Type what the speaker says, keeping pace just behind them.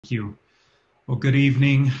Thank you. Well, good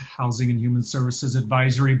evening, Housing and Human Services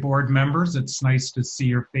Advisory Board members. It's nice to see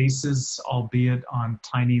your faces, albeit on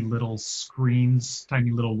tiny little screens, tiny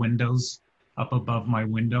little windows up above my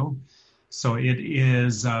window. So it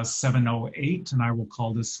is 7:08, and I will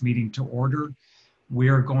call this meeting to order. We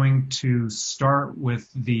are going to start with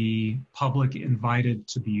the public invited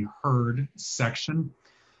to be heard section.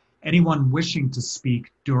 Anyone wishing to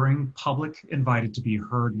speak during public invited to be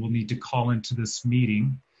heard will need to call into this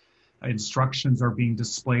meeting. Instructions are being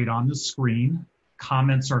displayed on the screen.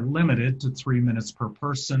 Comments are limited to 3 minutes per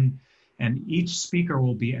person, and each speaker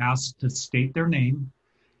will be asked to state their name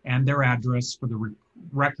and their address for the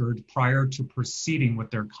record prior to proceeding with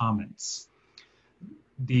their comments.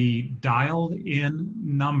 The dialed in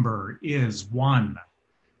number is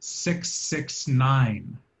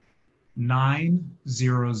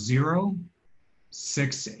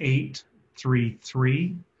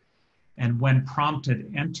 1-669-900-6833. And when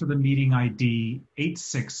prompted, enter the meeting ID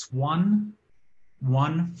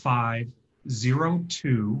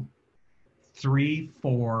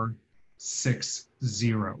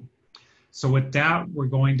 861-1502-3460. So with that, we're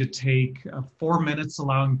going to take 4 minutes,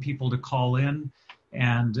 allowing people to call in.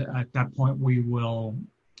 And at that point, we will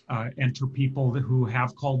enter people who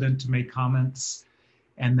have called in to make comments,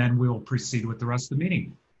 and then we will proceed with the rest of the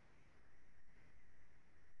meeting.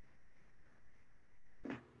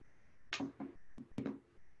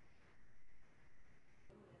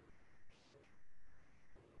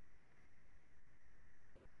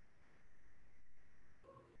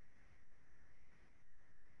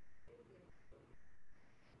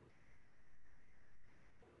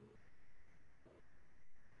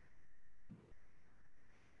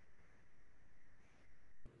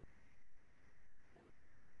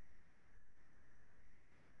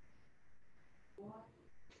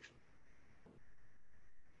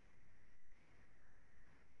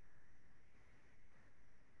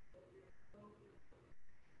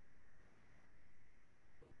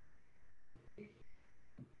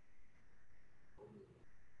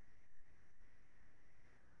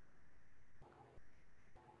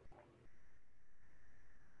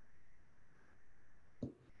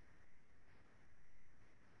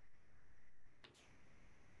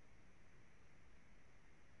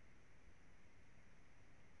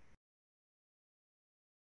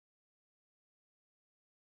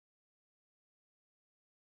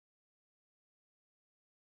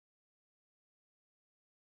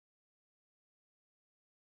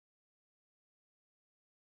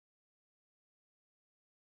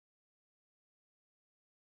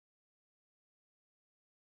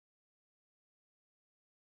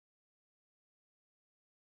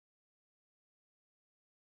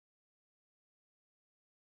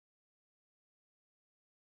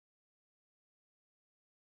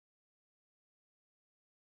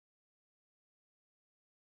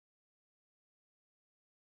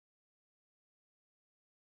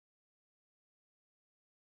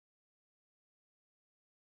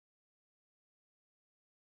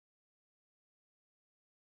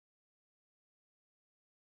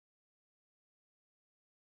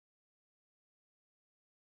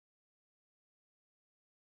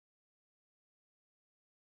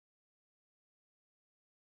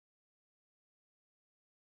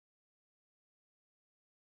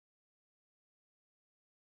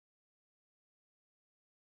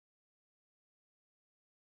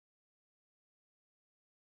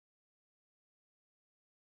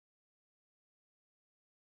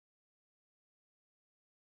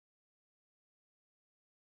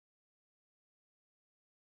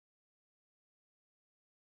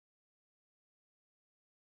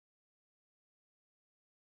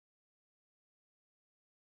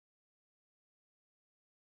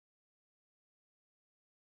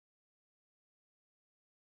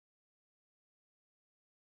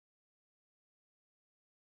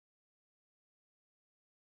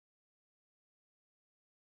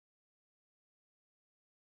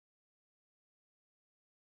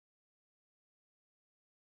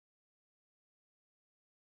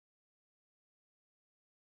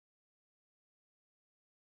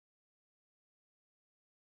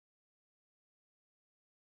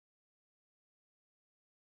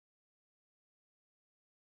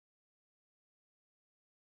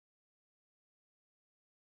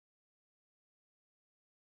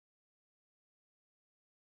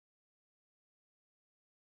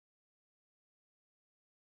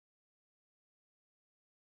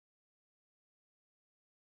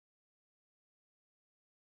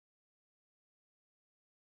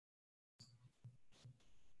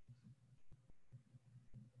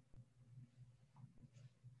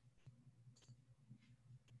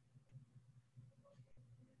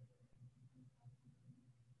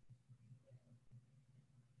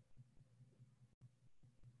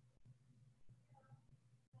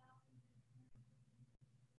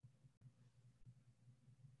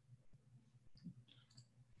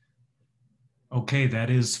 Okay, that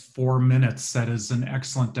is 4 minutes. That is an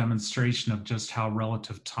excellent demonstration of just how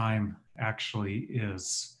relative time actually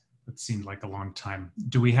is. It seemed like a long time.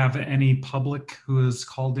 Do we have any public who is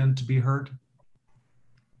called in to be heard?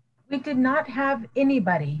 We did not have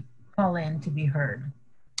anybody call in to be heard.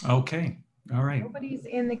 Okay, all right. Nobody's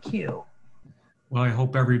in the queue. Well, I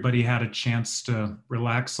hope everybody had a chance to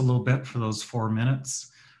relax a little bit for those 4 minutes.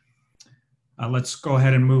 Let's go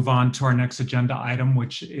ahead and move on to our next agenda item,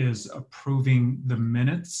 which is approving the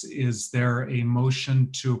minutes. Is there a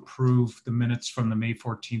motion to approve the minutes from the May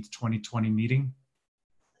 14th, 2020 meeting?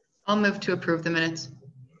 I'll move to approve the minutes.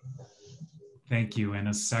 Thank you. And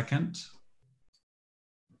a second?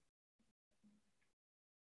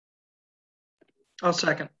 I'll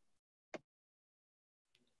second.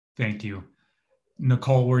 Thank you.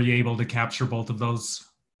 Nicole, were you able to capture both of those?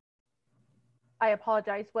 I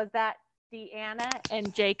apologize. Was that Deanna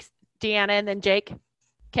and Jake? Deanna and then Jake?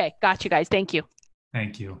 Okay, got you guys. Thank you.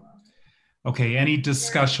 Thank you. Okay, any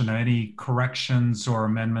discussion, any corrections or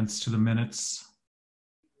amendments to the minutes?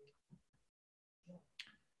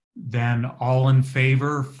 Then all in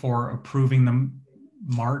favor for approving the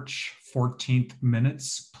March 14th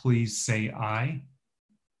minutes, please say aye.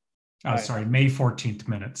 Sorry, May 14th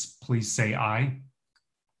minutes, please say aye.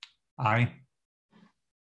 Aye.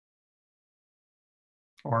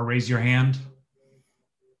 Or raise your hand.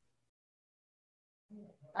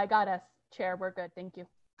 I got us, Chair. We're good. Thank you.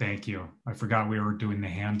 Thank you. I forgot we were doing the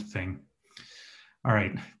hand thing. All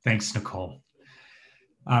right. Thanks, Nicole.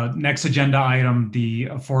 Next agenda item, the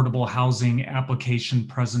affordable housing application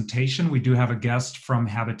presentation. We do have a guest from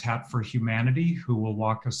Habitat for Humanity who will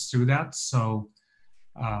walk us through that. So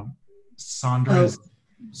Sandra,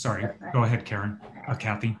 sorry, go ahead, Karen,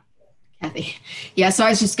 Kathy. Kathy. Yeah, so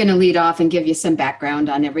I was just going to lead off and give you some background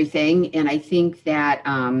on everything. And I think that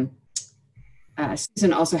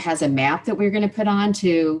Susan also has a map that we're going to put on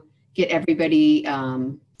to get everybody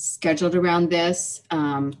scheduled around this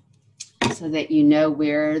so that you know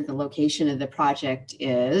where the location of the project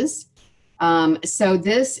is. So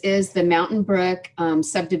this is the Mountain Brook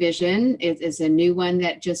subdivision. It is a new one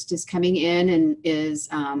that just is coming in and is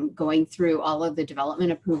going through all of the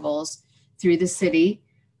development approvals through the city.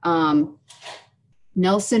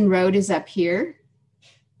 Nelson Road is up here.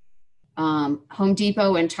 Home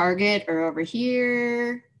Depot and Target are over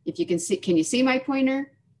here. If you can see, can you see my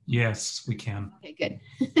pointer? Yes, we can. Okay,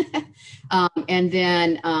 good. And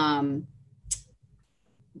then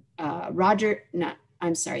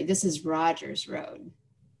this is Rogers Road.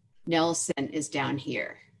 Nelson is down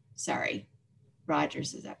here. Sorry,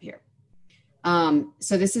 Rogers is up here.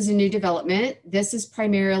 So this is a new development. This is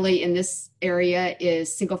primarily in this area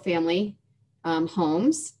is single family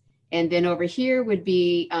homes. And then over here would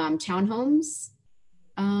be townhomes,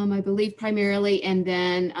 I believe primarily. And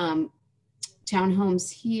then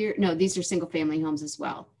townhomes here. No, these are single family homes as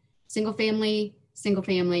well. Single family,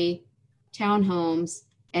 townhomes.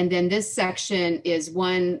 And then this section is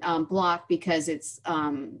one block because it's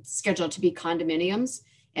scheduled to be condominiums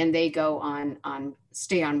and they go on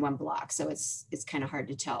stay on one block. So it's kind of hard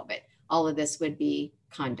to tell, but all of this would be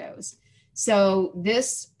condos. So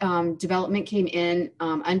this development came in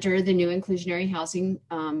under the new inclusionary housing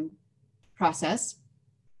process.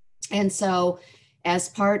 And so as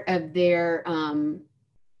part of their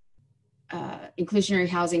inclusionary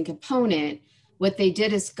housing component, what they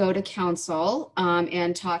did is go to council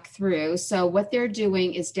and talk through. So what they're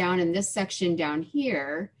doing is down in this section down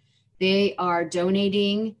here, they are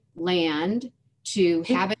donating land to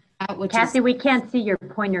Habitat, which Kathy, we can't see your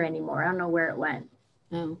pointer anymore. I don't know where it went.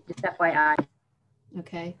 Oh, just FYI.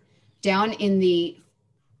 Okay. Down in the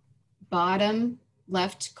bottom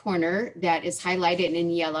left corner that is highlighted in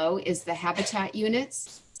yellow is the Habitat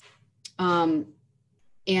units. And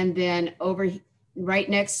then over right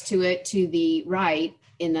next to it to the right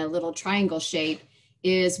in a little triangle shape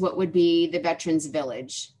is what would be the Veterans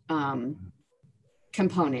Village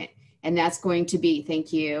component. And that's going to be,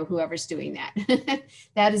 thank you, whoever's doing that.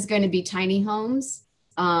 That is going to be tiny homes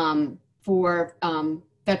for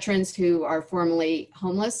veterans who are formerly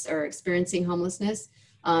homeless or experiencing homelessness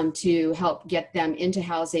to help get them into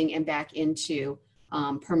housing and back into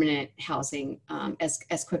permanent housing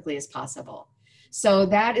as quickly as possible. So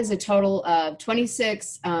that is a total of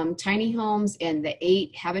 26 tiny homes and the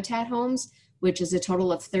 8 Habitat homes, which is a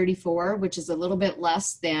total of 34, which is a little bit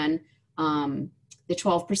less than the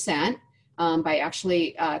 12% by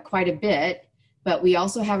actually quite a bit. But we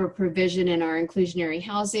also have a provision in our inclusionary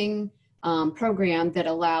housing program that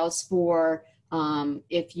allows for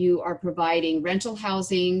if you are providing rental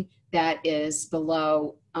housing that is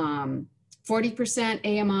below 40%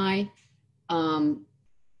 AMI,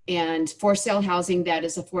 and for sale housing that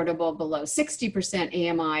is affordable below 60%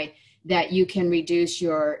 AMI, that you can reduce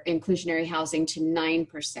your inclusionary housing to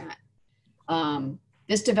 9%.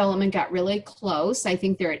 This development got really close. I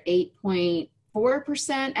think they're at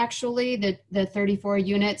 8.4% actually, the 34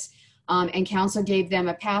 units. And council gave them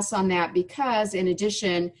a pass on that because in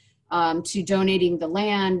addition to donating the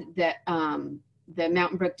land, that the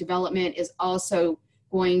Mountain Brook development is also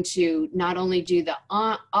going to not only do the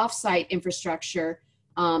off-site infrastructure,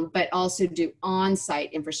 but also do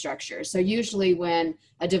on-site infrastructure. So usually when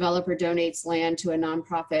a developer donates land to a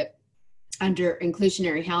nonprofit under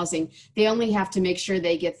inclusionary housing, they only have to make sure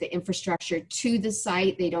they get the infrastructure to the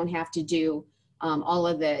site. They don't have to do all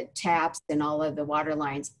of the taps and all of the water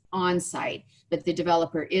lines on site, but the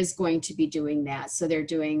developer is going to be doing that. So they're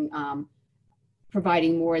doing,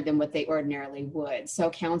 providing more than what they ordinarily would. So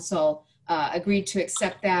council agreed to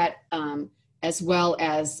accept that, as well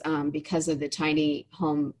as because of the tiny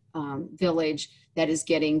home village that is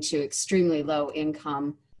getting to extremely low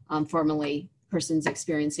income, formerly persons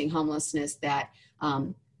experiencing homelessness, that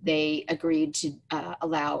they agreed to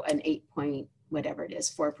allow an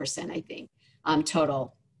 4%, I think,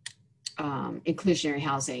 total inclusionary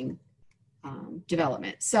housing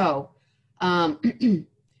development. So,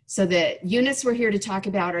 so the units we're here to talk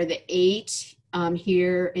about are the 8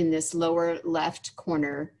 here in this lower left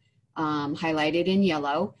corner, highlighted in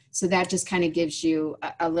yellow. So that just kind of gives you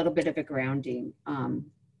a little bit of a grounding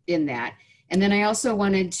in that. And then I also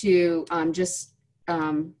wanted to just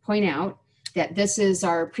point out that this is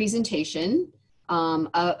our presentation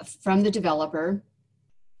from the developer.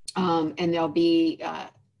 And there'll be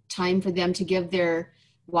time for them to give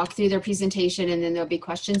walk through their presentation, and then there'll be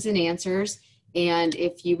questions and answers. And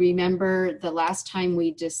if you remember the last time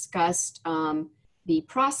we discussed the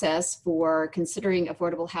process for considering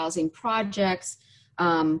affordable housing projects,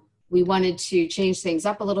 we wanted to change things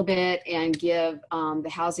up a little bit and give the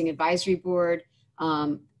Housing Advisory Board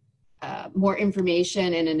more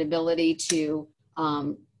information and an ability to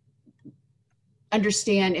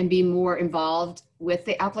understand and be more involved with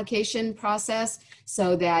the application process,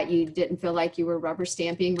 so that you didn't feel like you were rubber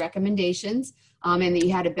stamping recommendations, and that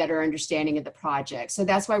you had a better understanding of the project. So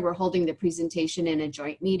that's why we're holding the presentation in a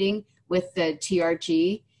joint meeting with the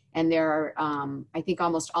TRG. And there are, I think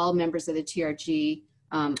almost all members of the TRG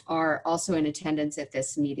are also in attendance at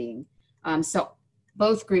this meeting. So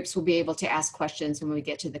both groups will be able to ask questions when we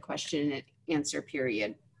get to the question and answer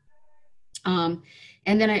period. And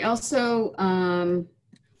then I also,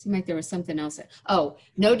 seemed like there was something else. Oh,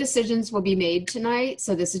 no decisions will be made tonight.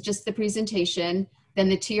 So this is just the presentation. Then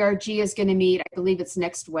the TRG is going to meet, I believe it's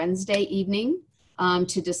next Wednesday evening,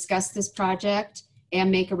 to discuss this project and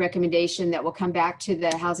make a recommendation that will come back to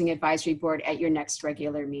the Housing Advisory Board at your next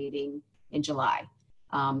regular meeting in July.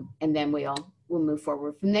 And then we'll move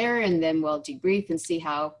forward from there, and then we'll debrief and see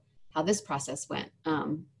how this process went,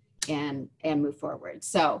 and move forward.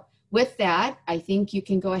 So with that, I think you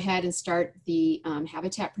can go ahead and start the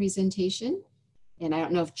habitat presentation. And I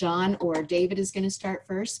don't know if John or David is going to start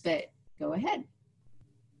first, but go ahead.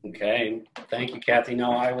 Okay, thank you, Kathy.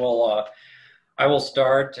 No, I will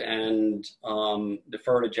start and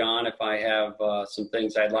defer to John if I have some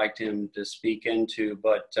things I'd like him to speak into.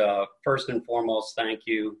 But first and foremost, thank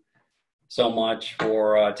you so much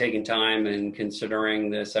for taking time and considering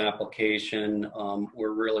this application.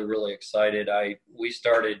 We're really, really excited.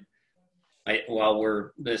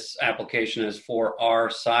 This application is for our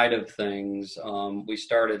side of things. We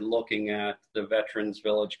started looking at the Veterans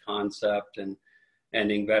Village concept and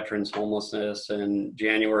ending veterans homelessness in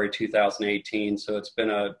January 2018. So it's been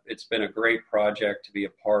a great project to be a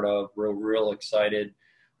part of. We're real excited.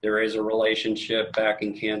 There is a relationship back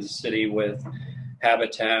in Kansas City with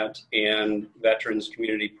Habitat and Veterans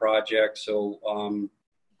Community Project. So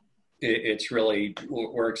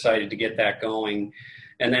we're excited to get that going.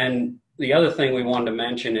 And then the other thing we wanted to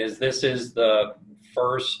mention is this is the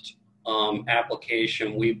first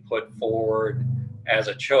application we put forward as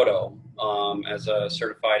a CHODO, as a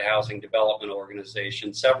Certified Housing Development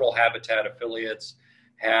Organization. Several Habitat affiliates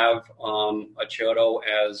have a CHODO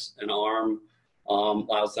as an arm,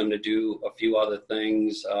 allows them to do a few other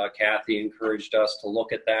things. Kathy encouraged us to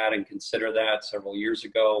look at that and consider that several years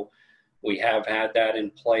ago. We have had that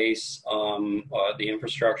in place, the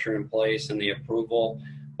infrastructure in place and the approval,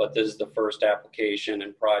 but this is the first application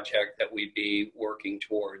and project that we'd be working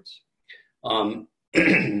towards.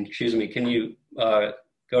 Excuse me, can you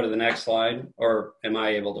go to the next slide, or am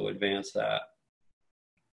I able to advance that?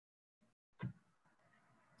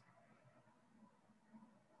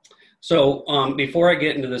 So before I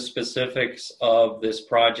get into the specifics of this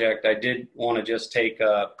project, I did want to just take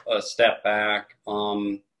a step back.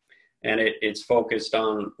 and it's focused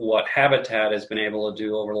on what Habitat has been able to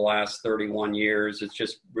do over the last 31 years. It's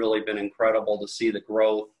just really been incredible to see the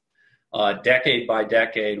growth decade by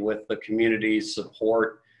decade with the community's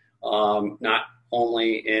support, not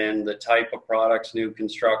only in the type of products, new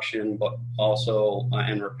construction, but also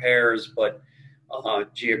in repairs, but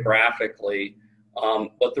geographically.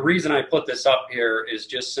 But the reason I put this up here is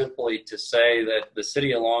just simply to say that the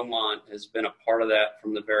city of Longmont has been a part of that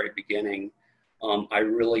from the very beginning. I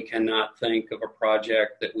really cannot think of a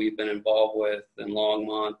project that we've been involved with in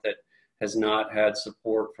Longmont that has not had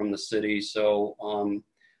support from the city. So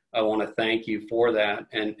I want to thank you for that.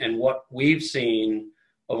 And what we've seen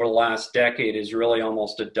over the last decade is really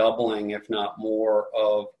almost a doubling, if not more,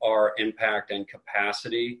 of our impact and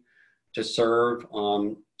capacity to serve.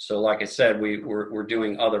 So like I said, we're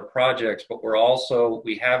doing other projects, but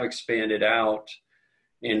we have expanded out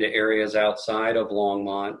into areas outside of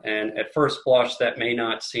Longmont. And at first blush, that may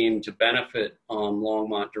not seem to benefit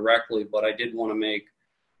Longmont directly, but I did want to make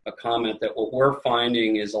a comment that what we're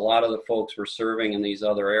finding is a lot of the folks we're serving in these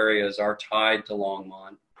other areas are tied to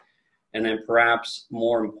Longmont. And then perhaps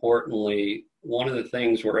more importantly, one of the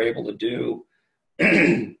things we're able to do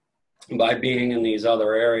by being in these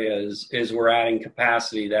other areas is we're adding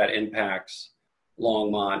capacity that impacts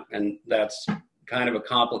Longmont. And that's kind of a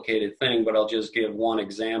complicated thing, but I'll just give one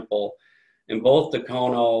example. In both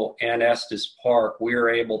Dacono and Estes Park, we are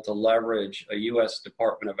able to leverage a U.S.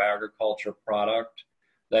 Department of Agriculture product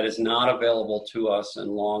that is not available to us in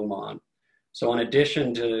Longmont. So in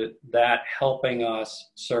addition to that helping us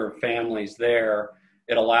serve families there,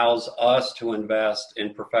 it allows us to invest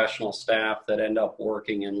in professional staff that end up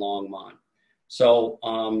working in Longmont. So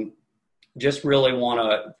just really want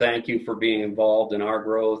to thank you for being involved in our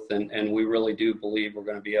growth, and we really do believe we're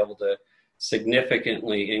going to be able to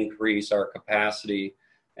significantly increase our capacity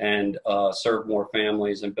and serve more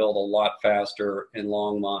families and build a lot faster in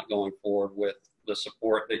Longmont going forward with the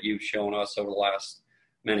support that you've shown us over the last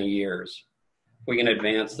many years. If we can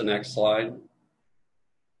advance the next slide.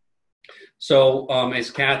 So as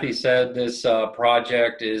Kathy said, this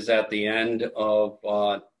project is at the end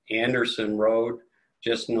of Anderson Road,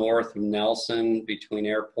 just north of Nelson, between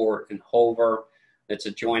Airport and Hover. It's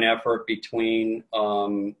a joint effort between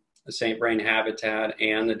the St. Vrain Habitat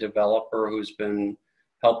and the developer who's been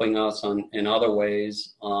helping us in other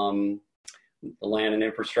ways. The land and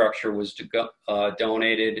infrastructure was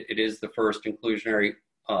donated. It is the first inclusionary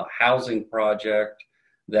housing project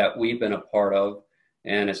that we've been a part of.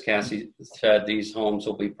 And as Cassie said, these homes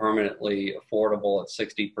will be permanently affordable at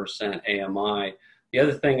 60% AMI. The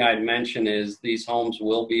other thing I'd mention is these homes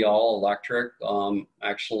will be all electric.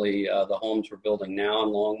 Actually, the homes we're building now in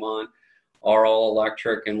Longmont are all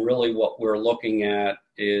electric. And really what we're looking at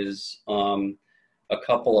is a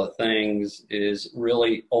couple of things. Is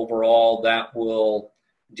really overall that will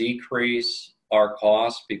decrease our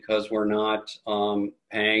costs because we're not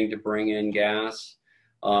paying to bring in gas.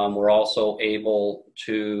 We're also able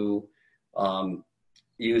to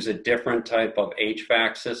use a different type of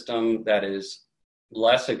HVAC system that is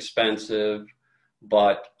less expensive,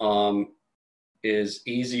 but is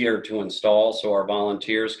easier to install so our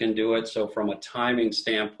volunteers can do it. So from a timing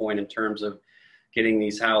standpoint, in terms of getting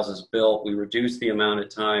these houses built, we reduce the amount of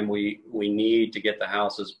time we need to get the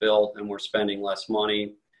houses built, and we're spending less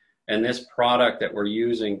money. And this product that we're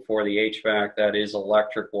using for the HVAC that is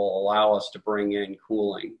electric will allow us to bring in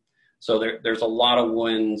cooling. So there's a lot of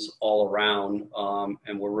wins all around,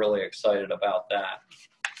 and we're really excited about that.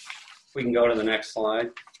 We can go to the next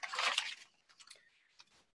slide.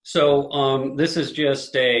 So this is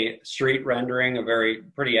just a street rendering, a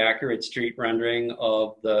pretty accurate street rendering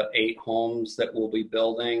of the 8 homes that we'll be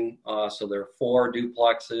building. So there are 4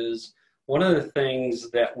 duplexes. One of the things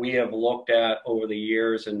that we have looked at over the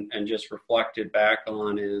years and just reflected back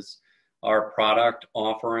on is our product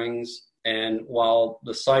offerings. And while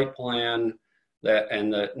the site plan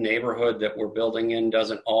and the neighborhood that we're building in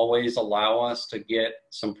doesn't always allow us to get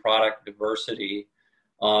some product diversity,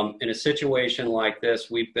 in a situation like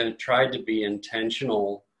this, we've tried to be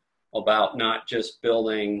intentional about not just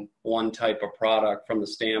building one type of product from the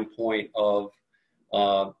standpoint of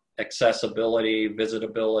accessibility,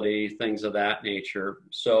 visitability, things of that nature.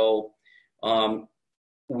 So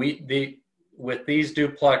with these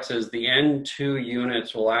duplexes, the end 2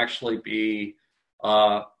 units will actually be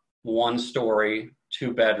 1-story,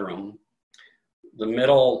 2-bedroom. The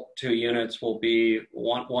middle 2 units will be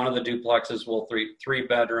one of the duplexes will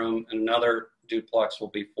 3-bedroom, and another duplex will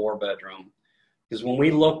be 4-bedroom. Because when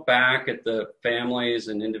we look back at the families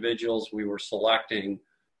and individuals we were selecting,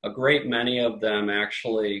 a great many of them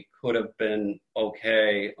actually could have been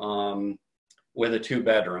okay with a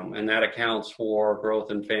 2-bedroom, and that accounts for growth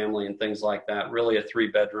in family and things like that. Really, a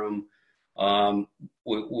 3-bedroom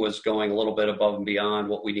was going a little bit above and beyond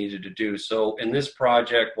what we needed to do. So in this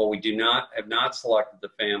project, while we have not selected the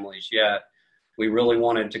families yet, we really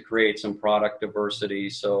wanted to create some product diversity.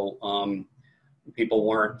 So people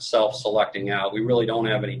weren't self-selecting out. We really don't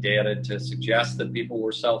have any data to suggest that people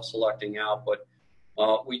were self-selecting out, but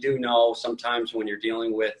we do know sometimes when you're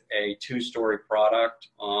dealing with a 2-story product,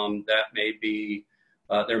 that may be,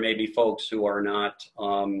 there may be folks who are not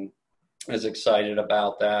as excited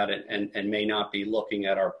about that and may not be looking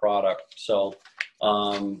at our product. So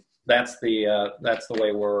that's the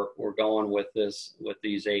way we're going with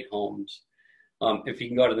these 8 homes. If you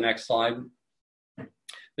can go to the next slide.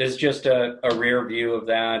 This is just a rear view of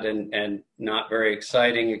that, and not very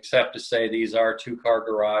exciting, except to say these are 2-car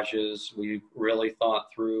garages. We've really thought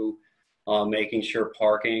through making sure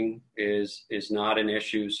parking is not an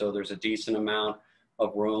issue. So there's a decent amount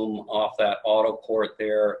of room off that auto court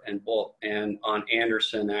there, and on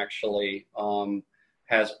Anderson actually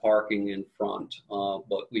has parking in front,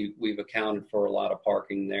 but we've accounted for a lot of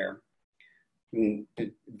parking there. You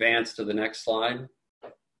can advance to the next slide.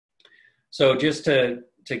 So just to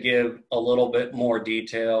give a little bit more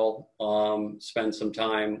detail, spend some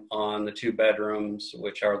time on the 2 bedrooms,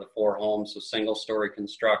 which are the 4 homes, so single-story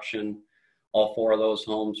construction. All 4 of those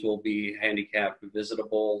homes will be handicap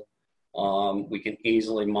visitable. We can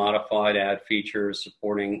easily modify to add features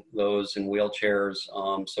supporting those in wheelchairs.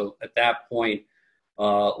 So at that point,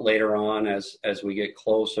 later on, as we get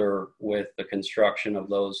closer with the construction of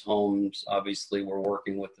those homes, obviously we're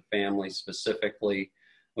working with the family specifically.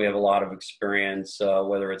 We have a lot of experience,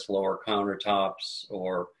 whether it's lower countertops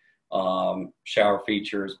or shower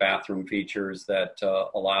features, bathroom features that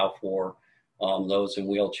allow for those in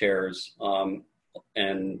wheelchairs.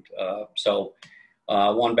 So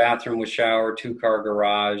 1 bathroom with shower, 2-car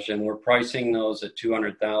garage, and we're pricing those at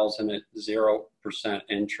 $200,000 at 0%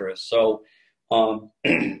 interest. So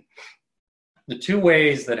the 2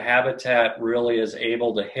 ways that Habitat really is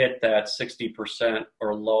able to hit that 60%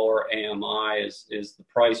 or lower AMI is the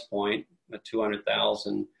price point at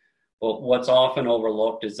 $200,000. But what's often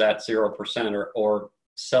overlooked is that 0% or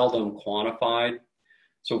seldom quantified.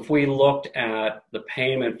 So if we looked at the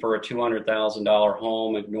payment for a $200,000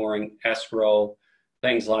 home, ignoring escrow,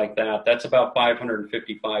 things like that, that's about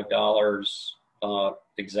 $555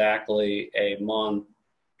 exactly a month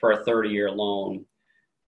for a 30-year loan.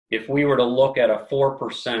 If we were to look at a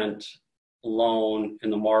 4% loan in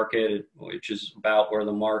the market, which is about where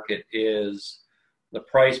the market is, the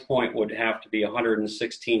price point would have to be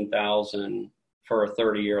 $116,000 for a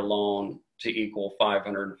 30-year loan to equal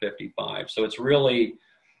 $555. So it's really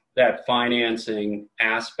that financing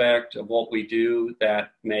aspect of what we do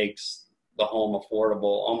that makes the home affordable,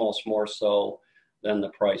 almost more so than the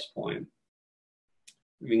price point.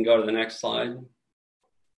 We can go to the next slide.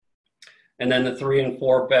 And then the 3 and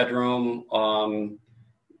 4 bedroom,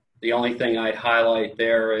 the only thing I'd highlight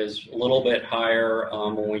there is a little bit higher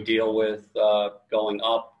when we deal with going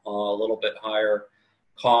up a little bit higher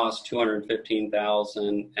cost,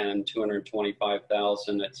 $215,000 and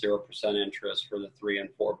 $225,000 at 0% interest for the 3 and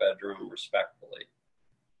 4 bedroom respectively.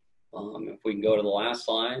 If we can go to the last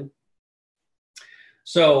slide.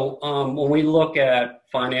 So when we look at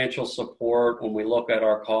financial support, when we look at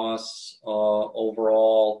our costs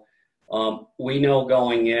overall, we know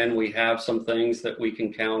going in we have some things that we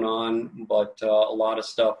can count on, but a lot of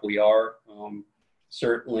stuff we are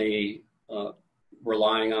certainly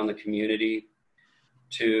relying on the community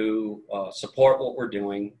to support what we're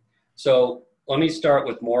doing. So let me start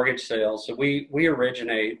with mortgage sales. So we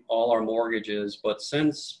originate all our mortgages, but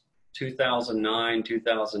since 2009,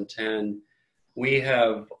 2010, we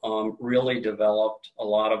have really developed a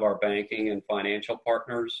lot of our banking and financial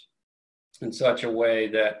partners in such a way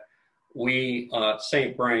that we,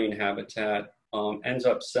 St. Brain Habitat, ends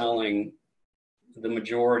up selling the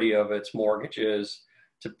majority of its mortgages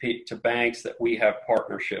to banks that we have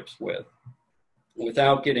partnerships with.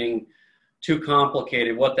 Without getting too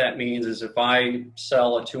complicated, what that means is if I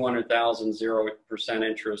sell a $200,000 0%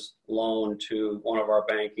 interest loan to one of our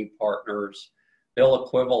banking partners, they'll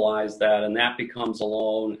equivalize that, and that becomes a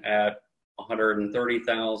loan at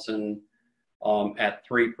 $130,000 at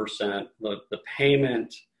 3%. The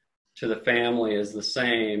payment to the family is the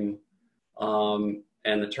same, and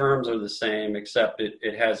the terms are the same, except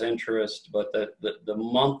it has interest, but the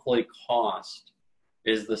monthly cost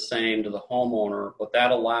is the same to the homeowner, but that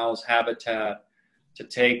allows Habitat to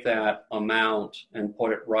take that amount and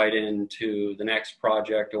put it right into the next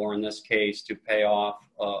project, or in this case, to pay off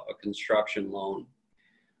a construction loan.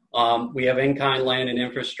 We have in-kind land and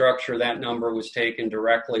infrastructure. That number was taken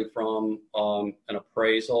directly from an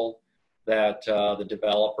appraisal that the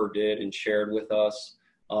developer did and shared with us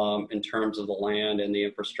in terms of the land and the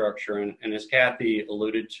infrastructure. And as Kathy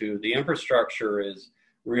alluded to, the infrastructure is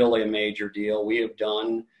really a major deal. We have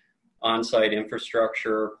done on-site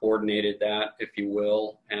infrastructure, coordinated that, if you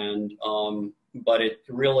will, and but it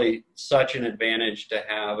really such an advantage to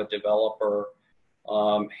have a developer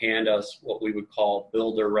hand us what we would call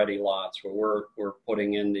builder-ready lots, where we're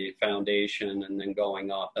putting in the foundation and then going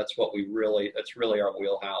up. That's really our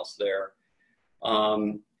wheelhouse there.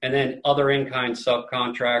 And then other in-kind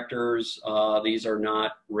subcontractors. These are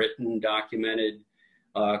not written, documented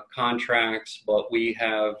contracts, but we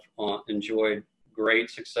have enjoyed great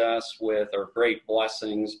success with, or great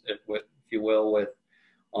blessings, if you will, with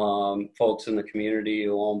folks in the community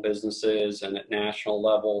who own businesses and at national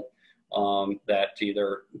level that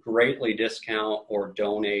either greatly discount or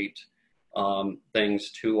donate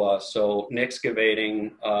things to us. So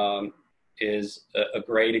Nixcavating is a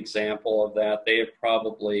great example of that. They have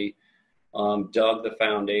probably dug the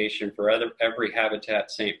foundation for every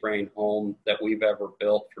Habitat St. Vrain home that we've ever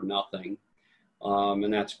built for nothing.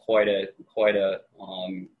 And that's quite a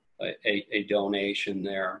donation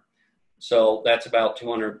there. So that's about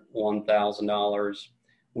 $201,000.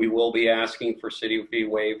 We will be asking for city fee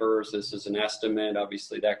waivers. This is an estimate.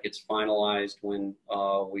 Obviously, that gets finalized when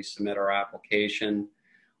we submit our application.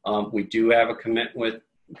 We do have a commitment with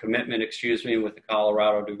the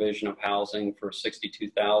Colorado Division of Housing for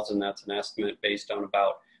 $62,000. That's an estimate based on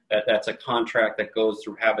about that. That's a contract that goes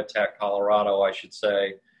through Habitat Colorado, I should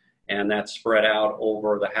say, and that's spread out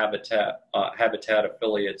over the Habitat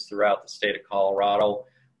affiliates throughout the state of Colorado.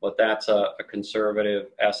 But that's a conservative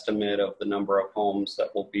estimate of the number of homes that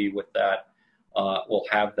will be with that, will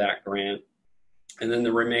have that grant. And then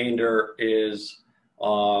the remainder is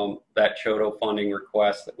that Chodo funding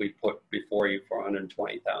request that we put before you for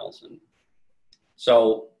 $120,000.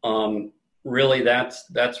 So really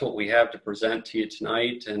that's what we have to present to you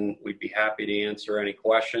tonight, and we'd be happy to answer any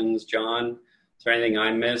questions. John, is there anything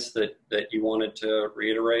I missed that you wanted to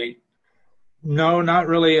reiterate? No, not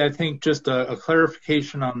really. I think just a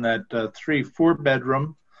clarification on that 3-4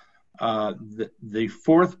 bedroom. The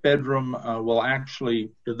fourth bedroom will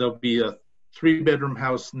actually, there'll be a 3-bedroom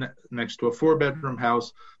house next to a 4-bedroom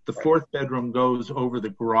house. The fourth bedroom goes over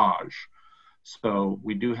the garage. So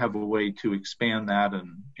we do have a way to expand that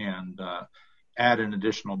and add an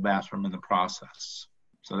additional bathroom in the process.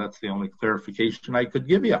 So that's the only clarification I could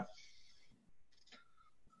give you.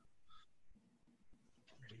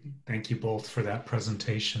 Thank you both for that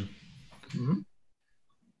presentation. Mm-hmm.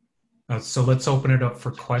 So let's open it up for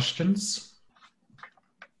questions.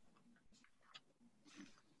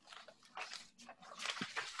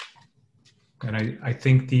 And I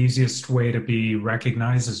think the easiest way to be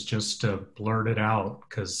recognized is just to blurt it out,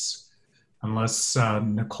 because unless,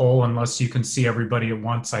 Nicole, unless you can see everybody at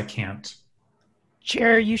once, I can't.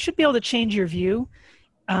 Chair, you should be able to change your view.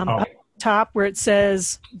 Up top where it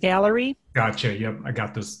says gallery. Gotcha. Yep. I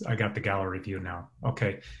got this. I got the gallery view now.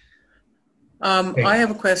 Okay. Hey. I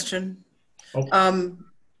have a question. Oh.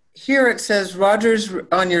 Here it says Rogers,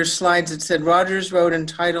 on your slides, it said Rogers Road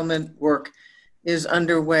entitlement work is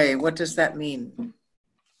underway. What does that mean?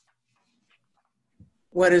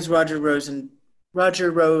 What is Rogers Road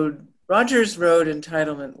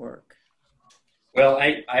entitlement work? Well,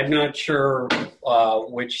 I'm not sure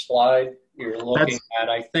which slide you're looking at.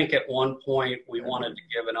 I think at one point we wanted to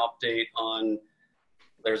give an update on,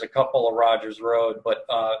 there's a couple of Rogers Road, but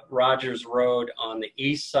Rogers Road on the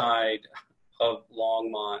east side of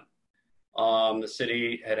Longmont, the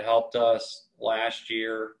city had helped us last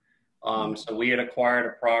year. So we had acquired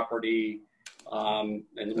a property, and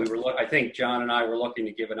we were, I think John and I were looking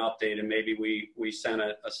to give an update, and maybe we sent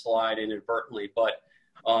a slide inadvertently, but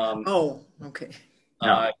oh, okay.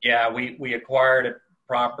 Yeah, we acquired a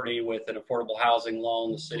property with an affordable housing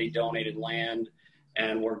loan. The city donated land,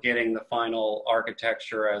 and we're getting the final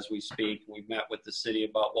architecture as we speak. We've met with the city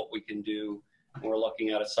about what we can do. We're looking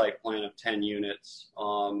at a site plan of 10 units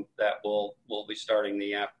that we'll be starting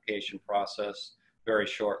the application process very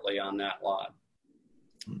shortly on that lot.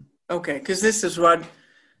 Okay, because this is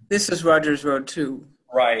Rogers Road too.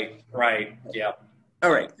 Right. Yeah.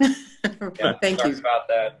 All right. Yeah, Thank you. About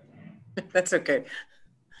that. That's okay.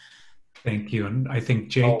 Thank you. And I think,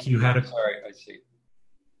 Jake, you had a... Sorry, I see.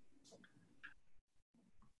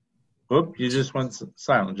 Whoop, you just went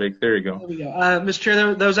silent, Jake. There you go. There we go. Mr.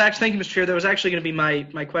 Chair, thank you, Mr. Chair. That was actually going to be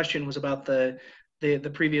my question, was about the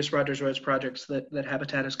previous Rogers Roads projects that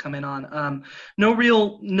Habitat has come in on. No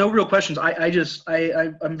real questions.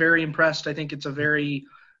 I'm very impressed. I think it's a very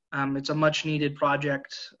It's a much needed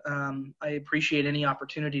project. I appreciate any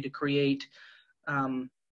opportunity to create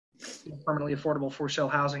permanently affordable for sale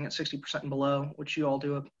housing at 60% and below, which you all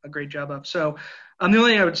do a great job of. So the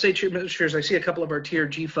only thing I would say, Mr. Chair, is I see a couple of our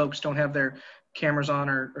TRG folks don't have their cameras on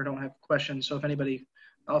or don't have questions. So if anybody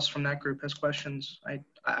else from that group has questions,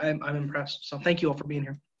 I'm impressed. So thank you all for being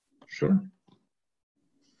here. Sure.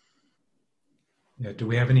 Yeah, do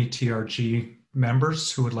we have any TRG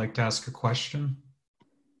members who would like to ask a question?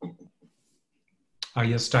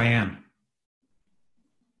 Yes, Diane.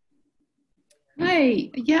 Hi,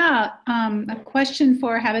 yeah, a question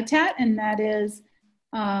for Habitat, and that is,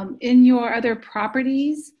 in your other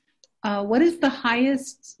properties, what is the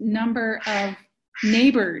highest number of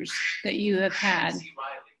neighbors that you have had?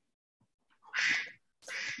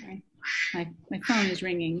 Sorry, my phone is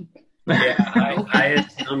ringing. Yeah,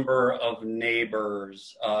 highest number of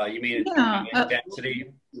neighbors. You mean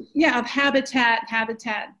density? Yeah, of habitat.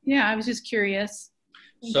 Yeah, I was just curious.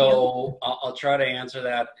 So I'll try to answer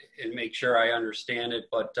that and make sure I understand it.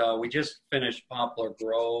 But we just finished Poplar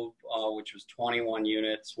Grove, which was 21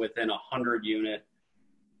 units within a 100-unit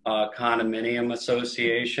condominium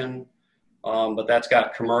association. But that's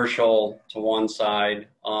got commercial to one side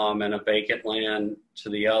and a vacant land to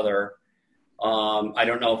the other. I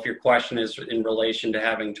don't know if your question is in relation to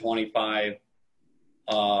having 25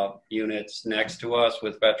 units next to us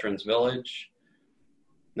with Veterans Village.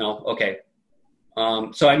 No? Okay.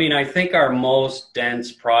 So, I mean, I think our most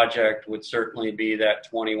dense project would certainly be that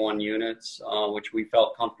 21 units, which we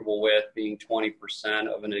felt comfortable with being 20%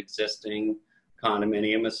 of an existing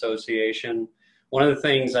condominium association. One of the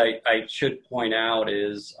things I should point out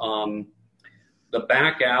is the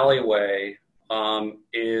back alleyway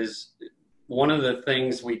is one of the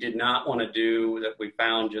things we did not want to do that we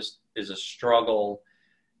found just is a struggle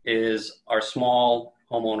is our small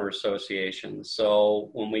homeowner associations. So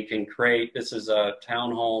when we can create, this is a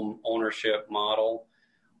townhome ownership model.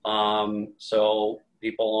 So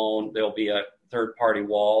people own, there'll be a third-party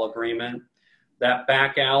wall agreement. That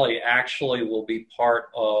back alley actually will be part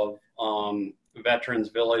of Veterans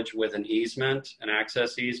Village with an easement, an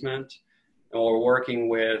access easement. And we're working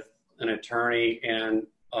with an attorney and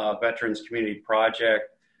Veterans Community Project.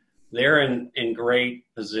 They're in great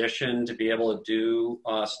position to be able to do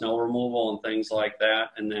snow removal and things like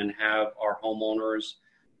that, and then have our homeowners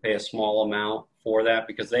pay a small amount for that,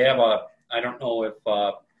 because they have I don't know if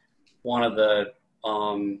one of the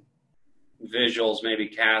visuals, maybe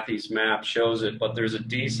Kathy's map shows it, but there's a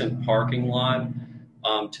decent parking lot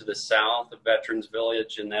to the south of Veterans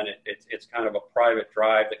Village, and then it's kind of a private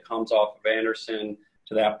drive that comes off of Anderson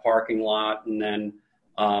to that parking lot, and then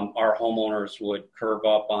our homeowners would curve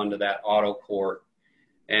up onto that auto court.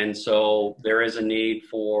 And so there is a need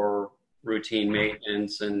for routine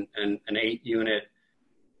maintenance, and an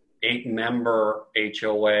 8-member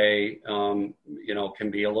HOA, can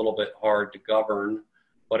be a little bit hard to govern.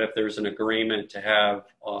 But if there's an agreement to have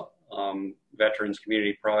Veterans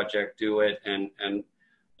Community Project do it and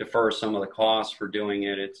defer some of the costs for doing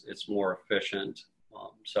it, it's more efficient.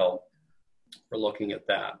 So we're looking at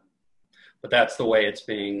that. But that's the way it's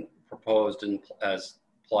being proposed and as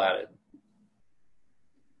platted.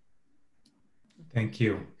 Thank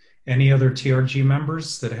you. Any other TRG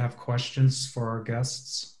members that have questions for our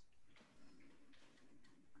guests?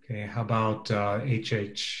 Okay, how about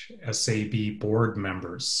HHSAB board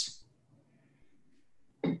members?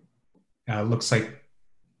 Looks like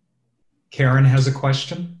Karen has a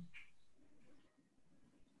question.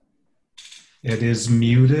 It is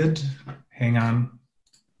muted. Hang on.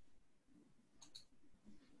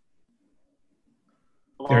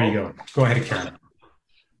 There you go. Go ahead, Karen.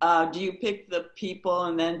 Do you pick the people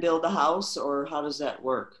and then build a house, or how does that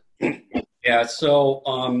work? Yeah,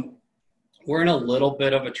 so we're in a little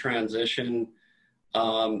bit of a transition,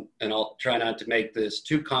 and I'll try not to make this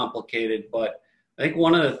too complicated, but I think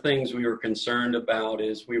one of the things we were concerned about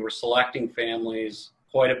is we were selecting families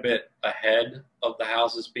quite a bit ahead of the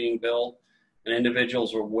houses being built, and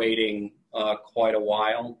individuals were waiting quite a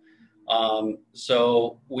while.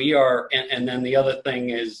 So we are, and then the other thing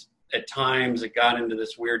is, at times it got into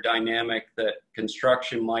this weird dynamic that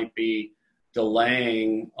construction might be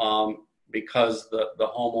delaying because the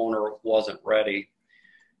homeowner wasn't ready.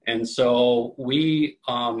 And so we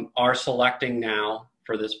are selecting now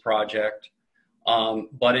for this project.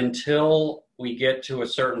 But until we get to a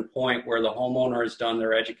certain point where the homeowner has done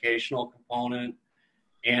their educational component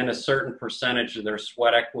and a certain percentage of their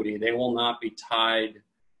sweat equity, they will not be tied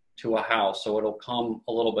to a house. So it'll come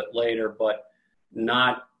a little bit later, but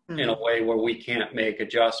not in a way where we can't make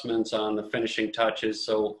adjustments on the finishing touches.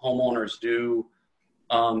 So homeowners do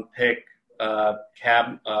pick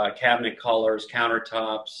cabinet colors,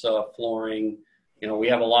 countertops, flooring. You know, we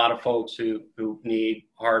have a lot of folks who need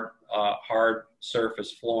hard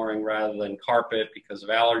surface flooring rather than carpet because of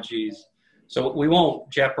allergies. So we won't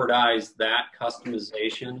jeopardize that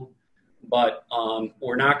customization, but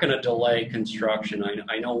we're not going to delay construction.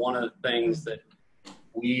 I know one of the things that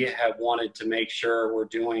we have wanted to make sure we're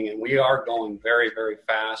doing, and we are going very, very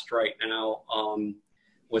fast right now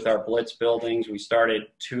with our Blitz buildings. We started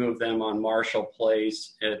 2 of them on Marshall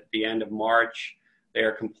Place at the end of March. They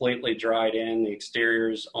are completely dried in. The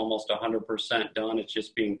exterior's almost 100% done. It's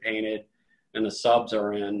just being painted, and the subs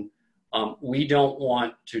are in. We don't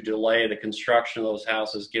want to delay the construction of those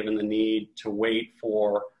houses given the need to wait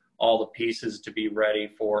for all the pieces to be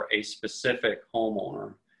ready for a specific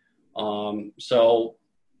homeowner. So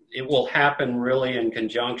it will happen really in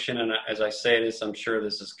conjunction, and as I say this, I'm sure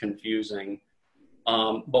this is confusing,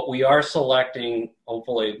 but we are selecting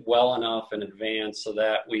hopefully well enough in advance so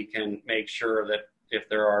that we can make sure that if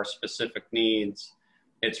there are specific needs,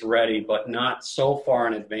 it's ready, but not so far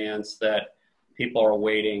in advance that people are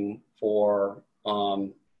waiting for,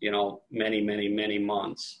 you know, many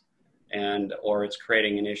months, or it's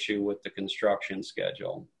creating an issue with the construction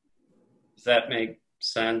schedule. Does that make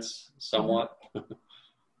sense somewhat?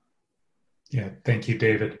 Yeah, thank you,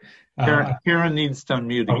 David. Karen needs to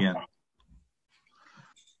unmute again.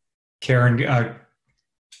 Karen,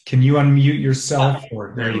 can you unmute yourself?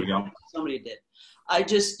 Or there you go. Somebody did. I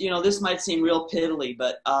just, you know, this might seem real piddly,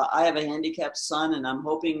 but I have a handicapped son, and I'm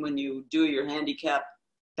hoping when you do your handicap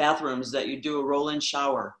bathrooms that you do a roll-in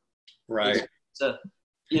shower. Right. So,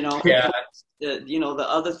 you know, yeah. You know, the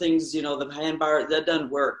other things, you know, the hand bar, that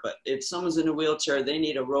doesn't work. But if someone's in a wheelchair, they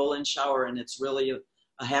need a roll-in shower, and it's really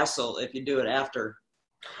a hassle if you do it after.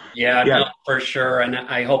 Yeah, no, for sure. And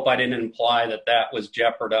I hope I didn't imply that was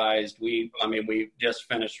jeopardized. We just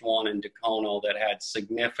finished one in Dacono that had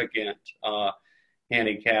significant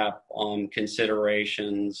handicap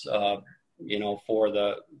considerations, you know, for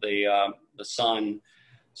the son.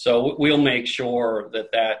 So we'll make sure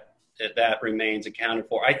that remains accounted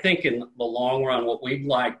for. I think in the long run, what we'd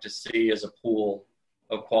like to see is a pool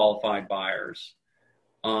of qualified buyers.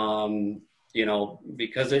 You know,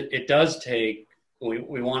 because it does take.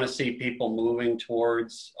 We want to see people moving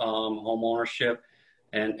towards home ownership,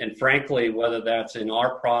 and frankly, whether that's in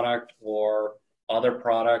our product or other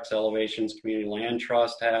products, Elevations Community Land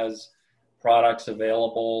Trust has products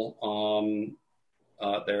available.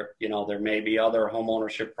 There may be other home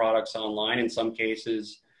ownership products online. In some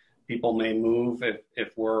cases, people may move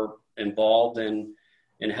if we're involved in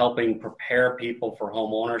helping prepare people for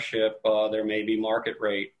home ownership. There may be market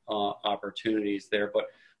rate opportunities there, but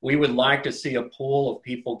we would like to see a pool of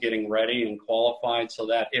people getting ready and qualified so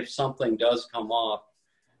that if something does come up,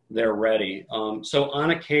 they're ready. So on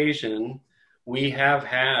occasion, we have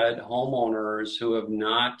had homeowners who have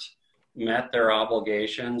not met their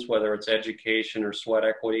obligations, whether it's education or sweat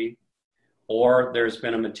equity, or there's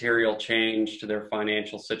been a material change to their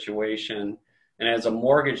financial situation. And as a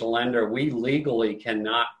mortgage lender, we legally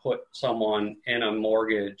cannot put someone in a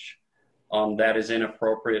mortgage that is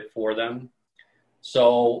inappropriate for them.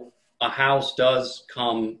 So a house does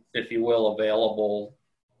come, if you will, available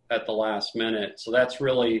at the last minute. So that's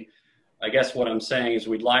really, I guess what I'm saying is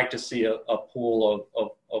we'd like to see a pool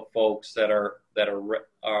of folks that are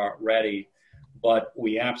ready. But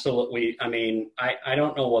we absolutely, I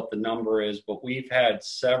don't know what the number is, but we've had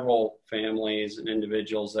several families and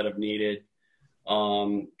individuals that have needed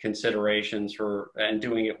considerations for, and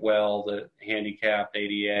doing it well, the handicapped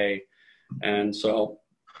ADA. And so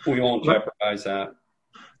we won't jeopardize that.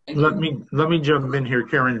 Let me jump in here,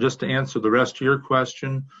 Karen, just to answer the rest of your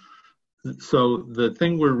question. So the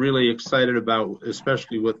thing we're really excited about,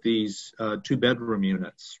 especially with these 2-bedroom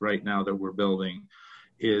units right now that we're building,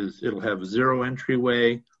 is it'll have 0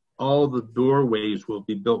 entryway. All the doorways will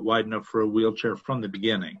be built wide enough for a wheelchair from the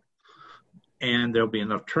beginning. And there'll be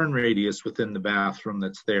enough turn radius within the bathroom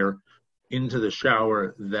that's there into the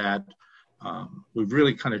shower that we've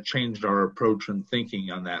really kind of changed our approach and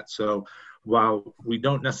thinking on that. So while we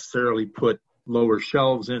don't necessarily put lower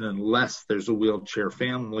shelves in unless there's a wheelchair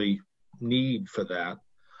family need for that,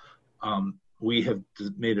 we have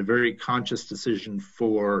made a very conscious decision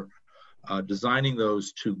for designing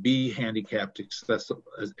those to be handicapped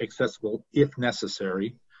accessible if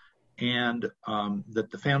necessary, and that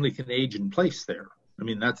the family can age in place there. I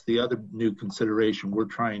mean, that's the other new consideration we're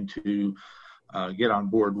trying to get on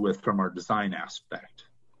board with from our design aspect.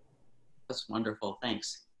 That's wonderful.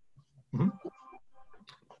 Thanks. Mm-hmm.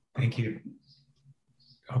 Thank you.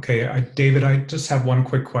 Okay, David, I just have one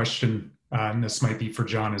quick question, and this might be for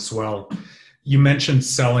John as well. You mentioned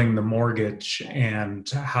selling the mortgage and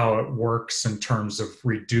how it works in terms of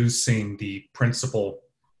reducing the principal,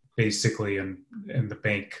 basically, and the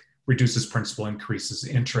bank reduces principal, increases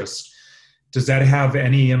interest. Does that have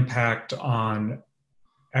any impact on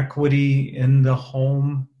equity in the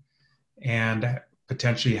home and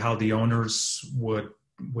potentially how the owners would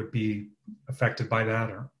be affected by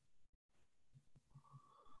that? Or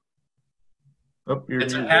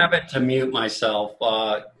it's a habit to mute myself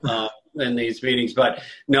in these meetings, but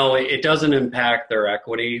no, it doesn't impact their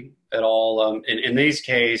equity at all. In these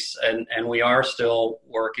cases, and we are still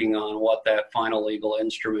working on what that final legal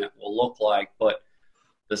instrument will look like, but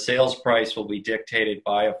the sales price will be dictated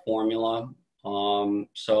by a formula.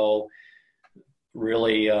 So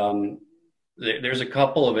really, there's a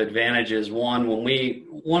couple of advantages. One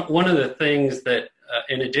of the things that,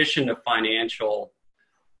 in addition to financial,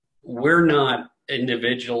 we're not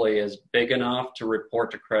individually as big enough to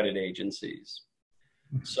report to credit agencies.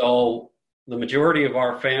 So the majority of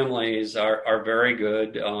our families are very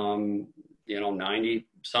good.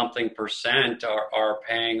 90-something% are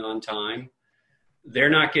paying on time.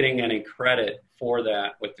 They're not getting any credit for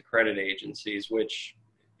that with the credit agencies, which,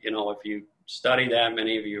 if you study that,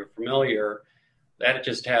 many of you are familiar, that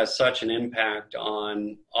just has such an impact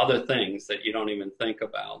on other things that you don't even think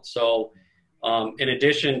about. So in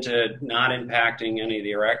addition to not impacting any of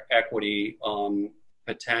their equity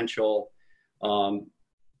potential,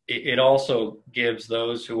 it also gives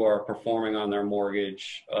those who are performing on their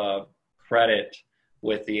mortgage credit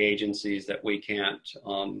with the agencies that we can't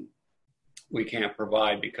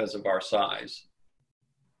provide because of our size.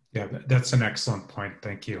 Yeah, that's an excellent point.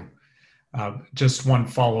 Thank you. Just one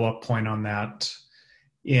follow-up point on that.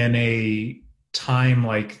 In a time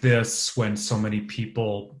like this, when so many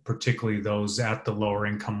people, particularly those at the lower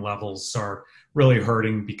income levels, are really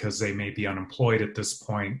hurting because they may be unemployed at this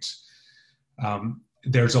point,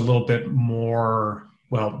 there's a little bit more,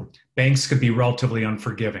 banks could be relatively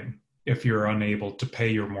unforgiving if you're unable to pay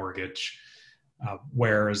your mortgage.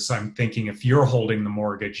 Whereas I'm thinking if you're holding the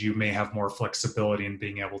mortgage, you may have more flexibility in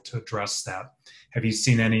being able to address that. Have you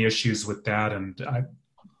seen any issues with that?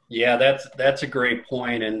 Yeah, that's a great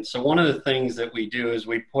point. And so one of the things that we do is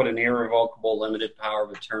we put an irrevocable limited power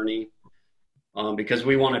of attorney because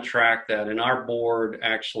we want to track that. And our board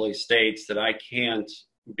actually states that I can't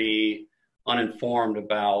be uninformed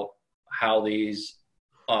about how these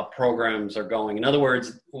programs are going. In other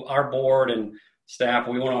words, our board and staff,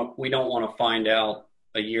 we don't want to find out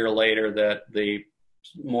a year later that the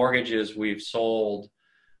mortgages we've sold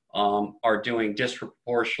are doing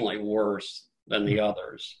disproportionately worse than the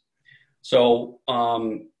others. So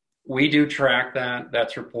we do track that.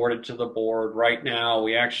 That's reported to the board. Right now,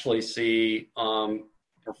 we actually see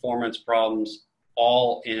performance problems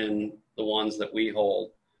all in the ones that we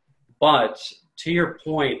hold. But to your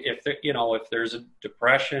point, if there's a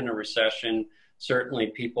depression, a recession, certainly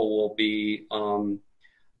people will be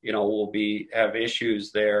have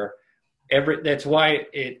issues there. That's why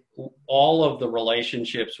all of the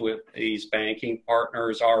relationships with these banking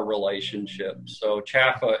partners are relationships. So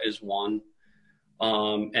CHAFA is one,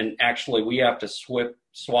 and actually we have to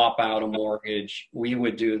swap out a mortgage. We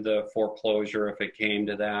would do the foreclosure if it came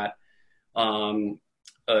to that.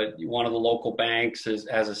 One of the local banks has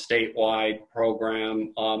a statewide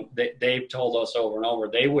program. They've told us over and over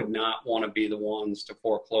they would not want to be the ones to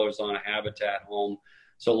foreclose on a Habitat home.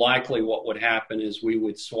 So likely what would happen is we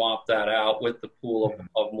would swap that out with the pool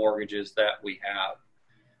of mortgages that we have.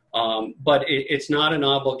 But it's not an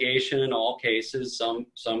obligation in all cases.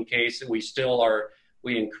 Some cases we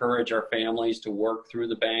encourage our families to work through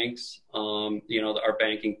the banks, our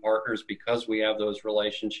banking partners, because we have those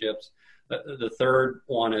relationships. The third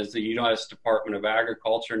one is the U.S. Department of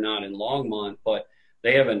Agriculture, not in Longmont, but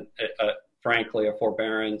they have frankly a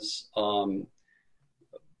forbearance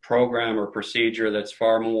program or procedure that's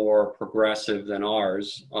far more progressive than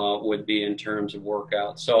ours would be in terms of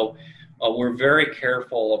workout. So we're very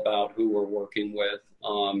careful about who we're working with.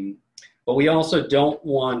 But we also don't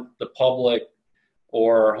want the public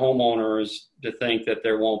or homeowners to think that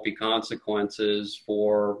there won't be consequences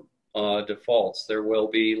for defaults. There will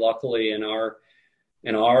be. Luckily, in our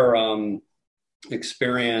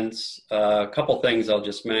experience, a couple things I'll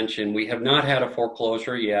just mention. We have not had a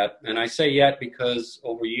foreclosure yet, and I say yet because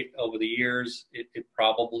over the years it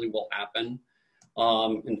probably will happen.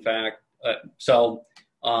 In fact,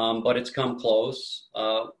 but it's come close.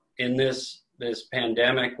 In this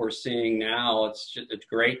pandemic we're seeing now, it's a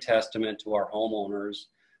great testament to our homeowners.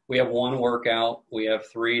 We have one workout. We have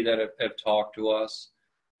 3 that have talked to us.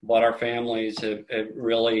 but our families have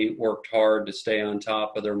really worked hard to stay on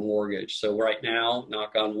top of their mortgage. So right now,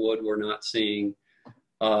 knock on wood, we're not seeing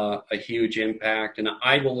a huge impact. And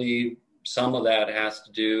I believe some of that has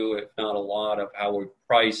to do, if not a lot, of how we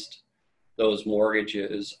priced those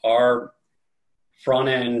mortgages. Our front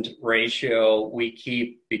end ratio, we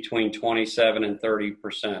keep between 27 and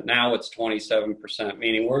 30%. Now it's 27%,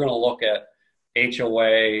 meaning we're going to look at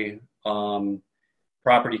HOA,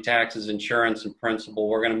 property taxes, insurance, and principal.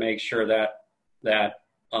 We're going to make sure that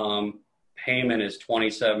payment is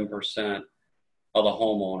 27% of the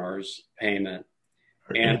homeowner's payment.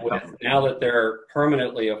 And now that they're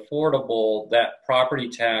permanently affordable, that property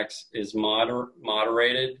tax is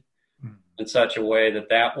moderated in such a way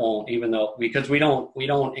that won't, even though, because we don't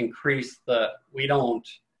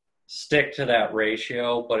stick to that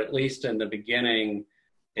ratio, but at least in the beginning,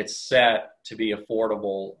 it's set to be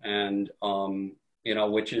affordable, and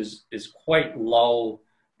which is quite low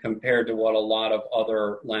compared to what a lot of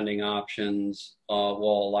other lending options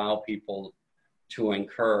will allow people to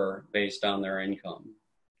incur based on their income.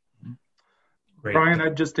 Great. Brian,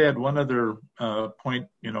 I'd just add one other point,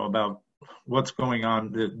 about what's going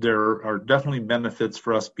on. There are definitely benefits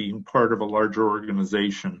for us being part of a larger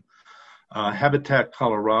organization. Habitat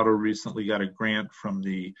Colorado recently got a grant from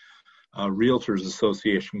the Realtors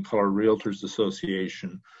Association, Colorado Realtors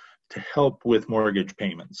Association, to help with mortgage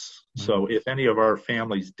payments. Mm-hmm. So if any of our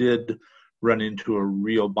families did run into a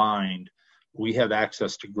real bind, we have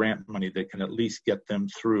access to grant money that can at least get them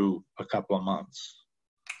through a couple of months.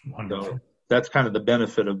 Wonderful. So that's kind of the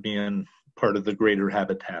benefit of being part of the greater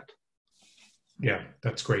Habitat. Yeah,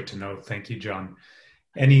 that's great to know. Thank you, John.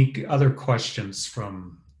 Any other questions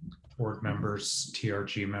from board members,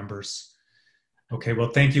 TRG members? Okay, well,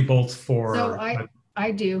 thank you both for... So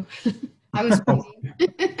I do. I was waiting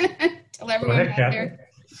till everyone had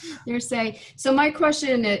their say. So my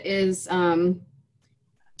question is, to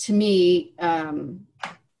me, I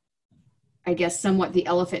guess somewhat the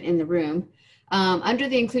elephant in the room. Under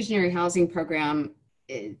the inclusionary housing program,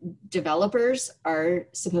 developers are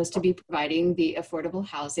supposed to be providing the affordable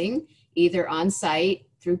housing either on site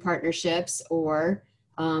through partnerships or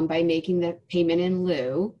by making the payment in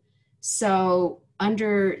lieu. So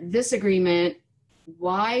under this agreement,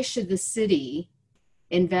 why should the city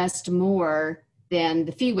invest more than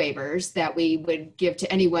the fee waivers that we would give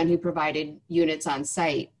to anyone who provided units on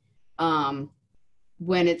site,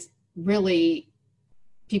 when it's really,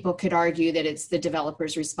 people could argue that it's the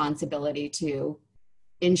developer's responsibility to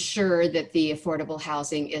ensure that the affordable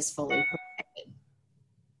housing is fully protected?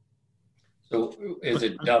 So is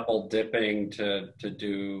it double dipping to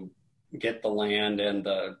get the land and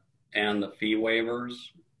the fee waivers?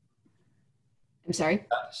 I'm sorry?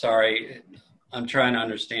 Sorry, I'm trying to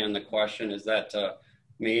understand the question. Is that to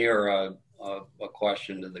me or a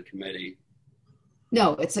question to the committee?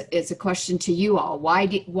 No, it's a question to you all.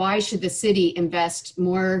 Why should the city invest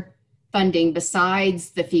more funding besides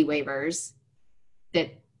the fee waivers that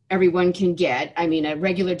everyone can get? I mean, a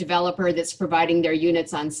regular developer that's providing their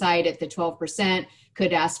units on site at the 12%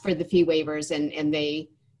 could ask for the fee waivers and they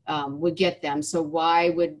would get them. So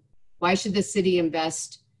why should the city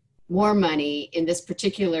invest more money in this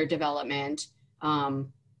particular development?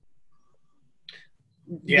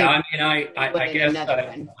 Yeah, I mean, I guess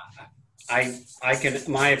I can,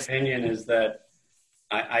 my opinion is that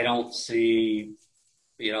I don't see,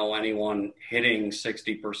 anyone hitting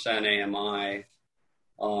 60% AMI.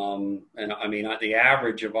 And I mean, the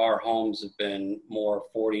average of our homes have been more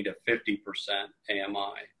 40 to 50%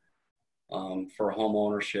 AMI for home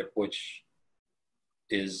ownership, which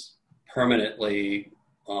is permanently,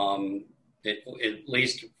 at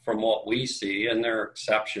least from what we see, and there are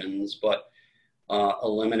exceptions, but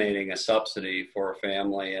eliminating a subsidy for a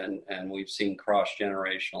family, and we've seen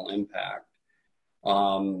cross-generational impact.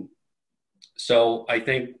 So I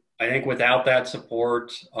think without that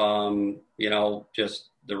support, just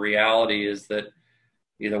the reality is that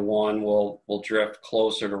either one will drift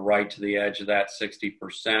closer to right to the edge of that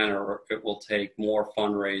 60%, or it will take more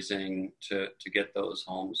fundraising to get those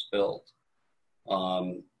homes built.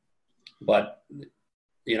 But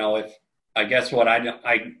if I guess what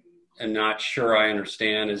I am not sure I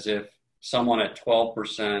understand is if someone at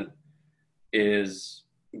 12% is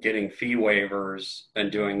getting fee waivers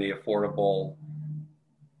and doing the affordable,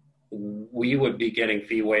 we would be getting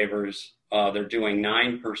fee waivers. They're doing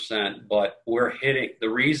 9%, but the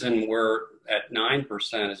reason we're at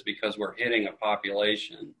 9% is because we're hitting a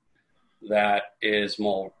population that is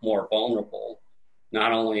more vulnerable.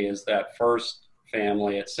 Not only is that first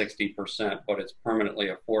family at 60%, but it's permanently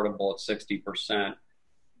affordable at 60%.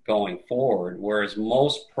 going forward, whereas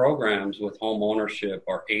most programs with home ownership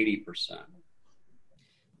are 80%.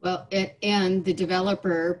 Well, and the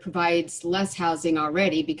developer provides less housing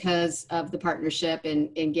already because of the partnership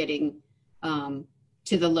and getting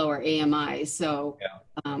to the lower AMI. So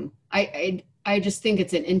I just think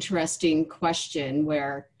it's an interesting question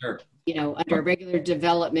where, sure, you know, under regular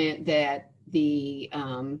development that the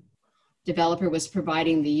developer was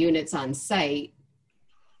providing the units on site,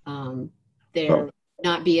 there would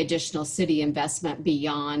not be additional city investment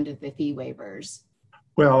beyond the fee waivers.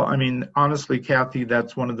 Well, I mean, honestly, Kathy,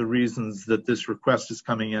 that's one of the reasons that this request is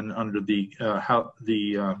coming in under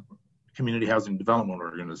the Community Housing Development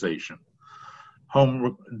Organization.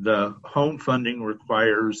 The home funding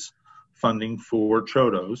requires funding for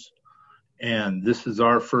CHODOs, and this is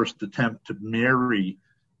our first attempt to marry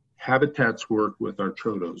Habitat's work with our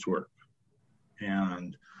CHODO's work.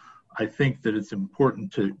 And I think that it's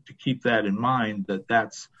important to keep that in mind, that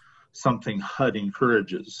that's something HUD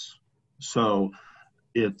encourages. So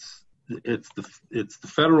it's the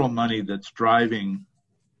federal money that's driving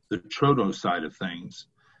the CHODO side of things.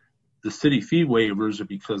 The city fee waivers are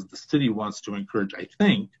because the city wants to encourage, I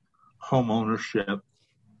think, home ownership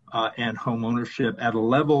and home ownership at a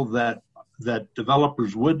level that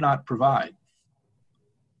developers would not provide.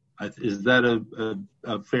 Is that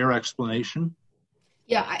a fair explanation?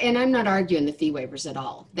 Yeah, and I'm not arguing the fee waivers at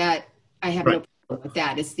all. That I have no problem with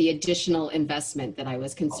that. It's the additional investment that I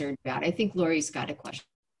was concerned about. I think Lori's got a question.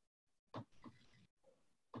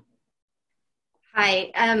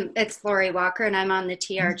 Hi, it's Lori Walker, and I'm on the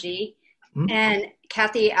TRG. And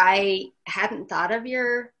Kathy, I hadn't thought of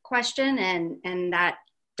your question, and that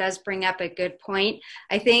does bring up a good point.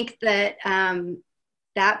 I think that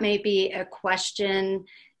that may be a question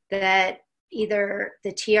that either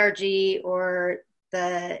the TRG or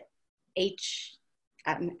the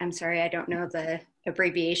I'm sorry, I don't know the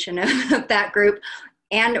abbreviation of that group,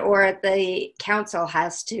 and or the council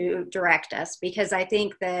has to direct us, because I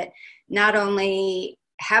think that not only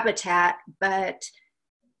Habitat, but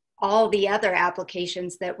all the other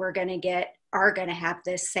applications that we're going to get are going to have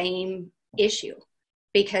this same issue,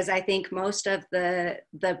 because I think most of the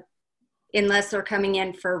unless they're coming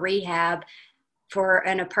in for rehab for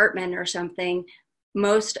an apartment or something,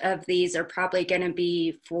 most of these are probably going to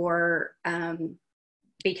be for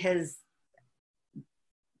because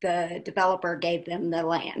the developer gave them the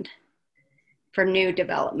land for new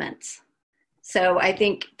developments. So I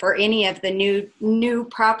think for any of the new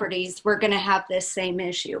properties, we're going to have this same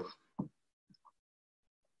issue.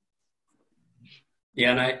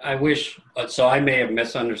 Yeah, and I wish, so I may have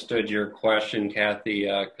misunderstood your question, Kathy,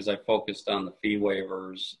 because I focused on the fee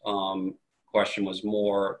waivers. Question was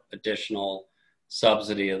more additional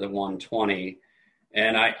subsidy of the 120.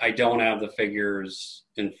 And I don't have the figures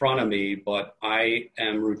in front of me, but I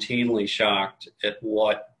am routinely shocked at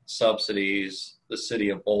what subsidies the city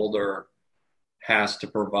of Boulder has to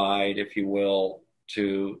provide, if you will,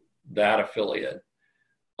 to that affiliate.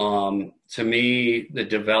 To me, the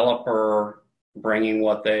developer bringing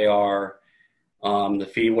what they are, the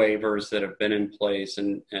fee waivers that have been in place,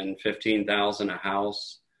 and $15,000 a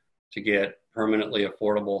house to get permanently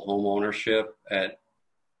affordable home ownership at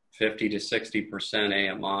 50 to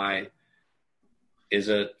 60% AMI is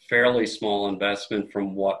a fairly small investment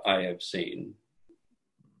from what I have seen.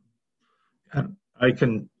 I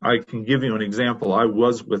can give you an example. I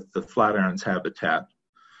was with the Flatirons Habitat,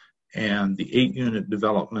 and the 8-unit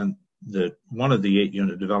development, one of the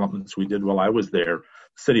 8-unit developments we did while I was there, the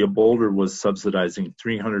city of Boulder was subsidizing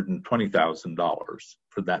 $320,000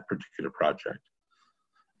 for that particular project.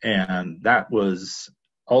 And that was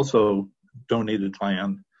also donated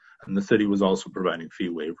land, and the city was also providing fee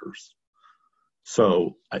waivers.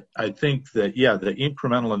 So I think that, yeah, the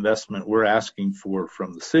incremental investment we're asking for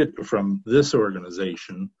from the city, from this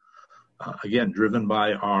organization, again, driven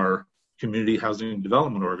by our Community Housing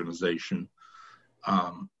Development Organization,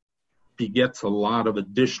 begets a lot of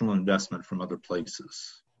additional investment from other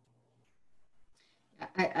places.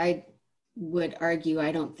 I would argue,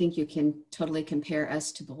 I don't think you can totally compare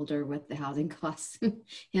us to Boulder with the housing costs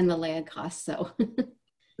and the land costs. So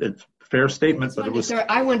it's a fair statement, but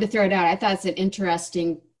I wanted to throw it out. I thought it's an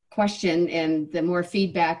interesting question, and the more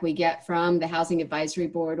feedback we get from the Housing Advisory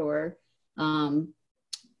Board or the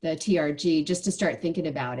TRG, just to start thinking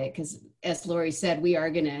about it, because as Lori said, we are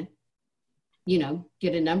going to,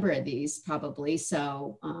 get a number of these probably.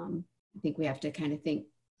 So I think we have to kind of think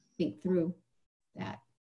through that.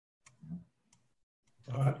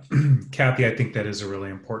 Kathy, I think that is a really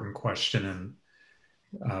important question. And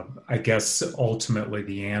I guess ultimately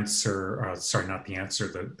the answer,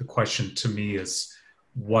 the question to me is,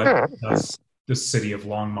 what does the city of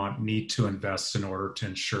Longmont need to invest in order to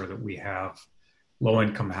ensure that we have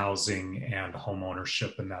low-income housing and home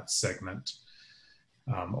ownership in that segment,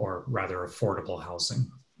 or rather affordable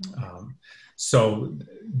housing. So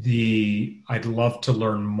I'd love to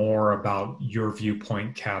learn more about your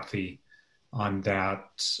viewpoint, Kathy, on that,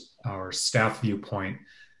 our staff viewpoint.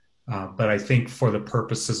 But I think for the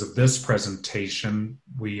purposes of this presentation,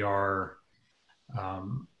 we are,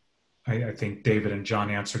 I think David and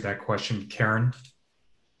John answered that question. Karen?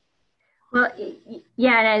 Well,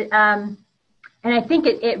 yeah, and I think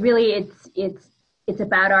it really, it's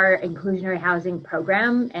about our inclusionary housing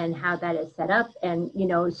program and how that is set up. And, you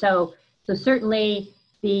know, so certainly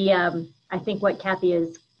I think what Kathy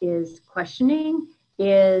is questioning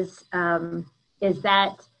is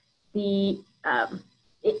that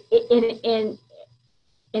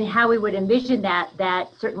in how we would envision that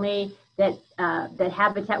certainly that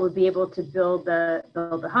Habitat would be able to build the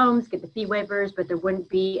homes, get the fee waivers, but there wouldn't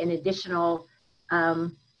be an additional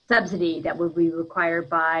subsidy that would be required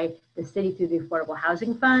by the city through the Affordable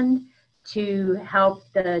Housing Fund to help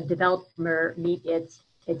the developer meet its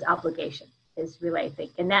obligation, is really, I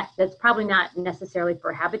think. And that's probably not necessarily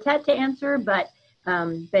for Habitat to answer, but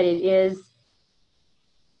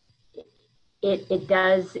it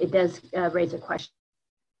does raise a question.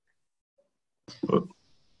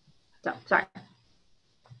 So sorry.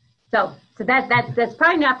 So that's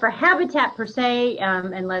probably not for Habitat per se,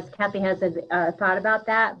 unless Kathy has a thought about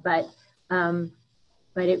that. But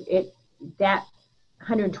that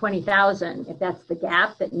 120,000, if that's the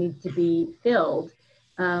gap that needs to be filled,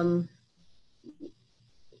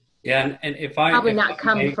 yeah, and if I probably not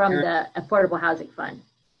come from the Affordable Housing Fund.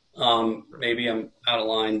 Maybe I'm out of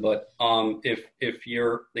line, but if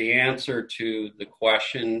the answer to the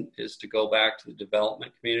question is to go back to the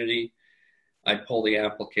development community, I'd pull the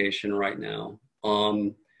application right now.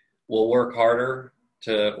 We'll work harder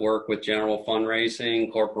to work with general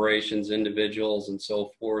fundraising, corporations, individuals, and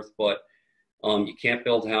so forth, but you can't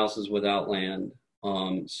build houses without land.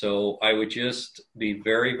 So I would just be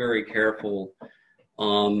very, very careful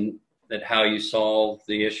that how you solve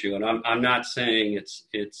the issue. And I'm not saying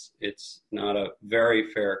it's not a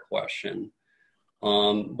very fair question.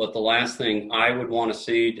 But the last thing I would want to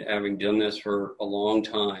see, having done this for a long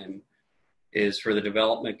time, is for the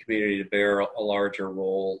development community to bear a larger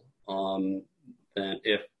role than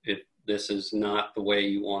if this is not the way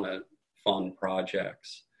you want to fund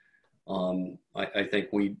projects. I think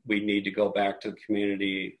we need to go back to the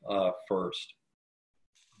community first.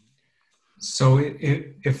 So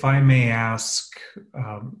if I may ask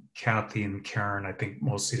Kathy and Karen, I think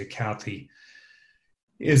mostly to Kathy,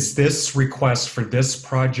 is this request for this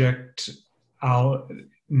project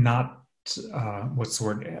not, what's the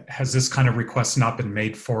word, has this kind of request not been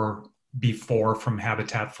made for before from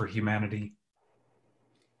Habitat for Humanity?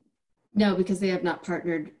 No, because they have not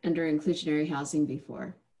partnered under inclusionary housing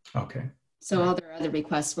before. Okay. So all their other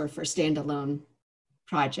requests were for standalone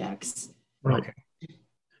projects. Okay.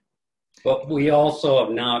 But we also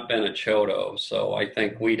have not been a CHOTO, so I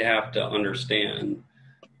think we'd have to understand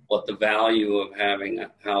what the value of having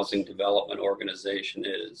a housing development organization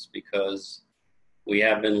is, because we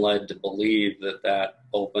have been led to believe that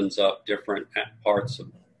opens up different parts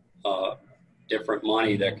of different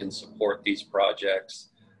money that can support these projects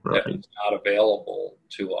that was not available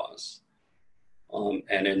to us.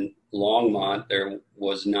 And in Longmont, there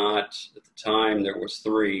was not, at the time, there was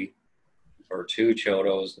 3 or 2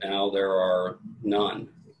 CHOTOs. Now there are none,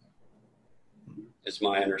 is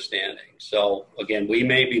my understanding. So again, we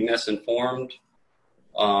may be misinformed,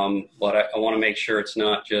 but I want to make sure it's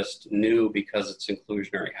not just new because it's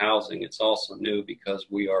inclusionary housing. It's also new because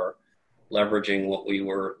we are leveraging what we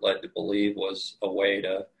were led to believe was a way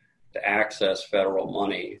to access federal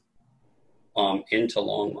money into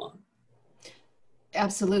Longmont.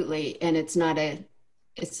 Absolutely, and it's not a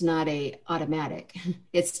automatic.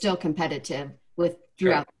 It's still competitive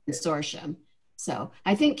throughout the consortium. So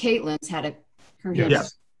I think Caitlin's had her hand up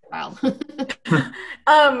for a while.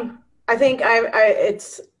 I think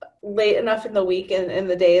it's late enough in the week and in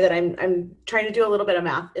the day that I'm trying to do a little bit of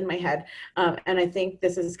math in my head, and I think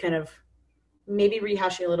this is kind of maybe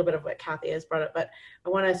rehashing a little bit of what Kathy has brought up, but I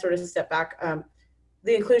want to sort of step back.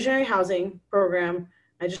 The inclusionary housing program,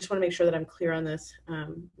 I just want to make sure that I'm clear on this,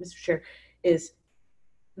 Mr. Chair, is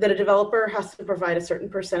that a developer has to provide a certain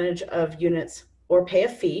percentage of units or pay a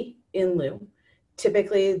fee in lieu.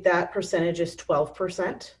 Typically, that percentage is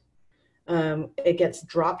 12%. It gets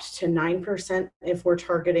dropped to 9% if we're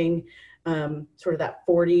targeting sort of that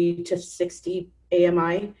 40 to 60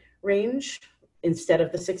 AMI range instead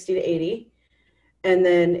of the 60 to 80. And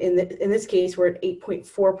then in this case, we're at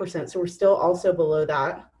 8.4%. So we're still also below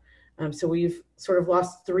that. So we've sort of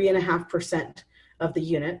lost 3.5% of the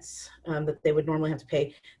units that they would normally have to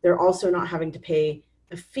pay. They're also not having to pay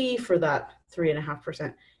a fee for that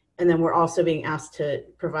 3.5%. And then we're also being asked to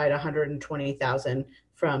provide $120,000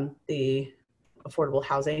 from the Affordable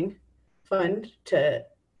Housing Fund to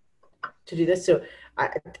do this. So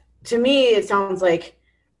to me, it sounds like,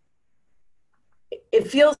 it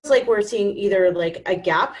feels like we're seeing either like a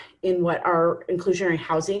gap in what our inclusionary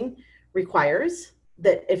housing requires,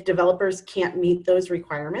 that if developers can't meet those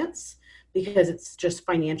requirements because it's just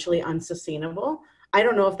financially unsustainable. I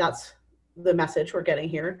don't know if that's the message we're getting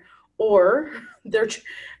here, or there just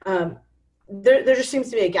seems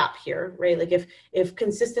to be a gap here, right? Like if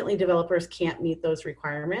consistently developers can't meet those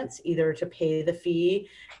requirements, either to pay the fee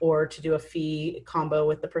or to do a fee combo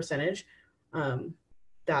with the percentage,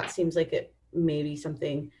 that seems like it may be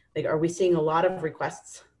something. Like, are we seeing a lot of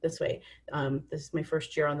requests this way? This is my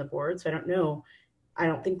first year on the board, so I don't know. I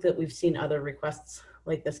don't think that we've seen other requests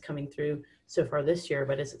like this coming through so far this year,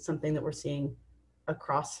 but is it something that we're seeing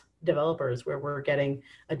across developers where we're getting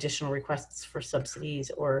additional requests for subsidies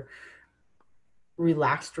or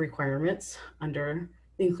relaxed requirements under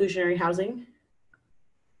the inclusionary housing?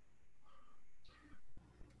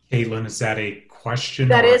 Caitlin, is that a question?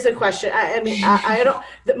 That is a question. I mean, I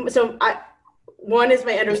don't, so one, is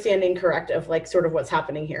my understanding correct of like sort of what's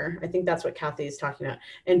happening here? I think that's what Kathy is talking about.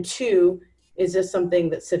 And two, is this something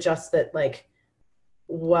that suggests that like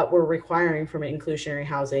what we're requiring from inclusionary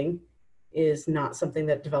housing is not something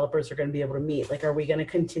that developers are going to be able to meet? Like, are we going to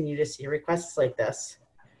continue to see requests like this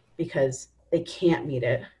because they can't meet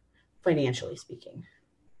it, financially speaking?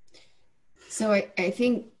 So I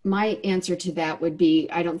think my answer to that would be,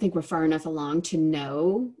 I don't think we're far enough along to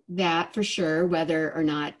know that for sure, whether or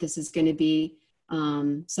not this is going to be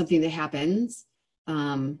something that happens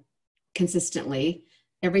consistently.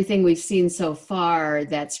 Everything we've seen so far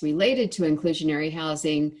that's related to inclusionary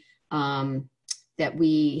housing that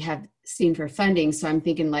we have seen for funding. So I'm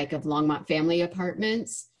thinking like of Longmont family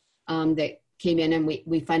apartments that came in and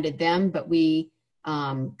we funded them, but we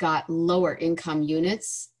got lower income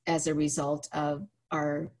units as a result of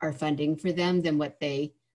our funding for them than what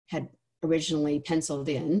they had originally penciled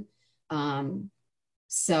in.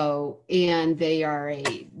 So, and they are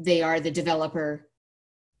the developer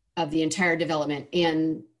of the entire development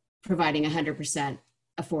and providing 100%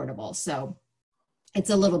 affordable. So it's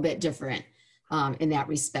a little bit different in that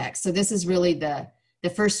respect. So this is really the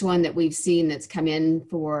first one that we've seen that's come in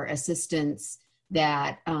for assistance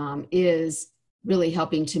that is really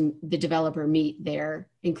helping the developer meet their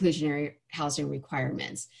inclusionary housing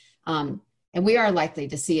requirements. And we are likely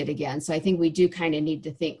to see it again. So I think we do kind of need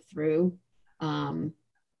to think through.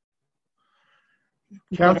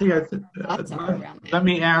 Kathy, let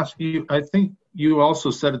me ask you, I think you also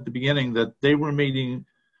said at the beginning that they were meeting,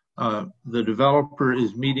 the developer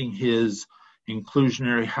is meeting his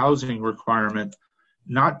inclusionary housing requirement,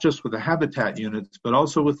 not just with the Habitat units, but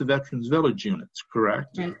also with the Veterans Village units,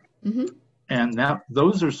 correct? Right. Mm-hmm. And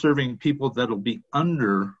those are serving people that'll be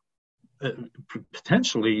under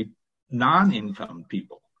potentially non-income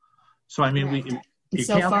people. So I mean,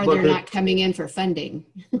 so far they're not coming in for funding.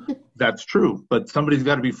 That's true, but somebody's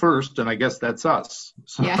got to be first, and I guess that's us.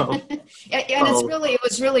 So, yeah, and it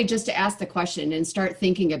was really just to ask the question and start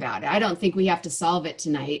thinking about it. I don't think we have to solve it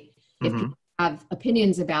tonight. If people have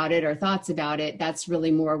opinions about it or thoughts about it, that's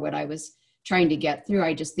really more what I was trying to get through.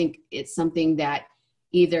 I just think it's something that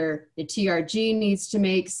either the TRG needs to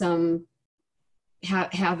make some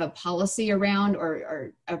have a policy around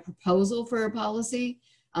or a proposal for a policy,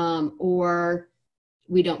 or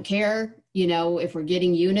we don't care, you know, if we're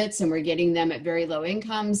getting units and we're getting them at very low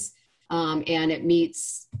incomes and it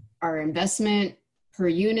meets our investment per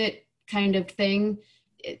unit kind of thing,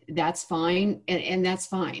 that's fine. And that's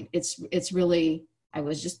fine. It's really, I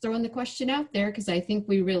was just throwing the question out there because I think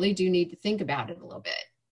we really do need to think about it a little bit.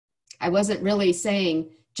 I wasn't really saying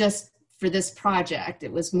just for this project,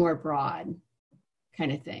 it was more broad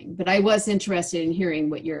kind of thing, but I was interested in hearing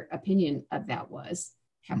what your opinion of that was.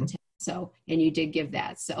 Habitat. So, and you did give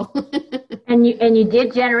that. So, and you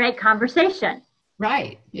did generate conversation.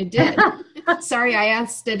 Right, it did. Sorry, I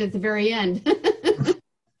asked it at the very end.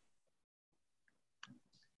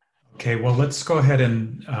 Okay, well, let's go ahead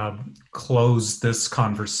and close this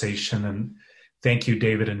conversation. And thank you,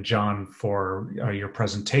 David and John, for your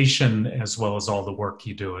presentation, as well as all the work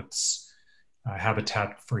you do. It's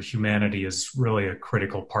Habitat for Humanity is really a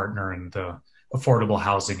critical partner in the affordable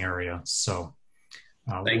housing area. So.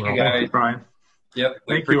 Thank you, guys. Brian. Yep.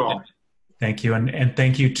 Thank you all. Thank you. And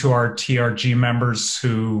thank you to our TRG members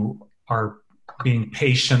who are being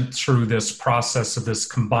patient through this process of this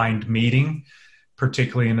combined meeting,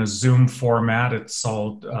 particularly in a Zoom format. It's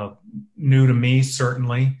all new to me,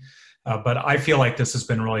 certainly. But I feel like this has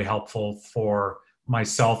been really helpful for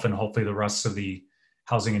myself and hopefully the rest of the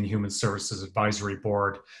Housing and Human Services Advisory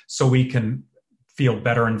Board, so we can feel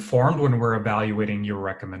better informed when we're evaluating your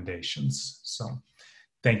recommendations. So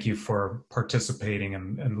thank you for participating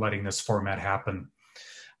and letting this format happen.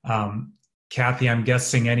 Kathy, I'm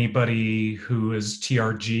guessing anybody who is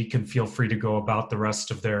TRG can feel free to go about the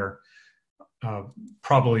rest of their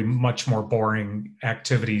probably much more boring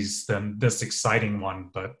activities than this exciting one,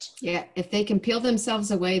 but yeah, if they can peel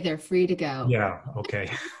themselves away, they're free to go. yeah, okay.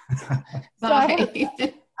 Bye.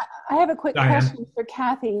 I have a quick Diane. question for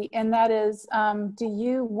Kathy, and that is, do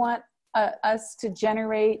you want us to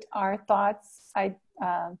generate our thoughts,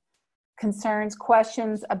 concerns,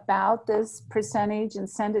 questions about this percentage and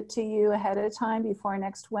send it to you ahead of time before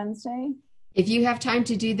next Wednesday? If you have time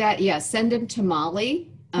to do that, yes, send them to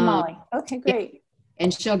Molly. Molly. Okay, great.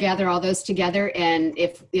 And she'll gather all those together. And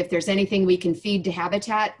if there's anything we can feed to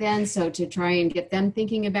Habitat then, so to try and get them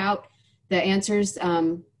thinking about the answers,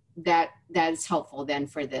 that's helpful then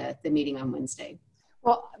for the meeting on Wednesday.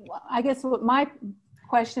 Well, I guess what my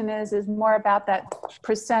question is more about that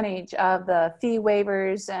percentage of the fee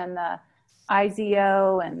waivers and the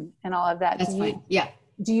IZO and all of that. That's fine. Yeah.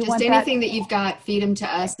 Do you just want anything that you've got, feed them to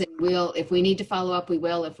us, and we'll, if we need to follow up, we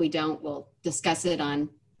will. If we don't, we'll discuss it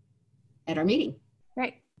at our meeting.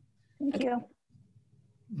 Great. Thank you.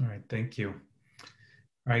 All right, thank you. All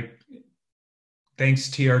right, thanks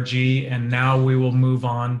TRG. And now we will move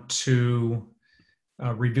on to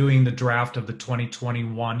reviewing the draft of the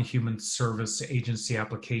 2021 Human Service Agency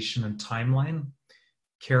application and timeline.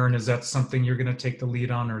 Karen, is that something you're going to take the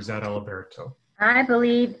lead on, or is that Alberto? I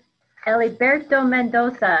believe Alberto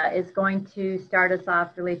Mendoza is going to start us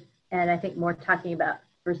off really, and I think more talking about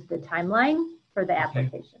first the timeline for the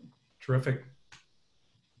application. Terrific.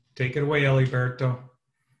 Take it away, Alberto.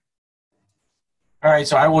 All right,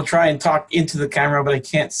 so I will try and talk into the camera, but I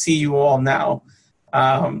can't see you all now.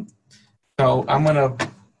 So I'm going to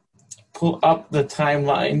pull up the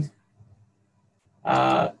timeline.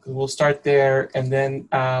 We'll start there, and then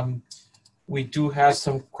we do have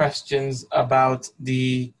some questions about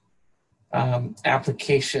the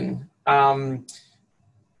application.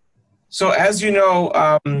 So as you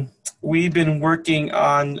know, we've been working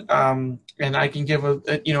on, and I can give a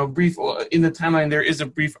brief, in the timeline there is a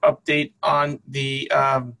brief update on the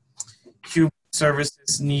human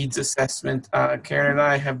services needs assessment. Karen and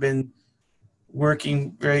I have been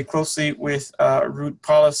working very closely with Root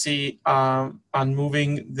Policy on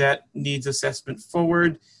moving that needs assessment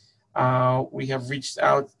forward. We have reached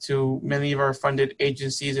out to many of our funded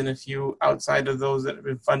agencies and a few outside of those that have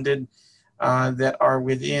been funded that are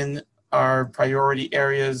within our priority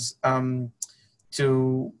areas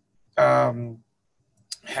to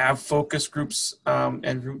have focus groups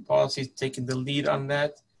and Root Policy taking the lead on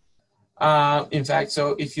that. In fact,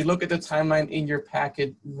 so if you look at the timeline in your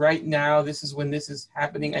packet right now, this is when this is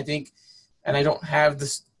happening, I think, and I don't have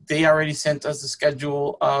this, they already sent us the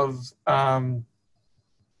schedule of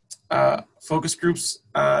focus groups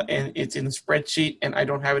and it's in the spreadsheet and I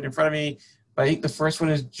don't have it in front of me, but I think the first one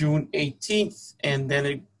is June 18th and then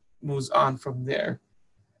it moves on from there.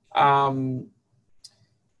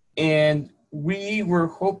 And we were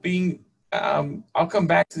hoping, I'll come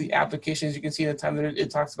back to the application. As you can see in the time that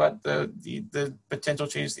it talks about the potential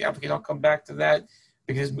changes to the application. I'll come back to that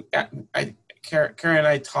because Karen and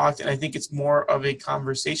I talked, and I think it's more of a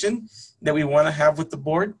conversation that we want to have with the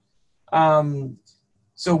board.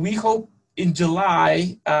 So we hope in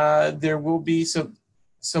July there will be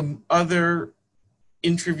some other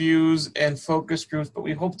interviews and focus groups, but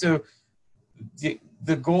we hope to,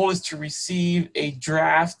 the goal is to receive a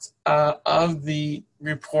draft of the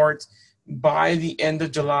report by the end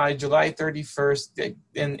of July 31st,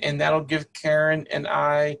 and that'll give Karen and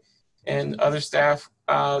I and other staff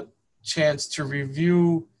a chance to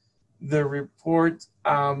review the report,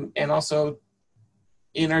 and also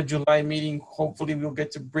in our July meeting, hopefully we'll get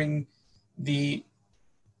to bring the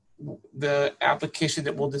application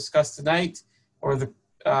that we'll discuss tonight, or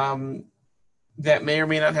that may or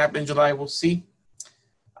may not happen in July, we'll see.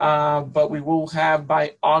 But we will have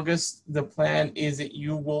by August, the plan is that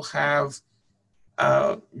you will have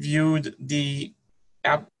viewed the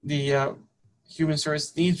Human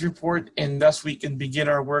Service Needs Report, and thus we can begin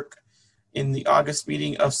our work in the August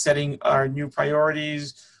meeting of setting our new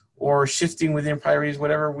priorities or shifting within priorities,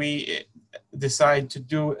 whatever we decide to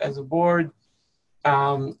do as a board,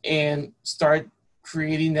 and start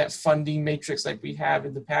creating that funding matrix like we have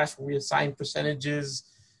in the past where we assign percentages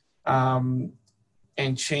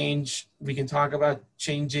and change. We can talk about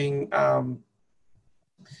changing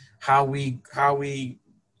how we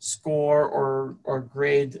score or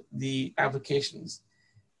grade the applications.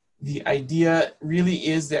 The idea really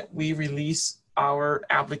is that we release our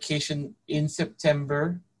application in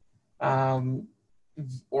September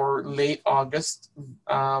or late August,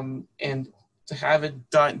 and to have it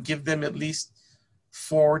done, give them at least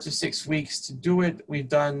 4 to 6 weeks to do it. We've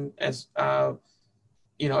done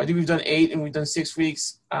I think we've done 8 and we've done 6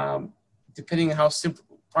 weeks, depending on how simple.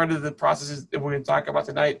 Part of the process that we're going to talk about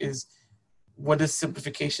tonight is what does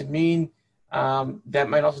simplification mean. That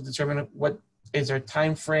might also determine what is our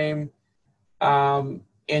time frame. And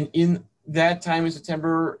in that time in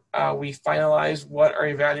September, we finalize what our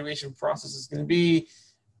evaluation process is going to be.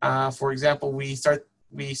 For example, we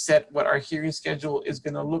set what our hearing schedule is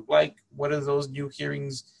going to look like. What are those new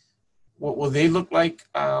hearings? What will they look like?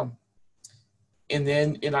 And then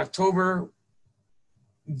in October,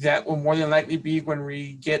 that will more than likely be when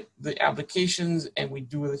we get the applications and we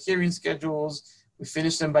do the hearing schedules. We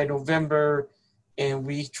finish them by November, and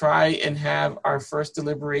we try and have our first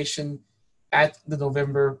deliberation at the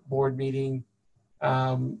November board meeting.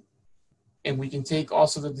 And we can take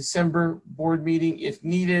also the December board meeting if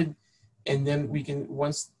needed. And then we can,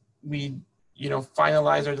 once we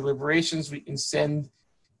finalize our deliberations, we can send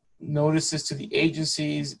notices to the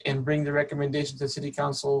agencies and bring the recommendation to the City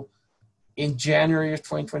Council in January of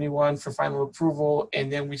 2021 for final approval, and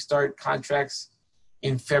then we start contracts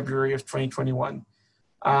in February of 2021.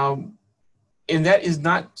 And that is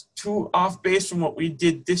not too off base from what we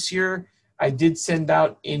did this year. I did send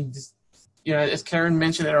out as Karen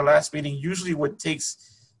mentioned at our last meeting, usually what takes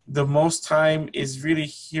the most time is really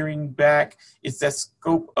hearing back. It's that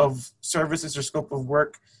scope of services or scope of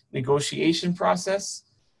work negotiation process.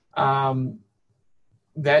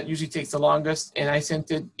 That usually takes the longest, and I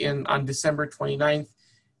sent it in on December 29th,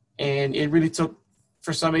 and it really took,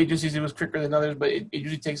 for some agencies it was quicker than others, but it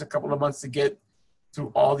usually takes a couple of months to get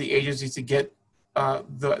through all the agencies to get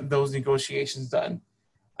those negotiations done.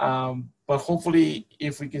 But hopefully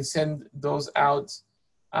if we can send those out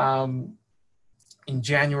in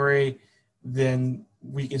January, then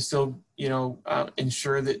we can still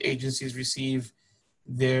ensure that agencies receive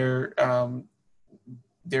their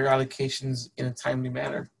allocations in a timely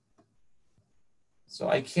manner. So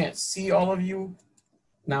I can't see all of you.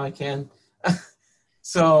 Now I can.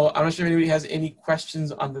 So I'm not sure if anybody has any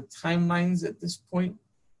questions on the timelines at this point.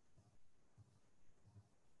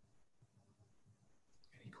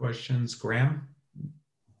 Any questions, Graham?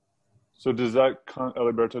 So does that,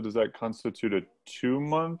 Alberto, does that constitute a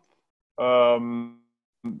 2-month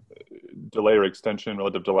delay or extension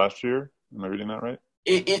relative to last year? Am I reading that right?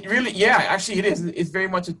 It really, yeah, actually it is. It's very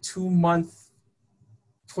much a 2-month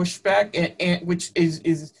pushback, and which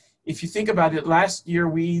is if you think about it, last year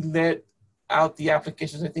we let out the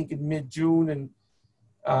applications, I think in mid-June and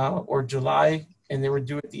or July, and they were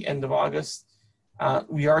due at the end of August.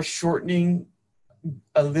 We are shortening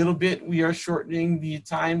a little bit. We are shortening the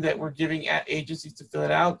time that we're giving at agencies to fill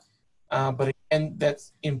it out. But again,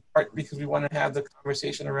 that's in part because we want to have the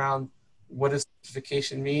conversation around what does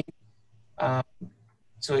simplification mean.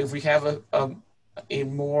 So if we have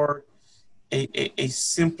a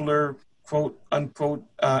simpler quote unquote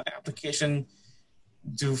application,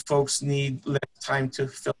 do folks need less time to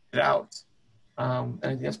fill it out? And I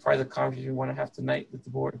think that's part of the conversation we want to have tonight with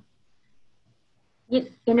the board. And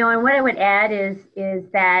what I would add is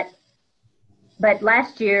that, but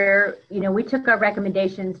last year, we took our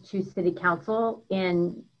recommendations to City Council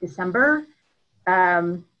in December,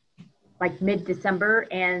 like mid-December,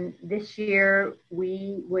 and this year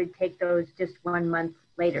we would take those just 1 month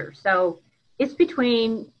later. So it's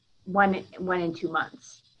between one and 2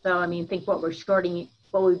 months. So I mean, think what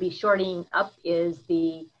we'd be shorting up is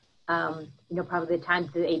the, probably the time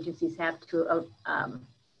the agencies have to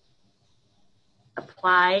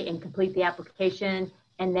apply and complete the application.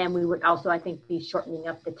 And then we would also, I think, be shortening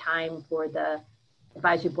up the time for the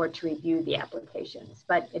advisory board to review the applications.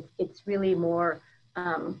 But it's really more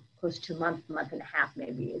close to a month and a half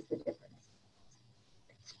maybe is the difference.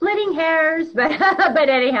 Splitting hairs, but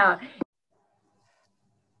anyhow.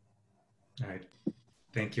 All right.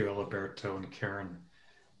 Thank you, Alberto and Karen.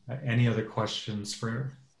 Any other questions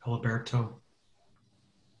for Alberto?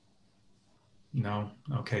 No?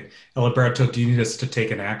 Okay. Alberto, do you need us to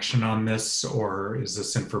take an action on this, or is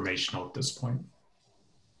this informational at this point?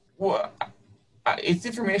 Well, it's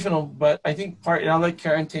informational, but I think and I'll let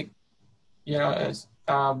Karen take, as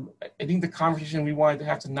I think the conversation we wanted to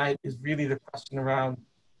have tonight is really the question around,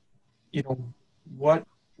 what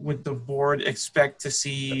would the board expect to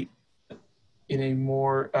see, in a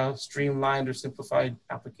more streamlined or simplified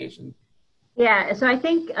application? Yeah, so I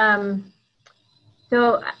think, Brian,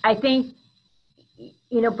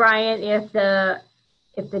 if the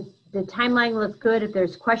timeline looks good, if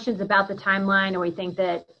there's questions about the timeline, or we think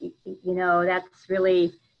that,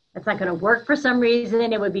 that's not going to work for some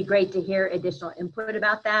reason, it would be great to hear additional input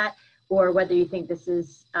about that, or whether you think this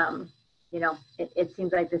is, it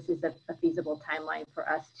seems like this is a feasible timeline for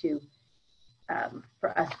us to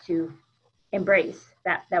embrace.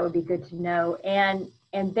 That would be good to know. And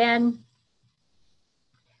then,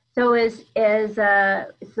 so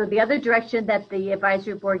the other direction that the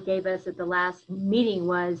advisory board gave us at the last meeting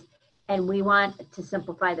was, and we want to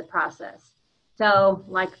simplify the process. So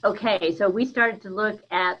so we started to look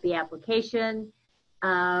at the application.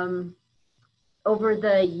 Over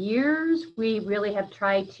the years, we really have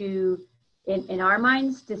tried to, in our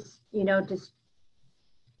minds, to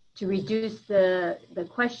reduce the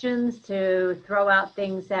questions, to throw out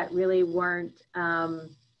things that really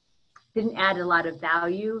didn't add a lot of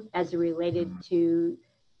value as it related to,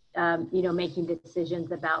 making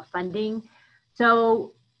decisions about funding.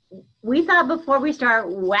 So we thought before we start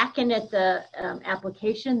whacking at the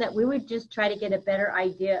application that we would just try to get a better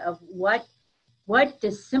idea of what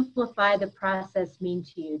does simplify the process mean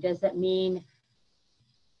to you? Does it mean,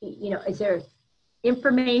 is there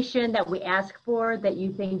information that we ask for that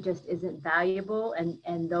you think just isn't valuable?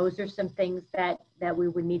 And those are some things that we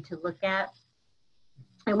would need to look at.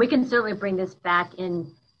 And we can certainly bring this back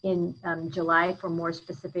in July for more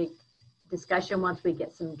specific discussion once we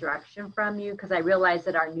get some direction from you, because I realize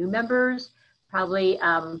that our new members probably,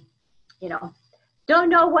 don't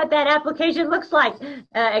know what that application looks like,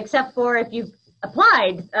 except for if you've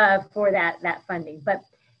applied for that funding. But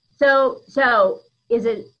so is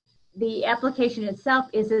it the application itself?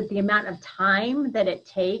 Is it the amount of time that it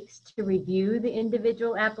takes to review the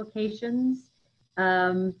individual applications?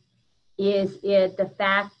 Is it the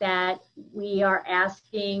fact that we are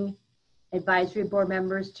asking advisory board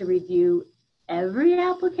members to review every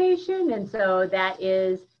application? And so that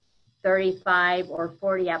is 35 or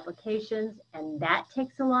 40 applications, and that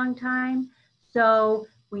takes a long time. So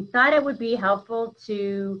we thought it would be helpful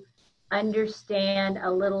to understand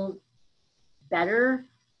a little better,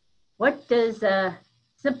 what does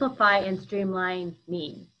simplify and streamline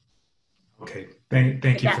mean? Okay,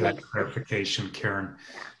 thank you for that clarification, Karen.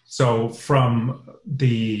 So from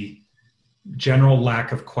the general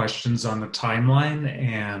lack of questions on the timeline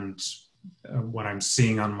and what I'm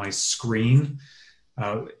seeing on my screen,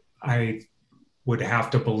 I would have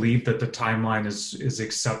to believe that the timeline is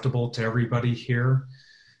acceptable to everybody here.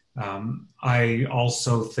 I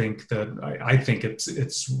also think that I think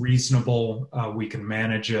it's reasonable. We can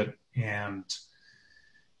manage it, and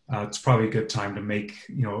it's probably a good time to make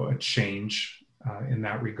a change in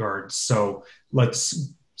that regard. So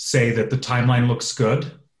let's say that the timeline looks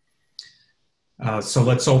good. So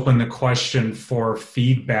let's open the question for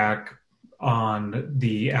feedback on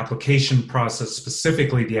the application process,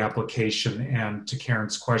 specifically the application. And to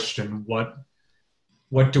Karen's question,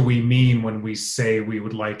 what do we mean when we say we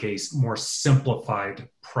would like a more simplified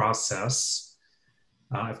process?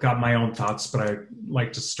 I've got my own thoughts, but I'd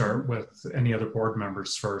like to start with any other board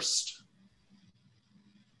members first.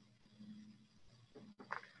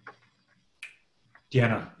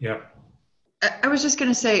 Deanna, yeah. I was just going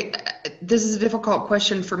to say, this is a difficult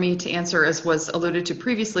question for me to answer, as was alluded to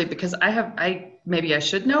previously, because maybe I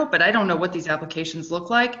should know, but I don't know what these applications look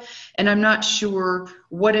like. And I'm not sure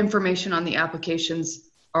what information on the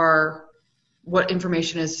applications what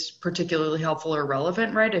information is particularly helpful or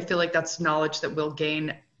relevant, right? I feel like that's knowledge that we'll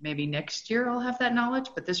gain maybe next year. I'll have that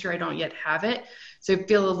knowledge, but this year I don't yet have it. So I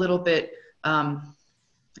feel a little bit,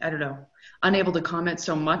 unable to comment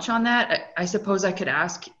so much on that. I suppose I could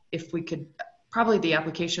ask if we could. Probably the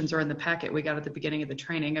applications are in the packet we got at the beginning of the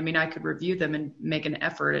training. I mean, I could review them and make an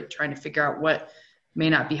effort at trying to figure out what may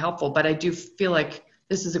not be helpful, but I do feel like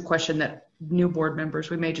this is a question that new board members,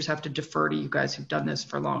 we may just have to defer to you guys who've done this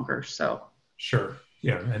for longer, so. Sure,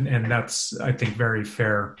 yeah, and that's, I think, very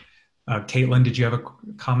fair. Caitlin, did you have a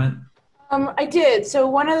comment? I did. So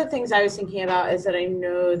one of the things I was thinking about is that I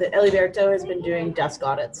know that Eliberto has been doing desk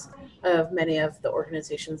audits of many of the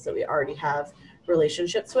organizations that we already have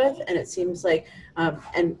relationships with, and it seems like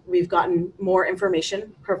and we've gotten more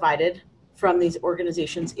information provided from these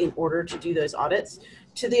organizations in order to do those audits.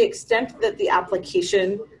 To the extent that the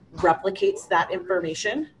application replicates that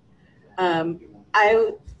information,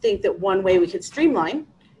 I think that one way we could streamline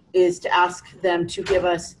is to ask them to give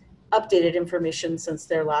us updated information since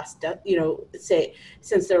their last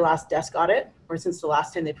since their last desk audit or since the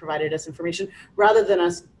last time they provided us information, rather than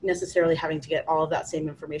us necessarily having to get all of that same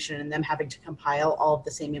information and them having to compile all of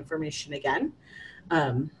the same information again.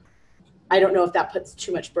 I don't know if that puts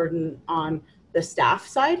too much burden on the staff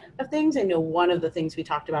side of things. I know one of the things we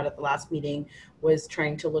talked about at the last meeting was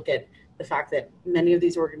trying to look at the fact that many of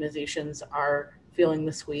these organizations are feeling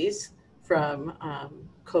the squeeze from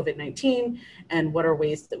COVID-19, and what are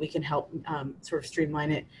ways that we can help sort of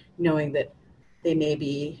streamline it, knowing that they may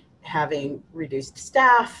be having reduced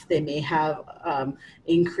staff, they may have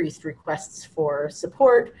increased requests for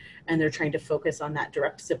support, and they're trying to focus on that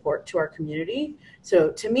direct support to our community.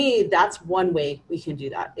 So to me, that's one way we can do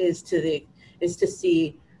that, is to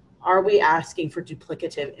see, are we asking for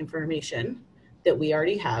duplicative information that we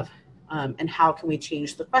already have, and how can we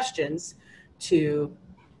change the questions to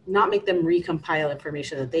not make them recompile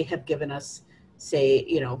information that they have given us, say,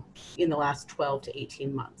 you know, in the last 12 to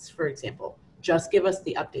 18 months, for example. Just give us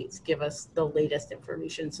the updates, give us the latest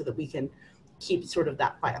information so that we can keep sort of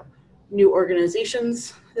that file. New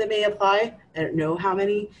organizations that may apply, I don't know how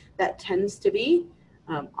many that tends to be.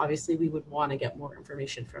 Obviously, we would want to get more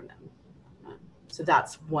information from them. So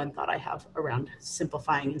that's one thought I have around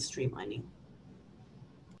simplifying and streamlining.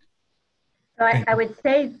 So I would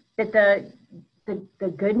say that the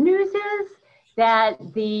good news is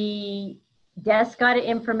that the desk audit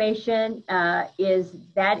information is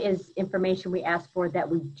information we ask for that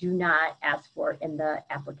we do not ask for in the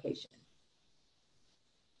application.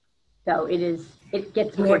 So it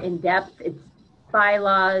gets more in depth. It's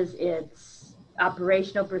bylaws, it's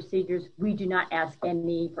operational procedures. We do not ask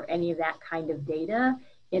for any of that kind of data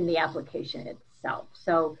in the application itself.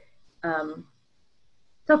 So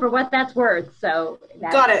so for what that's worth,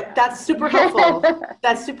 got it. That's super helpful.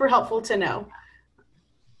 That's super helpful to know.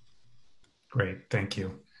 Great, thank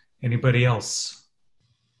you. Anybody else?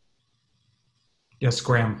 Yes,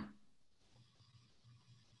 Graham.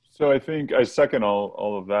 So I think I second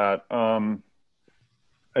all of that.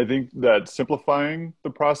 I think that simplifying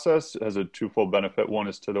the process has a twofold benefit. One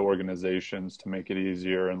is to the organizations to make it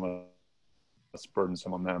easier and less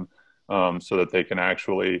burdensome on them, so that they can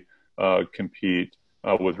actually compete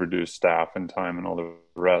with reduced staff and time and all the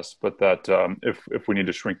rest. But that if we need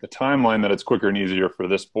to shrink the timeline, that it's quicker and easier for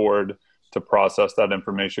this board to process that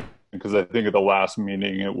information. Because I think at the last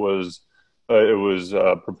meeting it was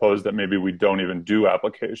proposed that maybe we don't even do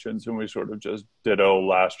applications and we sort of just ditto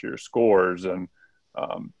last year's scores, and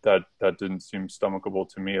that didn't seem stomachable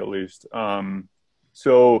to me, at least.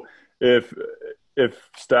 So if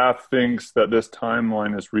staff thinks that this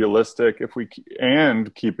timeline is realistic,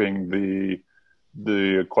 and keeping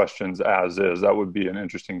the questions as is, that would be an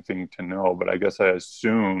interesting thing to know. But I guess I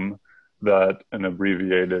assume that an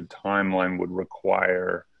abbreviated timeline would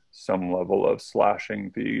require some level of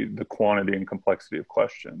slashing the quantity and complexity of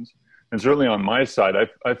questions. And certainly on my side,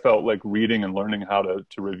 I felt like reading and learning how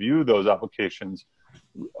to review those applications,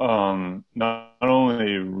 not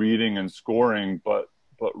only reading and scoring, but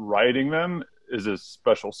writing them is a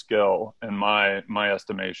special skill in my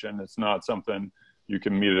estimation. It's not something you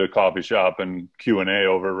can meet at a coffee shop and Q&A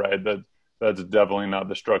over, right? That's definitely not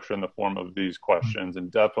the structure and the form of these questions,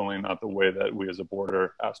 and definitely not the way that we as a board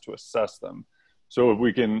are asked to assess them. So if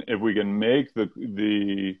we can make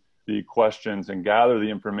the questions and gather the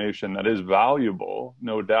information that is valuable,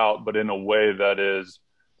 no doubt, but in a way that is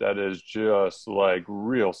just like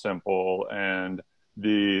real simple, and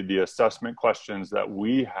the assessment questions that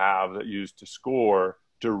we have that use to score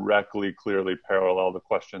directly, clearly parallel the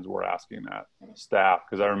questions we're asking that staff.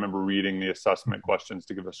 Because I remember reading the assessment questions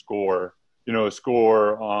to give a score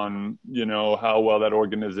on, how well that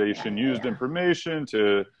organization used information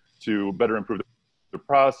to better improve the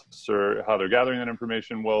process, or how they're gathering that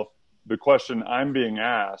information. Well, the question I'm being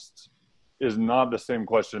asked is not the same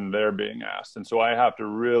question they're being asked. And so I have to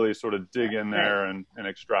really sort of dig in there and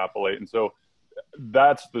extrapolate. And so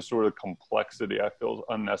that's the sort of complexity I feel is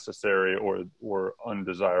unnecessary or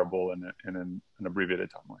undesirable in an abbreviated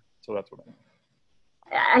timeline. So that's what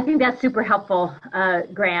I think that's super helpful,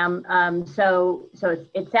 Graham. So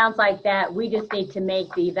it sounds like that we just need to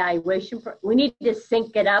make the evaluation. We need to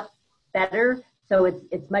sync it up better, so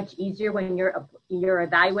it's much easier when you're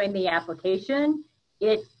evaluating the application.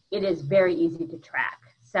 It is very easy to track.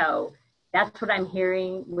 So that's what I'm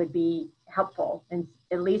hearing would be helpful, and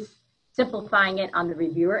at least simplifying it on the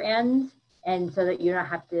reviewer end, and so that you don't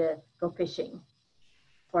have to go fishing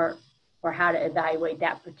for how to evaluate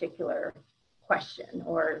that particular question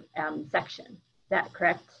or section. Is that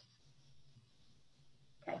correct?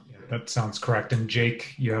 Okay. Yeah, that sounds correct. And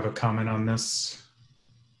Jake, you have a comment on this?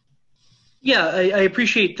 Yeah, I thank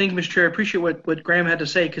you, Mr. Chair. I appreciate what Graham had to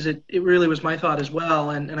say, because it really was my thought as well.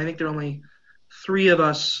 And I think there are only three of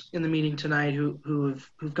us in the meeting tonight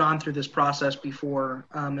who've gone through this process before,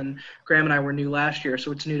 and Graham and I were new last year,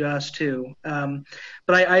 so it's new to us too.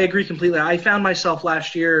 But I agree completely. I found myself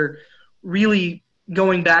last year really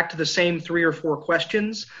going back to the same 3 or 4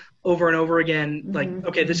 questions over and over again, like,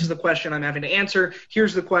 okay, this is the question I'm having to answer.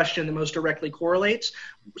 Here's the question that most directly correlates.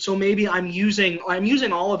 So maybe I'm using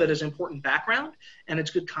all of it as important background, and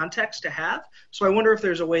it's good context to have. So I wonder if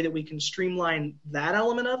there's a way that we can streamline that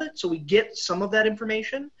element of it so we get some of that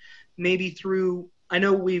information, maybe through, I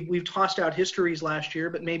know we've tossed out histories last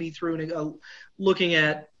year, but maybe through looking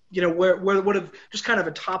at, what have just kind of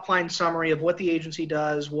a top line summary of what the agency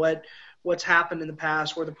does, what's happened in the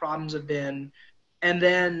past, where the problems have been. And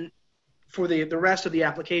then for the rest of the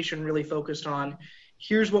application, really focused on,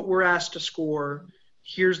 here's what we're asked to score,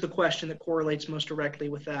 here's the question that correlates most directly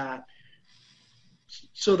with that,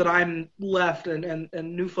 so that I'm left and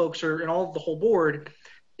new folks and all of the whole board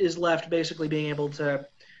is left basically being able to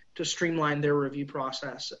streamline their review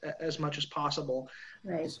process as much as possible.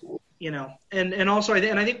 Right. And also I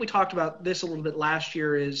think we talked about this a little bit last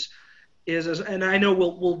year is and I know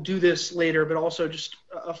we'll do this later, but also just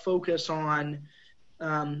a focus on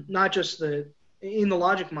not just in the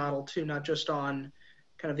logic model too, not just on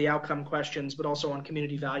kind of the outcome questions, but also on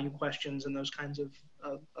community value questions and those kinds of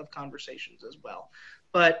conversations as well.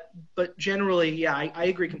 But generally, yeah, I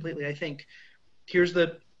agree completely. I think here's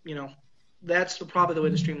that's probably the way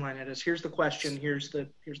to streamline it is, here's the question, here's the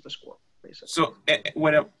score, basically. So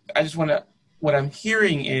what I'm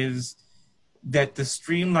hearing is that the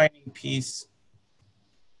streamlining piece,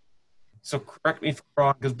 so correct me if I'm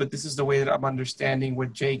wrong, but this is the way that I'm understanding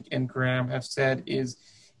what Jake and Graham have said, is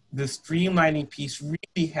the streamlining piece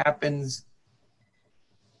really happens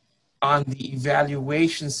on the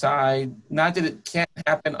evaluation side. Not that it can't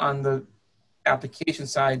happen on the application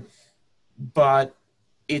side, but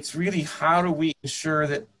it's really how do we ensure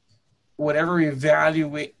that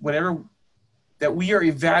that we are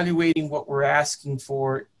evaluating what we're asking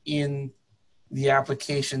for in the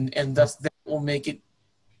application, and thus that will make it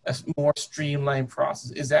a more streamlined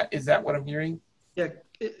process. Is that what I'm hearing? Yeah.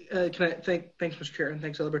 Thanks, Mr. Chair, and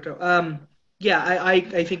thanks, Alberto. Yeah,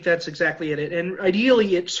 I think that's exactly it. And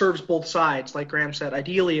ideally, it serves both sides, like Graham said.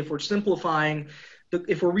 Ideally, if we're simplifying,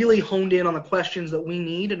 if we're really honed in on the questions that we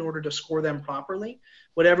need in order to score them properly,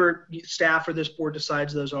 whatever staff or this board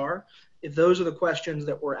decides those are, if those are the questions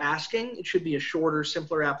that we're asking, it should be a shorter,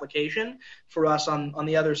 simpler application for us on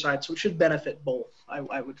the other side. So it should benefit both,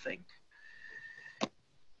 I would think.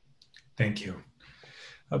 Thank you.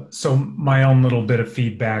 So my own little bit of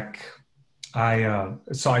feedback, I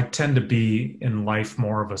tend to be in life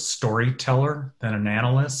more of a storyteller than an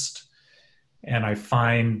analyst. And I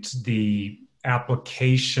find the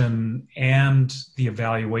application and the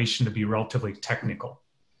evaluation to be relatively technical.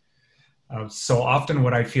 So often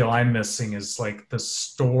what I feel I'm missing is like the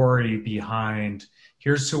story behind,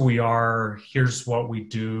 here's who we are, here's what we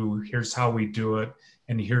do, here's how we do it,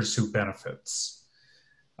 and here's who benefits.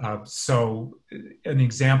 So an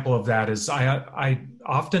example of that is I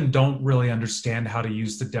often don't really understand how to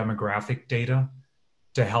use the demographic data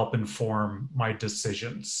to help inform my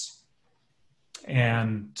decisions.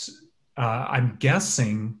 And I'm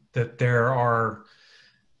guessing that there are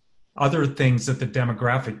other things that the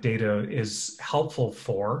demographic data is helpful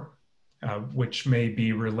for, which may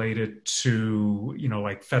be related to,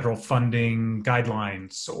 like federal funding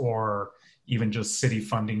guidelines or even just city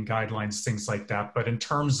funding guidelines, things like that. But in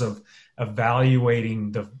terms of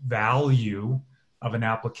evaluating the value of an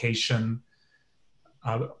application,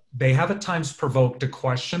 they have at times provoked a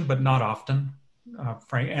question, but not often,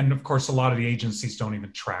 Frank. And of course, a lot of the agencies don't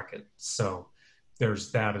even track it. So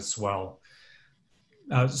there's that as well.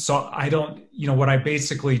 So I don't, what I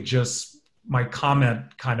basically my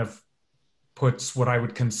comment kind of puts what I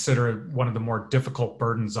would consider one of the more difficult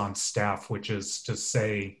burdens on staff, which is to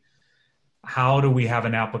say, how do we have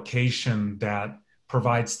an application that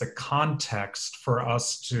provides the context for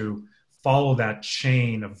us to follow that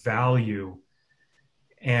chain of value?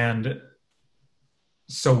 And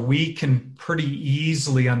so we can pretty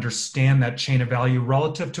easily understand that chain of value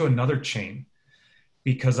relative to another chain.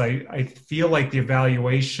 Because I feel like the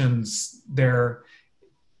evaluations,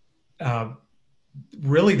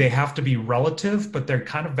 really they have to be relative, but they're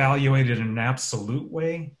kind of evaluated in an absolute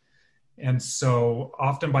way. And so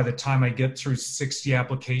often by the time I get through 60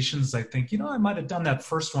 applications, I think, I might have done that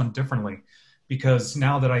first one differently, because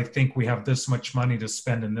now that I think we have this much money to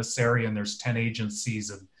spend in this area and there's 10 agencies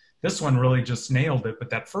and this one really just nailed it, but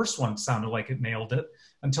that first one sounded like it nailed it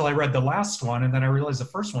until I read the last one. And then I realized the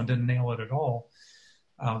first one didn't nail it at all.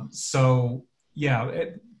 So yeah,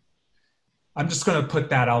 I'm just going to put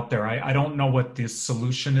that out there. I don't know what the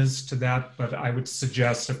solution is to that, but I would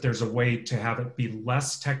suggest if there's a way to have it be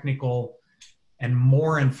less technical and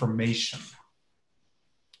more information,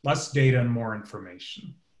 less data and more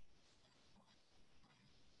information.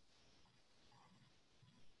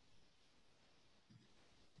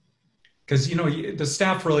 Because, you know, the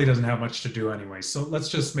staff really doesn't have much to do anyway. So let's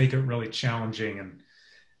just make it really challenging and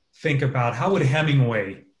think about how would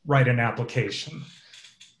Hemingway write an application?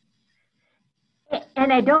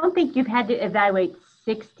 And I don't think you've had to evaluate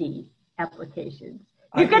 60 applications.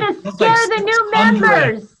 You're going to scare like the new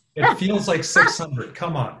members. It feels like 600.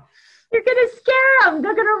 Come on. You're going to scare them.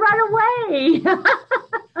 They're going to run away.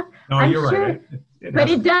 No, you're right. But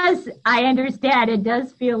it does, I understand, it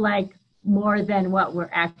does feel like more than what we're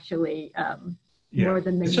actually, more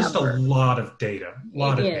than the it's number. just a lot of data. A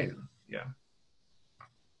lot of data. Yeah.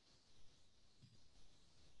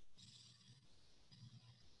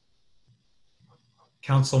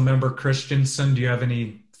 Council Member Christensen, do you have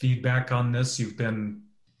any feedback on this? You've been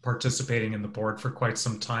participating in the board for quite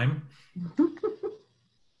some time.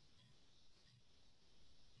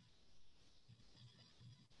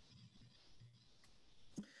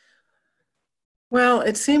 Well,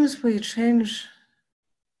 it seems we change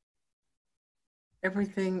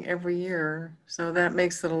everything every year, so that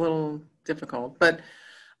makes it a little difficult. But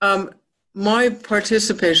my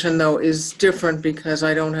participation, though, is different because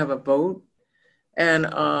I don't have a vote. And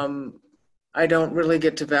I don't really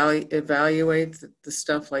get to evaluate the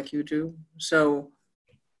stuff like you do. So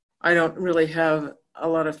I don't really have a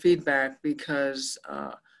lot of feedback because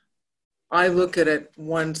I look at it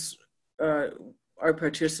once I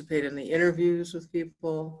participate in the interviews with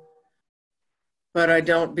people, but I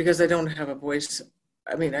don't, because I don't have a voice.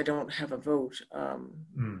 I mean, I don't have a vote.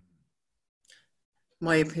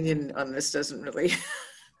 My opinion on this doesn't really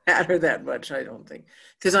matter that much, I don't think,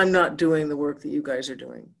 because I'm not doing the work that you guys are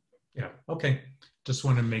doing. Yeah, okay. Just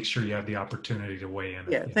want to make sure you have the opportunity to weigh in.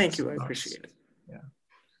 Yeah, thank you, I appreciate it. Yeah.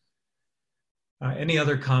 Any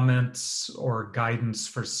other comments or guidance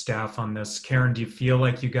for staff on this? Karen, do you feel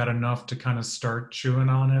like you got enough to kind of start chewing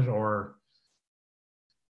on it, or?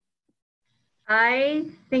 I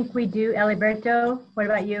think we do, Eliberto. What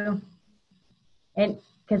about you? And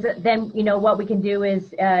because then, you know, what we can do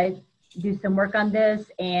is do some work on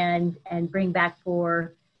this and bring back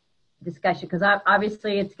for discussion, because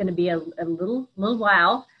obviously it's going to be a little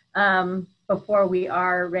while before we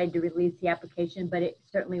are ready to release the application, but it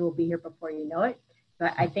certainly will be here before you know it.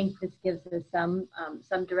 But I think this gives us some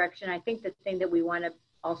direction. I think the thing that we want to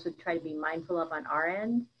also try to be mindful of on our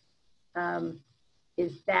end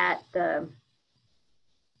is that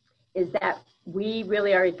we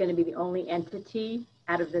really are going to be the only entity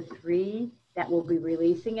out of the 3 that will be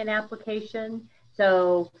releasing an application.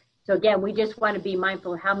 So again, we just want to be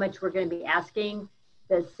mindful of how much we're going to be asking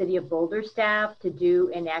the City of Boulder staff to do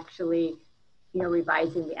in actually, you know,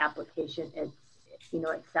 revising the application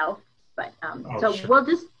itself. But sure.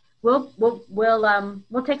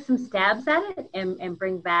 We'll take some stabs at it and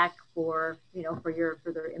bring back for your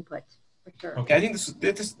further input for sure. Okay, I think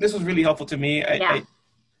this was really helpful to me. I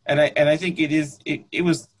think it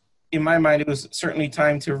was in my mind, it was certainly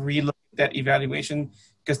time to relook at that evaluation,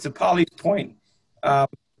 because to Polly's point, the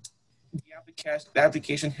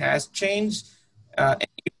application has changed.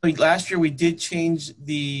 Last year we did change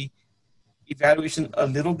the evaluation a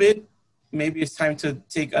little bit. Maybe it's time to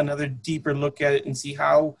take another deeper look at it and see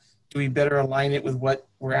how do we better align it with what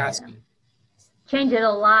we're asking. Change it a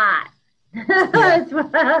lot,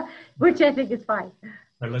 which I think is fine. All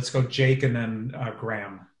right, let's go Jake and then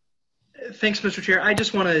Graham. Thanks, Mr. Chair. I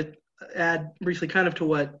just want to add briefly kind of to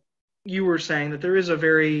what you were saying, that there is a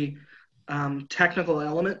very technical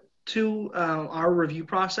element to our review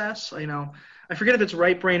process. You know, I forget if it's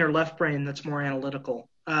right brain or left brain that's more analytical,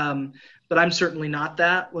 but I'm certainly not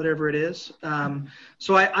that, whatever it is.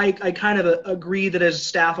 So I kind of agree that as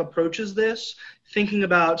staff approaches this, thinking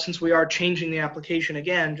about, since we are changing the application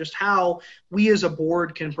again, just how we as a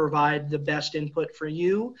board can provide the best input for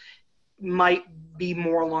you might be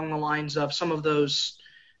more along the lines of some of those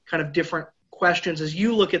kind of different questions as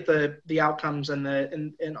you look at the outcomes and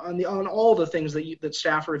on all the things that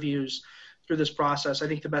staff reviews through this process. I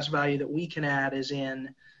think the best value that we can add is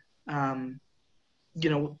in,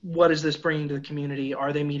 what is this bringing to the community?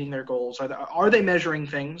 Are they meeting their goals? Are they measuring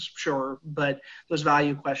things? Sure, but those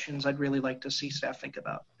value questions I'd really like to see staff think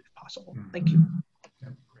about if possible. Thank you. Yeah,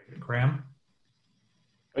 great. Graham?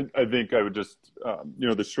 I think I would just,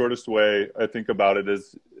 the shortest way I think about it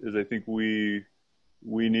is I think we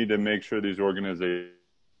need to make sure these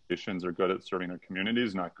organizations are good at serving their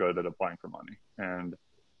communities, not good at applying for money. And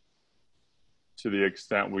to the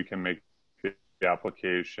extent we can make it the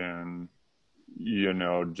application, you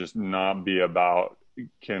know, just not be about,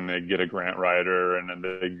 can they get a grant writer and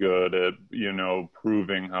are they good at, you know,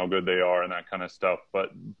 proving how good they are and that kind of stuff.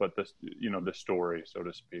 But this, you know, the story, so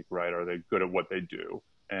to speak, right? Are they good at what they do?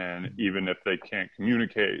 And even if they can't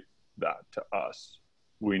communicate that to us,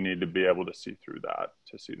 we need to be able to see through that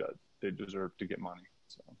to see that they deserve to get money.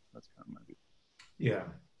 So that's kind of my view. Yeah,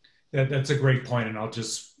 that's a great point. And I'll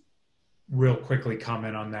just real quickly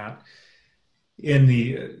comment on that. In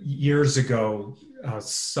the years ago,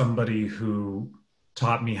 somebody who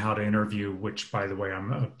taught me how to interview, which by the way,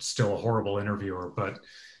 I'm still a horrible interviewer, but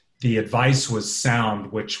the advice was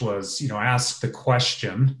sound, which was, you know, ask the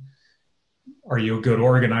question, are you a good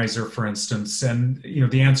organizer, for instance? And, you know,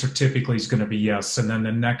 the answer typically is going to be yes. And then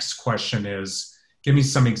the next question is, give me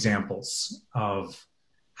some examples of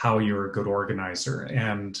how you're a good organizer.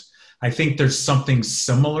 And I think there's something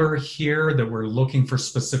similar here, that we're looking for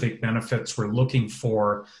specific benefits. We're looking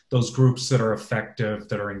for those groups that are effective,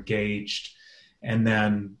 that are engaged. And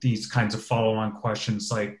then these kinds of follow-on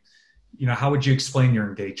questions like, you know, how would you explain your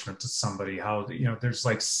engagement to somebody? How, you know, there's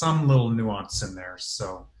like some little nuance in there.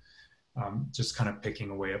 So just kind of picking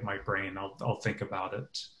away at my brain, I'll think about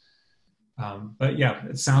it. But yeah,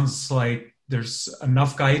 it sounds like there's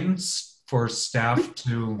enough guidance for staff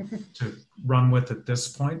to run with at this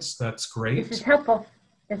point. So that's great. This is helpful.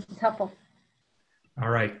 This is helpful. All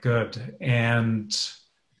right, good. And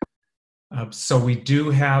so we do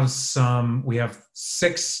have we have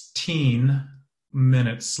 16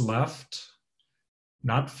 minutes left,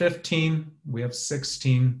 not 15, we have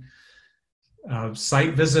 16.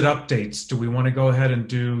 Site visit updates. Do we want to go ahead and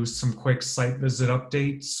do some quick site visit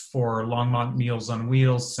updates for Longmont Meals on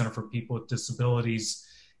Wheels, Center for People with Disabilities,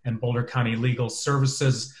 and Boulder County Legal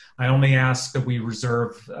Services? I only ask that we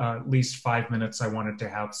reserve at least 5 minutes. I wanted to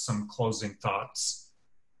have some closing thoughts.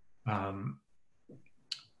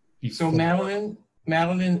 So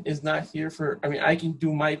Madeline is not here for, I mean, I can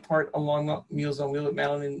do my part along Meals on Wheels.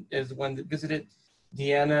 Madeline is the one that visited.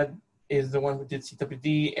 Deanna is the one who did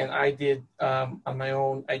CWD, and I did, on my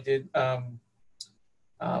own, I did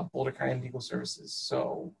Boulder County Legal Services.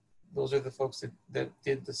 So those are the folks that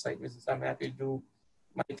did the site visits. I'm happy to do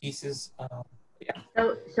my pieces.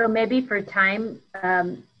 Yeah. So maybe for time,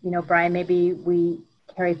 you know, Brian, maybe we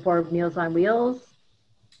carry forward Meals on Wheels.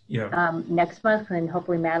 Yeah. Next month, when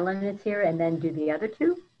hopefully Madeline is here, and then do the other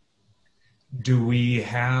two. Do we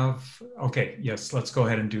have, okay, yes, let's go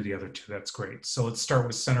ahead and do the other two. That's great. So let's start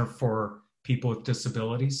with Center for People with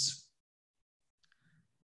Disabilities.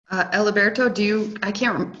 Eliberto,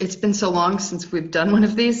 it's been so long since we've done one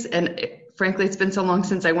of these, and frankly, it's been so long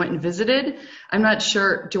since I went and visited. I'm not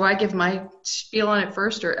sure, do I give my spiel on it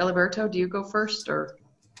first, or Eliberto, do you go first, or?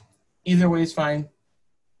 Either way is fine.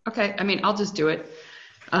 Okay, I mean, I'll just do it.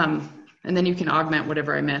 And then you can augment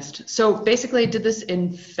whatever I missed. So basically I did this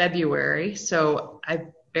in February, so I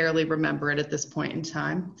barely remember it at this point in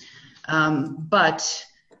time.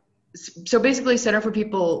 So basically Center for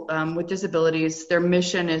People with Disabilities, their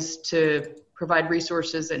mission is to provide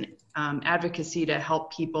resources and advocacy to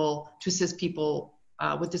help people, to assist people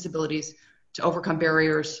with disabilities to overcome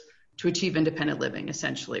barriers to achieve independent living,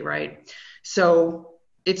 essentially, right? So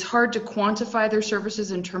it's hard to quantify their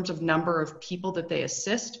services in terms of number of people that they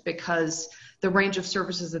assist, because the range of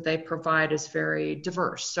services that they provide is very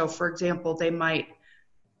diverse. So for example, they might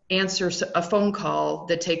answer a phone call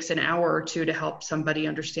that takes an hour or two to help somebody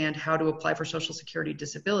understand how to apply for Social Security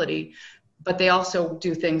disability, but they also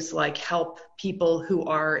do things like help people who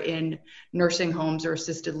are in nursing homes or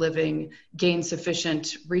assisted living gain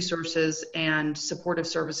sufficient resources and supportive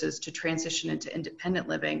services to transition into independent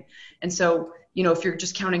living. And so, you know, if you're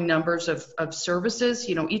just counting numbers of services,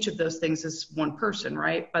 you know, each of those things is one person,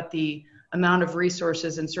 right? But the amount of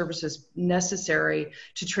resources and services necessary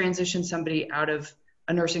to transition somebody out of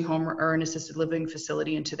a nursing home or an assisted living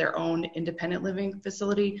facility into their own independent living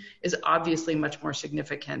facility is obviously much more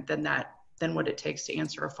significant than what it takes to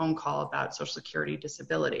answer a phone call about Social Security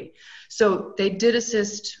disability. So they did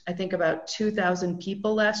assist, I think, about 2,000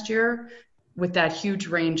 people last year with that huge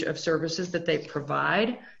range of services that they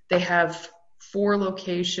provide. They have 4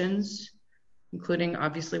 locations, including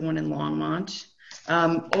obviously one in Longmont.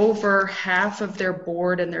 Over half of their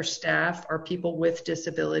board and their staff are people with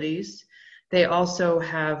disabilities. They also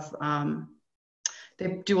have,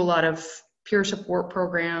 they do a lot of peer support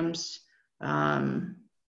programs and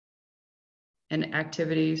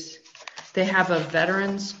activities. They have a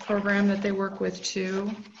veterans program that they work with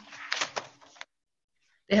too.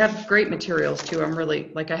 They have great materials too. I'm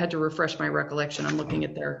really, I had to refresh my recollection. I'm looking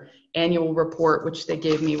at their annual report, which they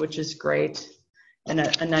gave me, which is great. and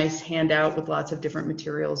a nice handout with lots of different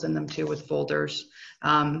materials in them too, with folders.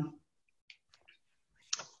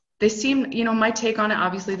 They seem, you know, my take on it,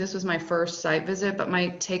 obviously this was my first site visit, but my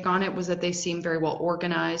take on it was that they seem very well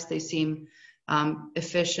organized. They seem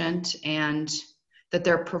efficient, and that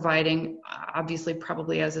they're providing, obviously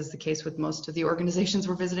probably as is the case with most of the organizations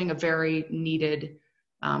we're visiting, a very needed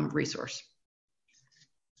resource.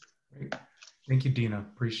 Great. Thank you, Dina.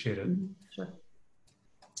 Appreciate it. Sure.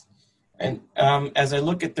 And as I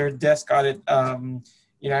look at their desk audit,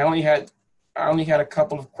 you know, I only had a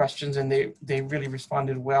couple of questions, and they really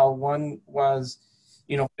responded well. One was,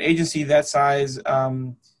 you know, agency that size,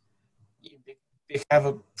 they have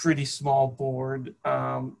a pretty small board,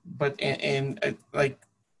 but like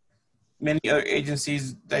many other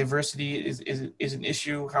agencies, diversity is an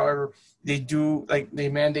issue. However, they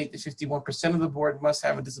mandate that 51% of the board must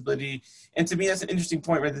have a disability, and to me that's an interesting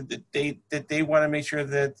point, right? That they want to make sure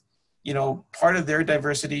that, you know, part of their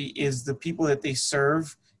diversity is the people that they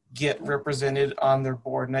serve get represented on their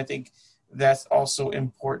board, and I think that's also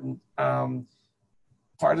important.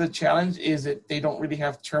 Part of the challenge is that they don't really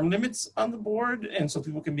have term limits on the board, and so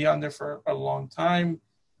people can be on there for a long time.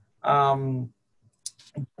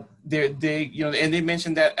 They you know, and they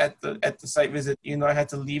mentioned that at the site visit. You know, I had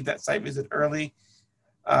to leave that site visit early,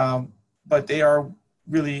 but they are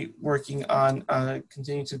really working on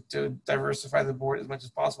continuing to diversify the board as much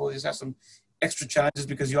as possible. They just have some extra challenges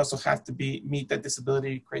because you also have to meet that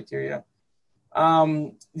disability criteria.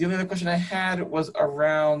 The only other question I had was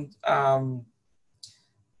around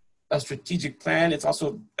a strategic plan. It's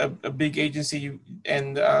also a big agency,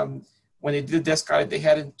 and when they did the desk audit, they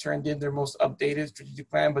hadn't turned in their most updated strategic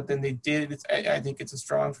plan, but then they did. I think it's a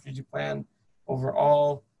strong strategic plan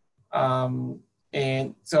overall.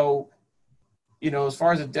 And so, you know, as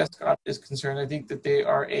far as the desk audit is concerned, I think that they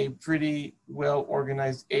are a pretty well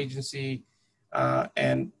organized agency,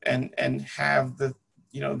 and have the,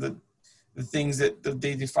 you know, the things that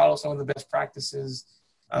they follow some of the best practices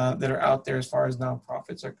that are out there as far as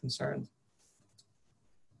nonprofits are concerned.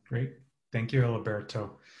 Great. Thank you,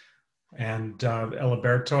 Eliberto. And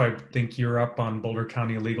Eliberto, I think you're up on Boulder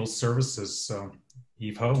County Legal Services, so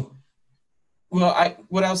heave ho. Well,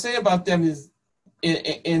 what I'll say about them is,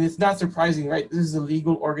 and it's not surprising, right? This is a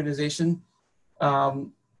legal organization.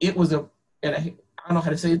 It was and I don't know how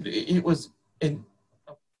to say it, it was an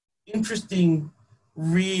interesting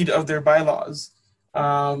read of their bylaws.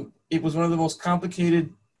 It was one of the most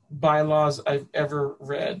complicated bylaws I've ever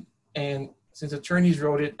read, and since attorneys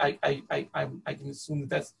wrote it, I can assume that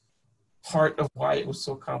that's part of why it was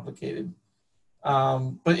so complicated.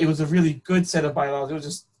 But it was a really good set of bylaws. It was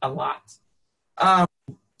just a lot.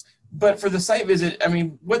 But for the site visit, I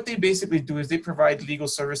mean, what they basically do is they provide legal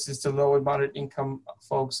services to low and moderate income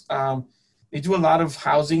folks. They do a lot of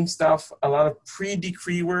housing stuff, a lot of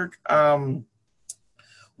pre-decree work. One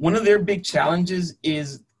of their big challenges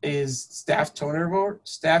is staff turnover.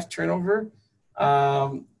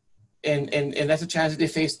 And that's a challenge that they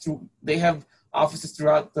face through. They have offices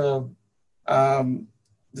throughout the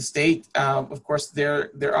state. Of course,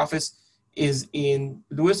 their office is in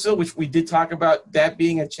Louisville, which we did talk about that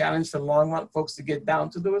being a challenge for Longmont folks to get down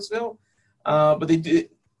to Louisville. But they did,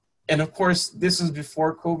 and of course, this was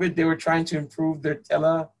before COVID. They were trying to improve their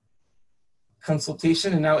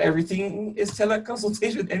teleconsultation, and now everything is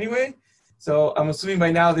teleconsultation anyway. So I'm assuming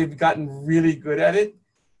by now they've gotten really good at it.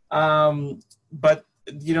 But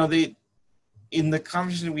you know, in the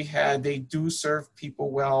conversation we had, they do serve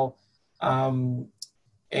people well.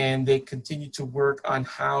 And they continue to work on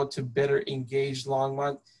how to better engage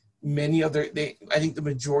Longmont. I think the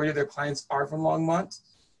majority of their clients are from Longmont,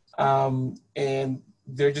 and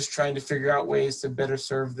they're just trying to figure out ways to better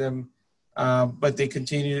serve them. But they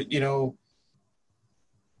continue, you know,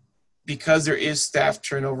 because there is staff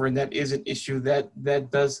turnover, and that is an issue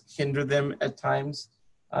that does hinder them at times.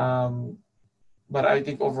 But I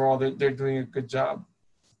think overall they're doing a good job.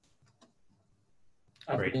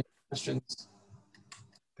 Great. Any questions?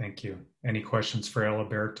 Thank you. Any questions for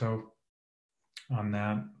Eliberto on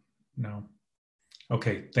that? No.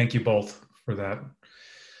 Okay, thank you both for that.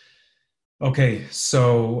 Okay,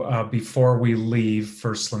 so before we leave,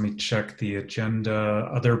 first let me check the agenda.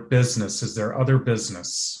 Other business, is there other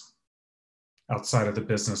business outside of the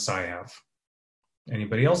business I have?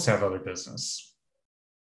 Anybody else have other business?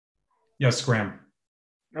 Yes, Graham.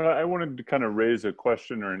 I wanted to kind of raise a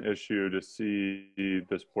question or an issue to see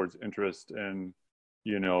this board's interest in,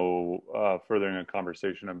 you know, furthering a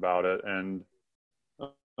conversation about it. And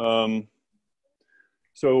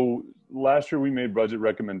so last year we made budget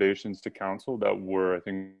recommendations to council that were, I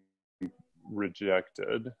think,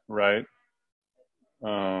 rejected, right?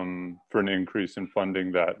 for an increase in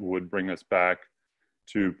funding that would bring us back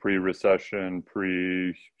to pre-recession,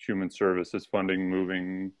 pre-human services funding,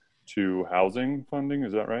 moving to housing funding.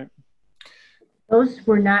 Is that right? Those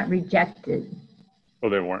were not rejected. Oh,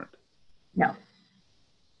 they weren't. No.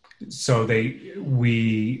 So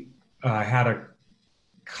we had a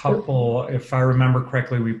couple, if I remember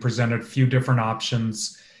correctly, we presented a few different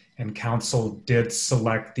options, and council did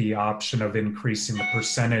select the option of increasing the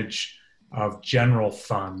percentage of general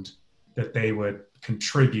fund that they would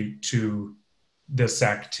contribute to this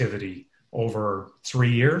activity over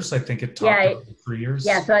 3 years. I think it talked about 3 years.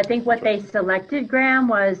 Yeah, so I think what they selected, Graham,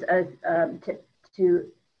 was to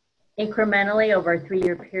incrementally over a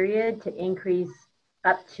 3-year period to increase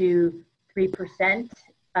up to 3%,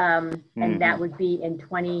 and that would be in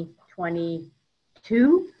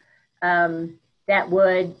 2022. That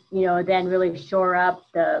would, then really shore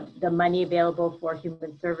up the money available for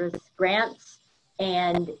human service grants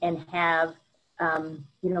and have,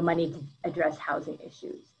 money to address housing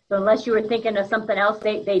issues. So unless you were thinking of something else,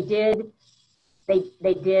 they did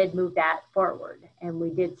move that forward, and we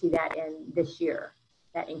did see that in this year,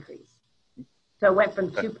 that increase. So it went from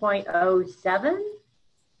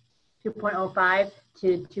 2.05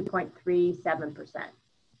 to 2.37%.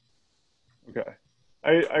 Okay.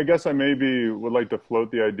 I guess I maybe would like to float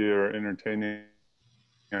the idea or entertaining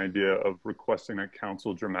the idea of requesting that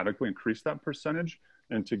council dramatically increase that percentage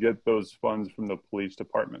and to get those funds from the police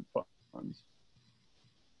department funds.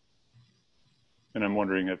 And I'm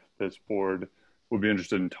wondering if this board would be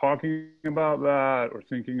interested in talking about that or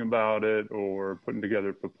thinking about it or putting together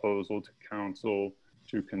a proposal to council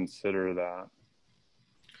to consider that.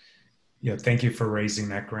 Yeah, thank you for raising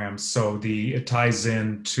that, Graham. So it ties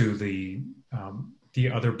into the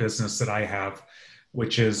other business that I have,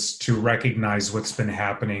 which is to recognize what's been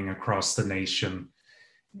happening across the nation.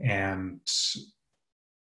 And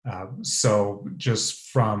so just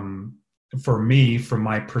from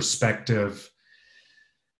my perspective,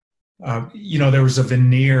 there was a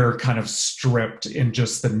veneer kind of stripped in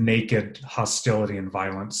just the naked hostility and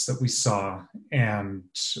violence that we saw, and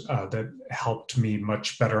that helped me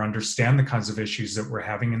much better understand the kinds of issues that we're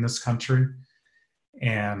having in this country,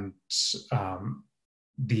 and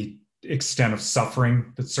the extent of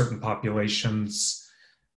suffering that certain populations,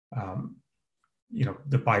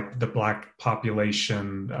 the Black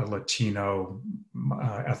population, Latino,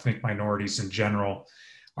 ethnic minorities in general,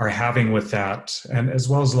 are having with that, and as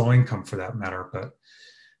well as low income for that matter. But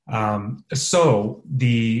I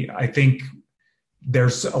think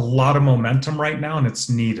there's a lot of momentum right now, and it's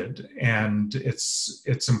needed, and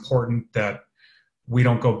it's important that we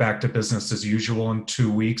don't go back to business as usual in 2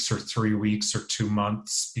 weeks or 3 weeks or 2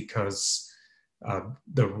 months because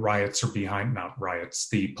the riots are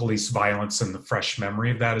the police violence and the fresh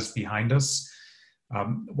memory of that is behind us.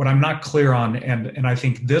 What I'm not clear on, and I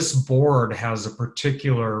think this board has a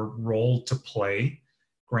particular role to play,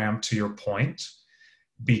 Graham, to your point,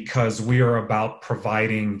 because we are about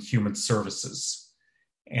providing human services.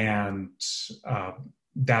 And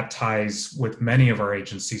that ties with many of our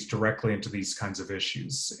agencies directly into these kinds of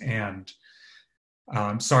issues. And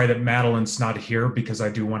I'm sorry that Madeline's not here, because I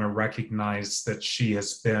do want to recognize that she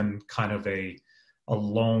has been kind of a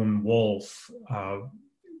lone wolf,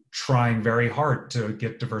 trying very hard to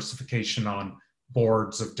get diversification on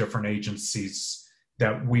boards of different agencies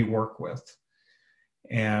that we work with.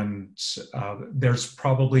 And there's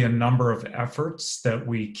probably a number of efforts that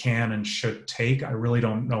we can and should take. I really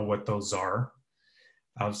don't know what those are.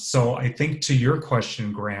 So I think to your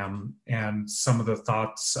question, Graham, and some of the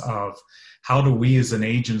thoughts of how do we as an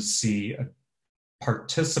agency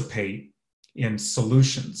participate in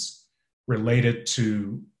solutions related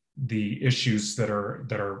to the issues that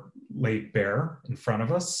are laid bare in front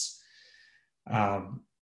of us.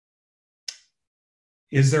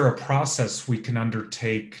 Is there a process we can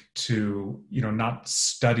undertake to, not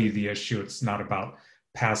study the issue? It's not about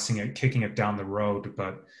kicking it down the road,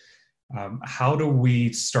 but how do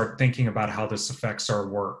we start thinking about how this affects our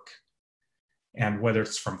work? And whether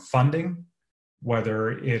it's from funding,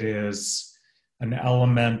 whether it is an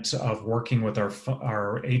element of working with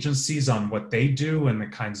our agencies on what they do and the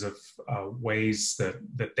kinds of ways that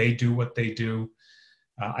they do what they do.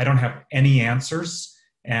 I don't have any answers,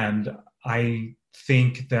 and I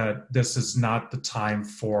think that this is not the time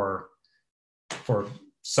for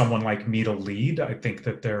someone like me to lead. I think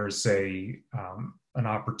that there's an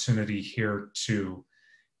opportunity here to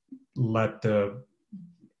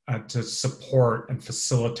to support and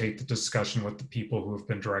facilitate the discussion with the people who have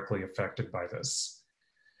been directly affected by this.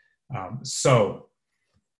 So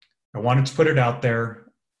I wanted to put it out there.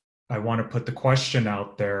 I want to put the question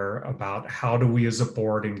out there about how do we as a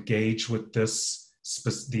board engage with the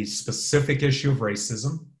specific issue of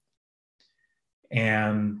racism,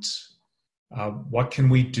 and what can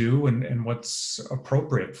we do, and what's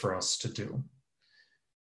appropriate for us to do.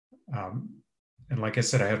 And like I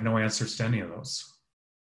said, I have no answers to any of those,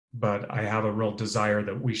 but I have a real desire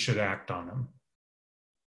that we should act on them.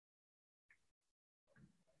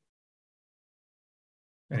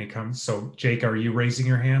 Any comments? So Jake, are you raising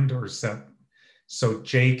your hand, or is that, so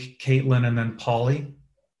Jake, Caitlin, and then Polly?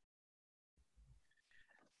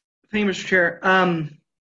 Thank you, Mr. Chair. I'll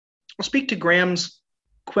speak to Graham's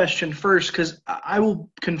question first, because I will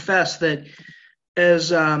confess that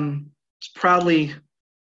as proudly,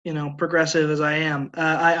 progressive as I am,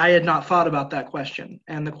 I had not thought about that question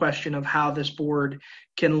and the question of how this board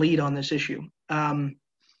can lead on this issue.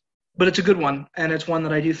 But it's a good one, and it's one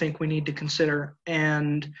that I do think we need to consider.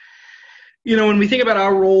 And, when we think about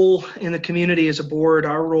our role in the community as a board,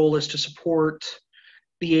 our role is to support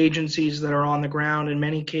the agencies that are on the ground, in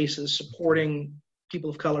many cases supporting people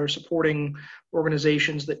of color, supporting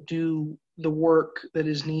organizations that do the work that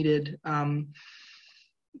is needed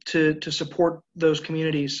to support those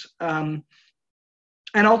communities. And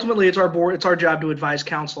ultimately, it's our job to advise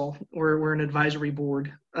council. We're an advisory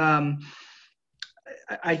board.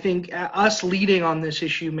 I think us leading on this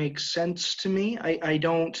issue makes sense to me. I'm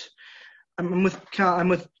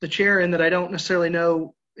with the chair in that I don't necessarily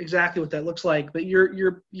know exactly what that looks like, but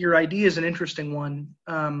your idea is an interesting one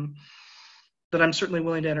that I'm certainly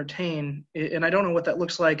willing to entertain. And I don't know what that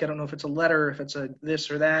looks like. I don't know if it's a letter, if it's a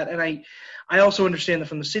this or that. And I also understand that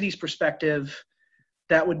from the city's perspective,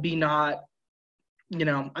 that would be not,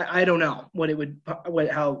 I don't know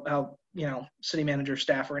how city manager,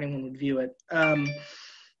 staff, or anyone would view it.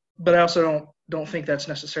 But I also don't think that's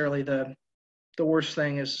necessarily the worst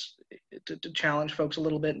thing, is to challenge folks a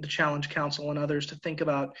little bit, and to challenge council and others to think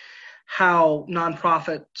about how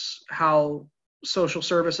nonprofits, how social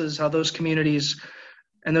services, how those communities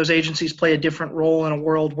and those agencies play a different role in a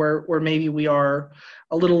world where maybe we are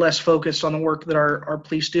a little less focused on the work that our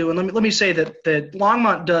police do. And let me say that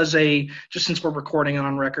Longmont does just since we're recording and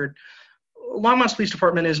on record, Longmont's police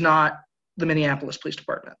department is not the Minneapolis Police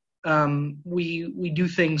Department. We do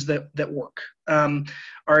things that work.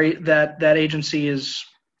 That agency is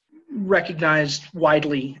recognized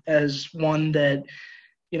widely as one that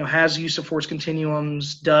has use of force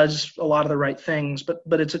continuums, does a lot of the right things.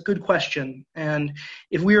 But it's a good question. And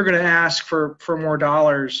if we are going to ask for more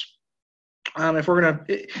dollars, if we're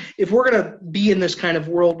gonna be in this kind of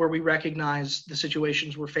world where we recognize the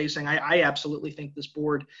situations we're facing, I absolutely think this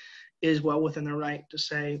board is well within their right to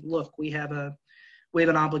say, look, we have an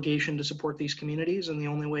obligation to support these communities, and the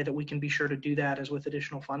only way that we can be sure to do that is with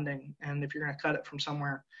additional funding. And if you're going to cut it from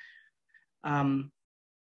somewhere,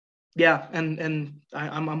 yeah, and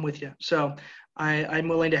I'm with you. So I'm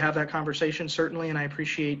willing to have that conversation, certainly, and I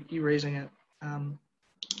appreciate you raising it.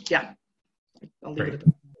 Yeah, I'll leave it at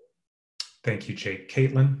that. Thank you, Jake.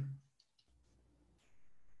 Caitlin?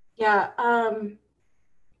 Yeah,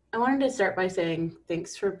 I wanted to start by saying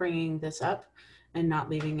thanks for bringing this up and not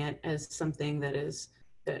leaving it as something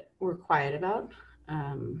that we're quiet about.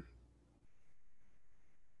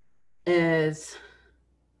 As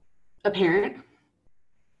a parent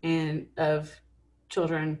and of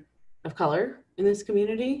children of color in this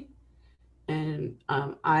community, and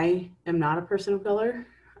I am not a person of color.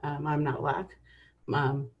 I'm not Black,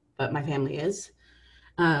 but my family is.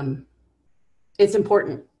 It's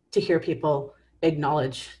important to hear people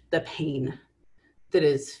acknowledge the pain that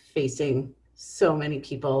is facing so many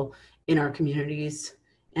people in our communities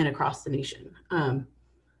and across the nation.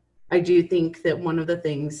 I do think that one of the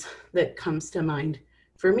things that comes to mind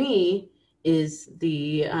for me is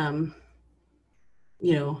we aren't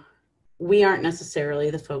necessarily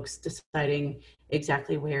the folks deciding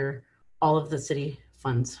exactly where all of the city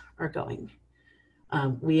funds are going.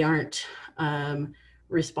 We aren't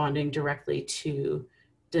responding directly to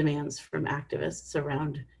demands from activists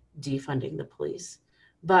around defunding the police,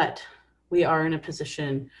 but we are in a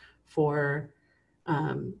position to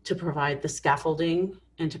provide the scaffolding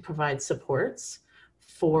and to provide supports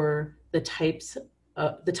for the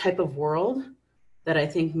type of world that I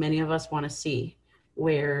think many of us want to see,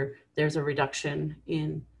 where there's a reduction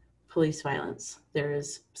in police violence. There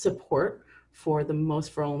is support for the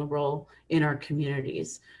most vulnerable in our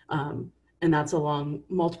communities. And that's along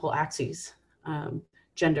multiple axes,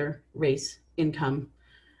 gender, race, income.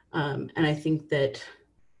 And I think that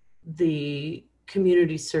the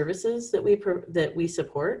community services that we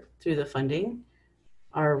support through the funding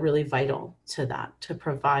are really vital to that, to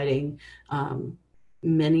providing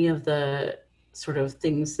many of the sort of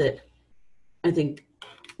things that I think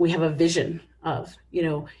we have a vision of. You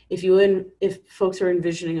know, if folks are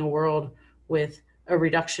envisioning a world with a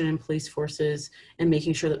reduction in police forces and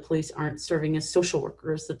making sure that police aren't serving as social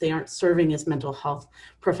workers, that they aren't serving as mental health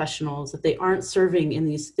professionals, that they aren't serving in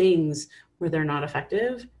these things where they're not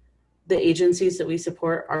effective, the agencies that we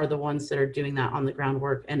support are the ones that are doing that on the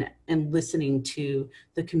groundwork and listening to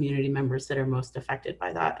the community members that are most affected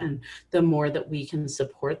by that. And the more that we can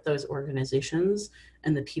support those organizations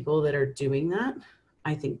and the people that are doing that,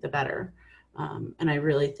 I think the better. And I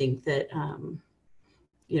really think that,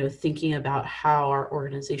 you know, thinking about how our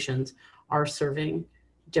organizations are serving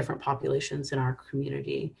different populations in our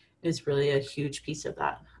community is really a huge piece of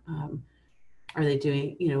that. Are they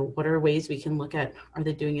doing, you know, what are ways we can look at, are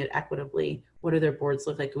they doing it equitably? What do their boards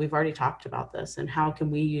look like? We've already talked about this, and how can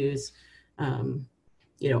we use,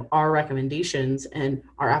 you know, our recommendations and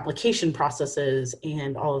our application processes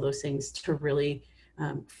and all of those things to really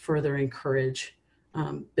further encourage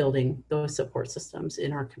building those support systems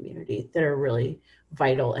in our community that are really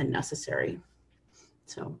vital and necessary.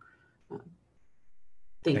 So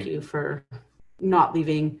thank you for not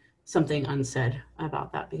leaving something unsaid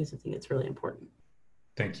about that, because I think it's really important.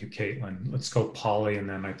 Thank you, Caitlin. Let's go Polly, and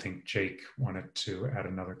then I think Jake wanted to add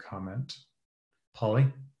another comment. Polly?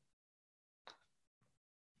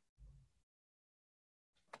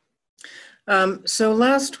 So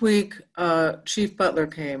last week, Chief Butler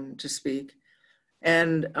came to speak,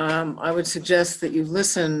 and I would suggest that you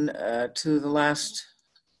listen to the last,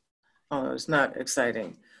 oh, it was not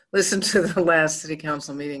exciting. Listen to the last City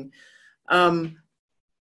Council meeting.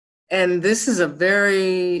 And this is a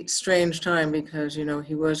very strange time because, you know,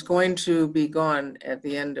 he was going to be gone at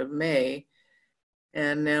the end of May,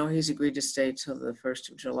 and now he's agreed to stay till the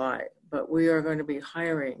 1st of July. But we are going to be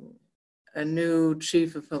hiring a new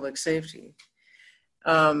chief of public safety.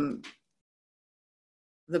 The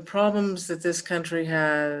problems that this country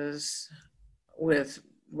has with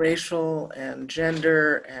racial and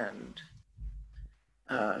gender and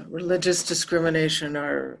religious discrimination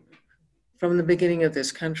are from the beginning of this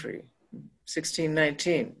country,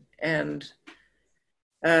 1619, and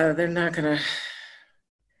they're not going to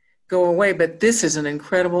go away. But this is an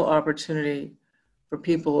incredible opportunity for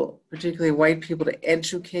people, particularly white people, to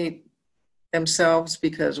educate themselves,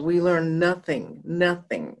 because we learn nothing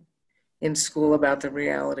in school about the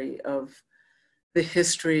reality of the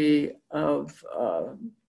history of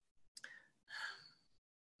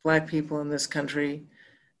Black people in this country.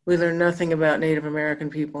 We learn nothing about Native American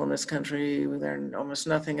people in this country. We learn almost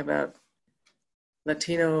nothing about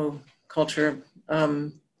Latino culture.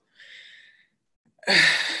 We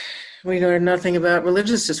learn nothing about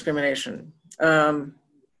religious discrimination. My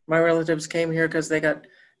relatives came here because they got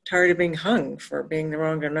tired of being hung for being the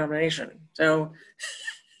wrong denomination. So,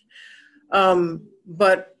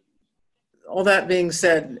 but all that being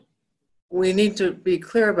said, we need to be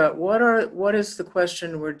clear about what is the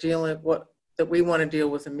question we're dealing with, that we want to deal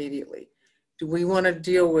with immediately. Do we want to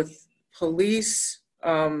deal with police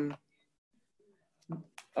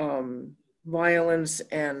violence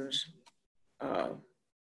and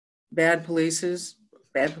bad police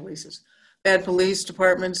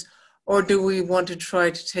departments, or do we want to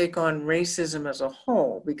try to take on racism as a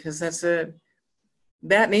whole? Because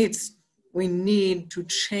we need to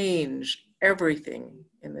change everything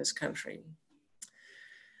in this country.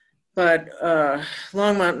 But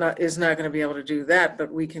Longmont is not going to be able to do that, but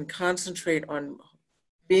we can concentrate on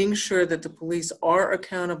being sure that the police are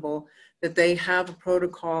accountable, that they have a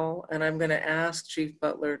protocol. And I'm going to ask Chief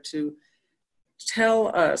Butler to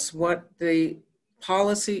tell us what the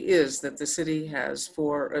policy is that the city has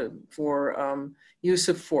for use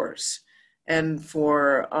of force and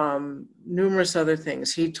for numerous other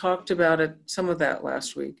things. He talked about some of that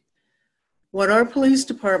last week. What our police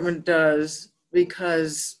department does,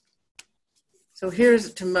 so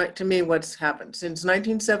here's to me what's happened. Since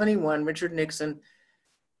 1971, Richard Nixon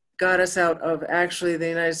got us out of actually the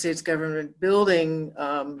United States government building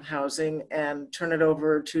housing and turn it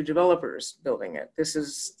over to developers building it. This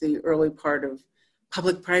is the early part of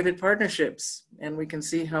public-private partnerships, and we can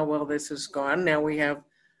see how well this has gone. Now we have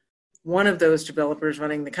one of those developers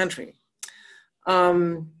running the country.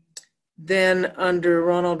 Then under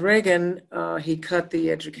Ronald Reagan, he cut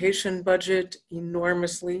the education budget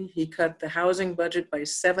enormously. He cut the housing budget by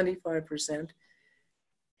 75%.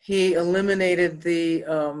 He eliminated the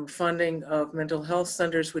funding of mental health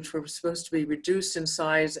centers, which were supposed to be reduced in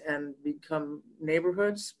size and become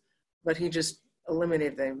neighborhoods, but he just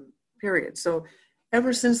eliminated them, period. So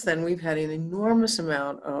ever since then, we've had an enormous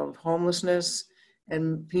amount of homelessness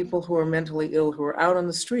and people who are mentally ill who are out on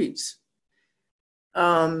the streets.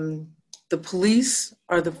 the police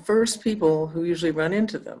are the first people who usually run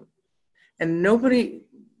into them. And nobody,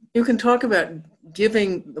 you can talk about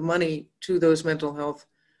giving the money to those mental health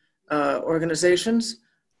organizations,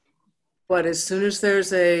 but as soon as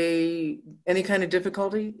there's any kind of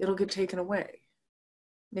difficulty, it'll get taken away.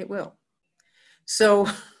 It will. So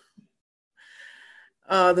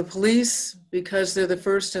the police, because they're the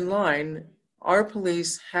first in line, our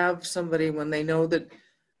police have somebody when they know that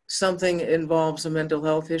something involves a mental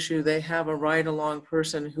health issue, they have a ride-along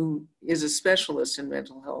person who is a specialist in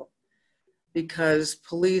mental health, because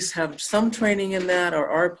police have some training in that, or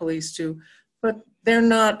our police do, but they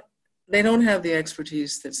don't have the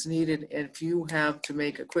expertise that's needed if you have to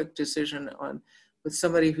make a quick decision with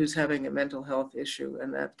somebody who's having a mental health issue,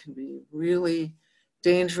 and that can be really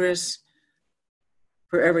dangerous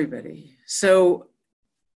for everybody. So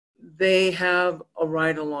they have a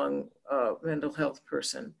ride-along mental health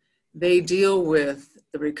person. They deal with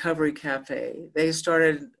the Recovery Cafe. They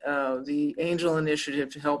started the Angel Initiative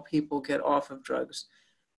to help people get off of drugs.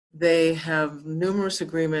 They have numerous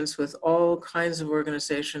agreements with all kinds of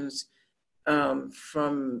organizations,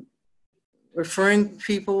 from referring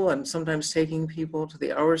people and sometimes taking people to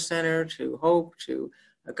the Hour Center, to Hope, to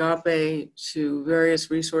Agape, to various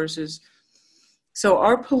resources. So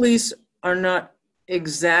our police are not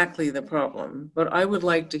exactly the problem, but I would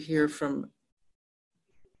like to hear from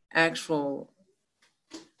actual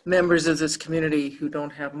members of this community who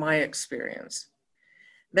don't have my experience.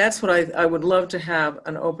 That's what I would love to have,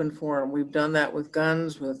 an open forum. We've done that with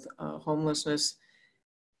guns, with homelessness,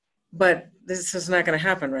 but this is not going to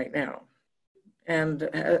happen right now. And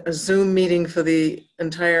a Zoom meeting for the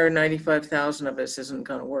entire 95,000 of us isn't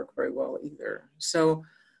going to work very well either. So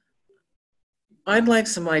I'd like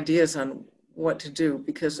some ideas on what to do,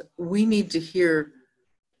 because we need to hear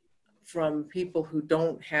from people who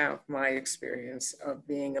don't have my experience of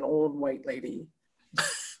being an old white lady,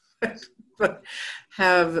 but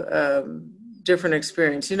have different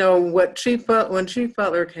experience. You know, when Chief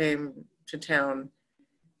Butler came to town,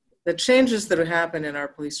 the changes that have happened in our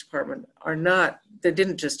police department they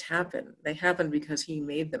didn't just happen. They happened because he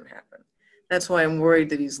made them happen. That's why I'm worried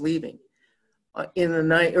that he's leaving. In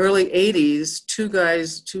the early 80s,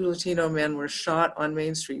 two Latino men were shot on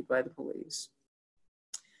Main Street by the police.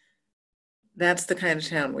 That's the kind of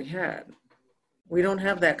town we had. We don't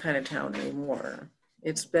have that kind of town anymore.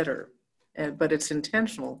 It's better, but it's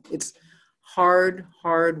intentional. It's hard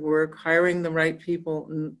work, hiring the right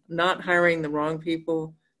people, not hiring the wrong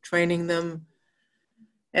people, training them.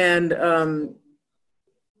 And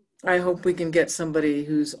I hope we can get somebody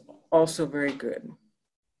who's also very good.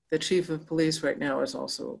 The chief of police right now is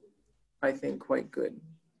also, I think, quite good.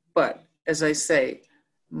 But as I say,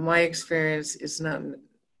 my experience is not,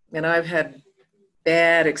 and I've had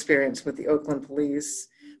bad experience with the Oakland police,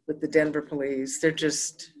 with the Denver police. They're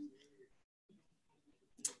just,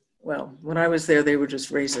 well, when I was there, they were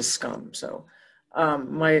just racist scum. So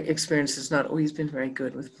my experience has not always been very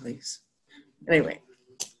good with police. Anyway.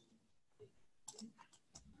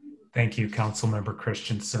 Thank you, Councilmember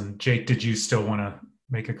Christensen. Jake, did you still want to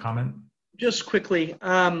make a comment? Just quickly,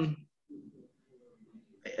 I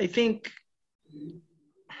think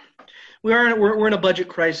we're in a budget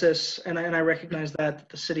crisis, and I recognize that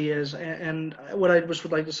the city is. And what I just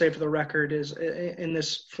would like to say for the record is, in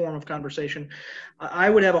this form of conversation, I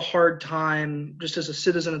would have a hard time, just as a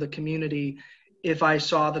citizen of the community, if I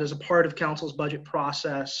saw that as a part of council's budget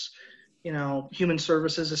process, you know, human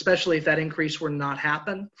services, especially if that increase were not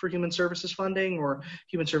happen for human services funding, or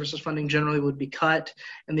human services funding generally would be cut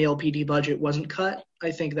and the LPD budget wasn't cut,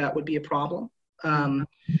 I think that would be a problem.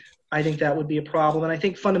 I think that would be a problem. And I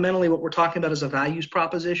think fundamentally what we're talking about is a values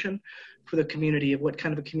proposition for the community of what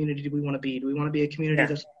kind of a community do we want to be? Do we want to be a community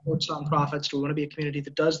that supports nonprofits? Do we want to be a community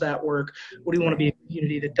that does that work? Or do we want to be a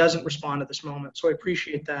community that doesn't respond at this moment? So I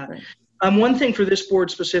appreciate that. One thing for this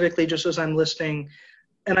board specifically, just as I'm listening,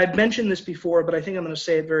 and I've mentioned this before, but I think I'm going to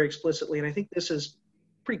say it very explicitly, and I think this is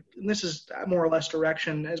more or less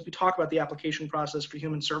direction as we talk about the application process for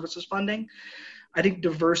human services funding. I think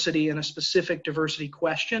diversity, and a specific diversity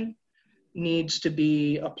question, needs to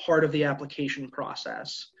be a part of the application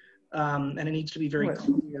process. And it needs to be very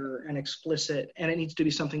clear and explicit, and it needs to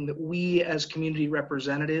be something that we as community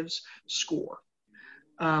representatives score.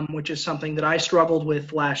 Which is something that I struggled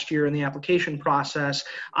with last year in the application process.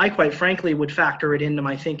 I quite frankly would factor it into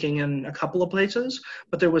my thinking in a couple of places,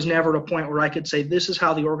 but there was never a point where I could say this is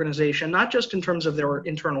how the organization, not just in terms of their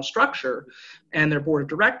internal structure and their board of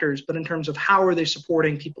directors, but in terms of how are they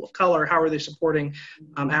supporting people of color, how are they supporting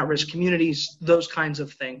at-risk communities, those kinds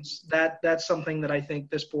of things. That's something that I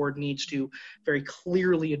think this board needs to very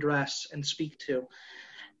clearly address and speak to.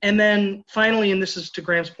 And then finally, and this is to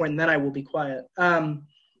Graham's point, and then I will be quiet.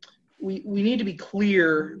 We need to be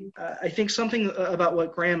clear. I think something about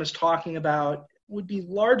what Graham is talking about would be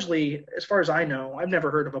largely, as far as I know, I've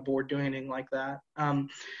never heard of a board doing anything like that.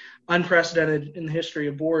 Unprecedented in the history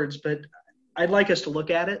of boards, but I'd like us to look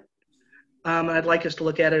at it. I'd like us to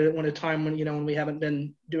look at it at a time when, when we haven't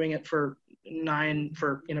been doing it for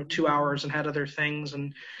 2 hours and had other things.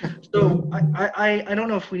 And so I don't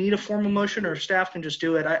know if we need a formal motion or if staff can just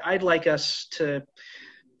do it. I'd like us to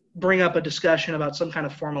bring up a discussion about some kind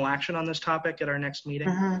of formal action on this topic at our next meeting.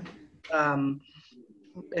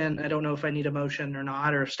 And I don't know if I need a motion or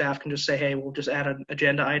not, or if staff can just say, hey, we'll just add an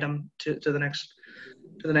agenda item to the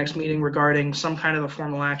next meeting regarding some kind of a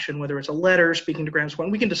formal action, whether it's a letter speaking to Graham's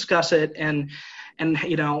point. We can discuss it and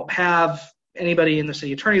have anybody in the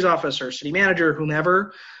city attorney's office or city manager,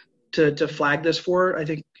 whomever, to flag this for. I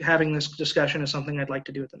think having this discussion is something I'd like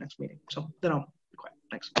to do at the next meeting. So then I'll be quiet.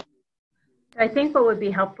 Thanks. I think what would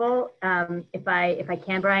be helpful, if I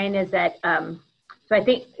can, Brian, is that so I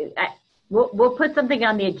think we'll put something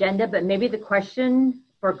on the agenda, but maybe the question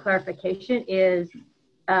for clarification is,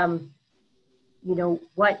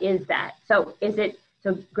 what is that? So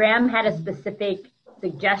so Graham had a specific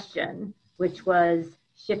suggestion, which was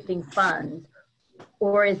shifting funds,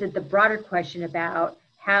 or is it the broader question about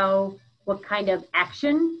what kind of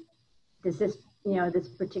action does this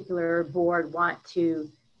particular board want to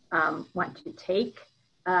take?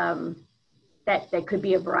 That could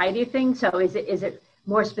be a variety of things. So is it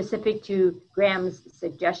more specific to Graham's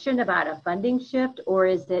suggestion about a funding shift, or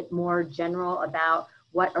is it more general about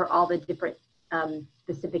what are all the different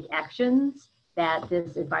specific actions that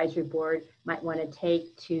this advisory board might want to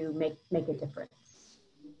take to make a difference?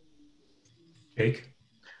 Jake?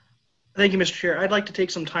 Thank you, Mr. Chair. I'd like to take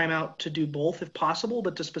some time out to do both if possible,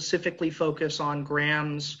 but to specifically focus on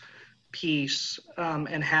Graham's piece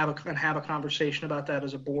and have a conversation about that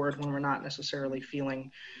as a board when we're not necessarily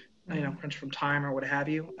feeling crunched from time or what have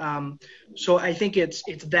you. So I think it's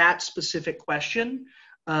that specific question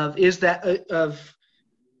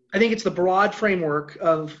I think it's the broad framework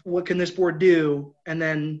of what can this board do, and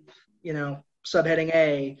then subheading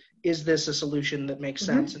A, is this a solution that makes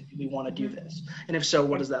sense, and do we want to do this? And if so,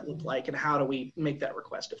 what does that look like, and how do we make that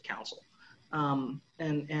request of council? And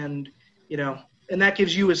that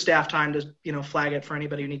gives you as staff time to flag it for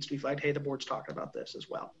anybody who needs to be flagged. Hey, the board's talking about this as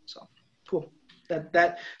well. So cool.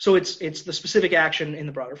 So it's the specific action in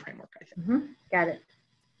the broader framework, I think. Got it.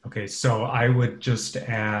 Okay, so I would just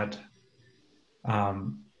add,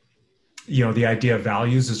 the idea of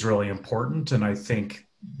values is really important, and I think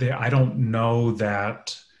I don't know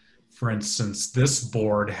that, for instance, this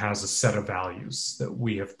board has a set of values that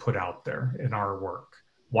we have put out there in our work,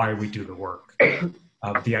 why we do the work.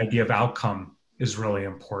 The idea of outcome is really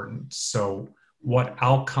important. So what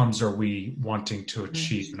outcomes are we wanting to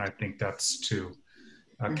achieve? And I think that's to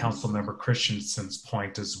Councilmember Christensen's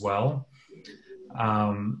point as well.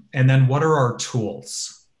 And then what are our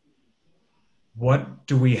tools? What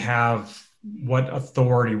do we have? What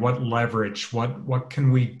authority, what leverage, what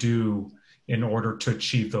can we do in order to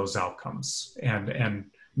achieve those outcomes and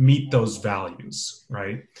meet those values,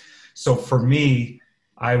 right? So for me,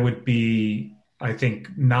 I would be, I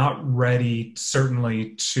think, not ready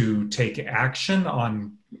certainly to take action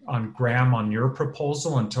on Graham, on your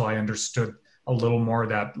proposal, until I understood a little more of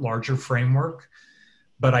that larger framework.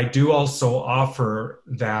 But I do also offer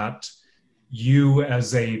that you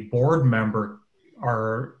as a board member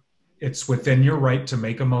it's within your right to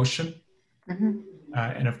make a motion.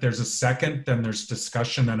 And if there's a second, then there's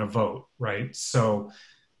discussion and a vote, right? So,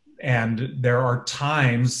 and there are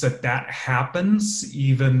times that happens,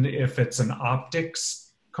 even if it's an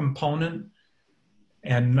optics component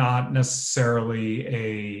and not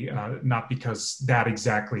necessarily not because that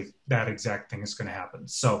exact thing is going to happen.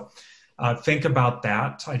 So think about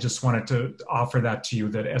that. I just wanted to offer that to you,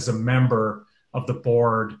 that as a member of the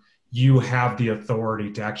board, you have the authority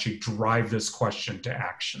to actually drive this question to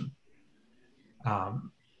action.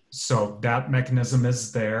 So that mechanism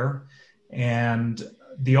is there. And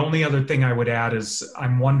the only other thing I would add is,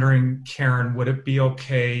 I'm wondering, Karen, would it be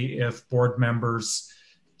okay if board members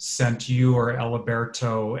sent you or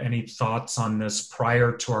Eliberto any thoughts on this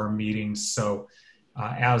prior to our meeting? So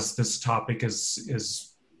as this topic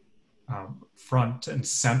is front and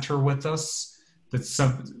center with us,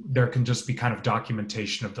 that there can just be kind of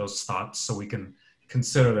documentation of those thoughts so we can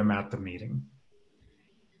consider them at the meeting.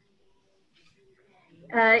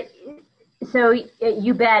 So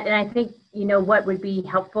you bet. And I think, what would be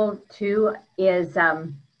helpful too is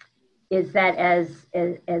is that as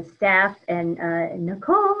staff and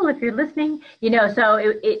Nicole, if you're listening, so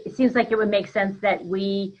it seems like it would make sense that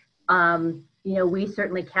we, we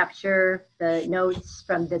certainly capture the notes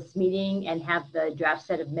from this meeting and have the draft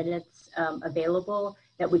set of minutes available,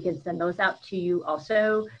 that we can send those out to you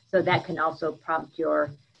also. So that can also prompt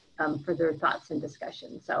your further thoughts and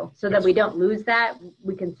discussion. So that we don't lose that,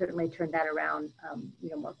 we can certainly turn that around,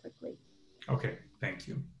 more quickly. Okay, thank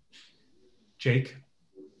you. Jake?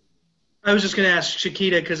 I was just going to ask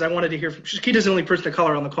Shakita, because I wanted to hear from Shakita's the only person of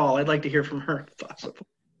color on the call. I'd like to hear from her if possible.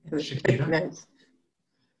 Shakita?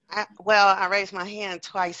 I raised my hand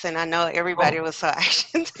twice, and I know everybody was so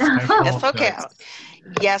anxious. It's okay.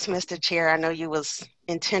 Yes, Mr. Chair, I know you was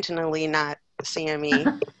intentionally not seeing me.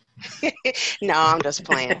 No, I'm just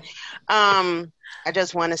playing. I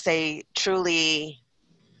just want to say, truly,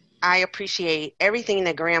 I appreciate everything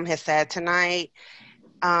that Graham has said tonight.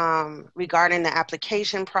 Regarding the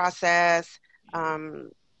application process,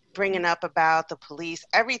 bringing up about the police,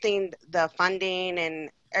 everything, the funding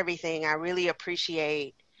and everything, I really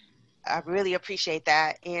appreciate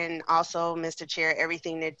that. And also, Mr. Chair,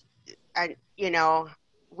 everything that,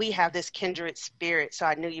 we have this kindred spirit, so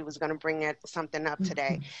I knew you was going to bring something up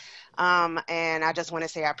today. And I just want to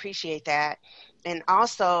say I appreciate that. And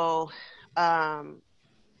also,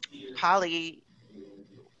 Polly,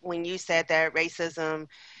 when you said that racism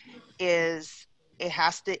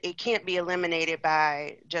it can't be eliminated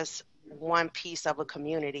by just one piece of a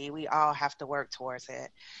community. We all have to work towards it.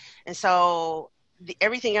 And so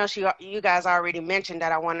everything else you guys already mentioned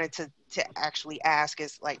that I wanted to actually ask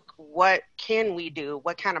is like, what can we do?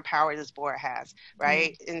 What kind of power this board has,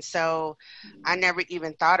 right? And so I never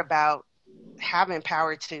even thought about having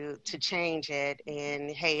power to change it.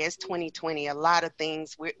 And hey, it's 2020. A lot of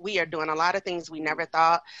things we are doing, a lot of things we never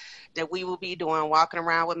thought that we will be doing, walking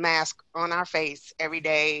around with masks on our face every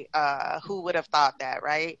day. Who would have thought that,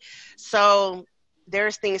 right? So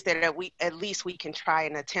there's things that at least we can try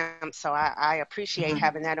and attempt. So I appreciate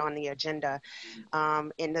having that on the agenda.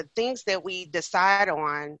 And the things that we decide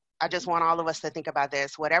on, I just want all of us to think about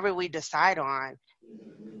this. Whatever we decide on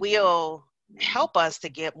will help us to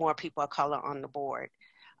get more people of color on the board,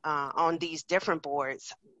 on these different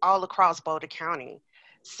boards all across Boulder County.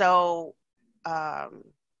 So,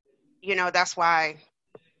 that's why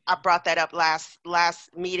I brought that up last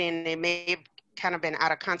meeting. It may have kind of been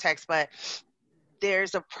out of context, but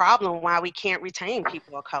there's a problem why we can't retain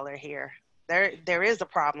people of color here. There is a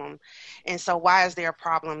problem. And so why is there a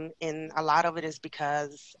problem? And a lot of it is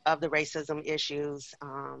because of the racism issues,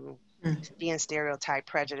 being stereotype,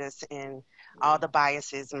 prejudice, and all the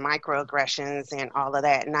biases and microaggressions and all of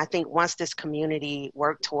that. And I think once this community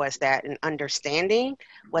work towards that and understanding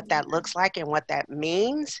what that looks like and what that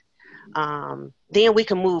means, then we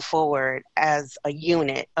can move forward as a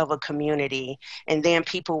unit of a community. And then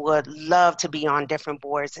people would love to be on different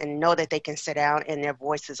boards and know that they can sit down and their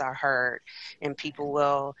voices are heard, and people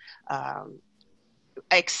will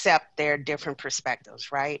accept their different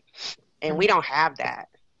perspectives, right? And we don't have that.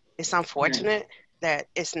 It's unfortunate that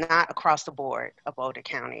it's not across the board of Boulder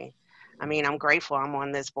County. I mean, I'm grateful I'm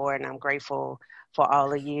on this board, and I'm grateful for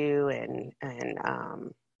all of you. And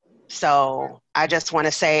so I just want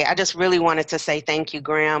to say, I just really wanted to say thank you,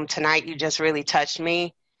 Graham. Tonight, you just really touched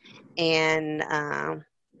me. And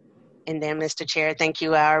then, Mr. Chair, thank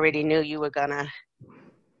you. I already knew you were going to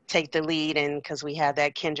take the lead, and because we have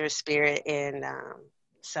that kindred spirit. And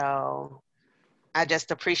so I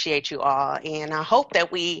just appreciate you all. And I hope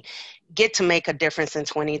that we get to make a difference in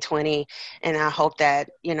 2020. And I hope that,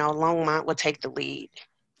 Longmont will take the lead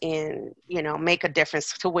and, make a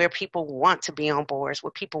difference to where people want to be on boards,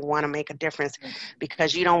 where people want to make a difference,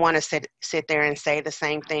 because you don't want to sit there and say the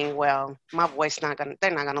same thing. Well, my voice they're not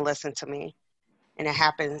going to listen to me. And it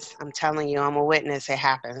happens. I'm telling you, I'm a witness. It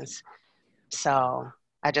happens. So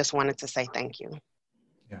I just wanted to say thank you.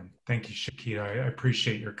 Yeah, thank you, Shakita. I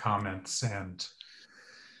appreciate your comments. And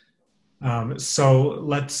so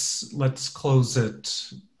let's close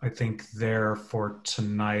it, I think, there for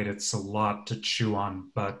tonight. It's a lot to chew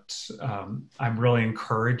on, but I'm really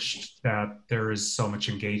encouraged that there is so much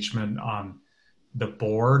engagement on the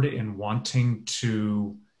board in wanting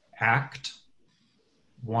to act,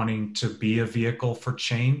 wanting to be a vehicle for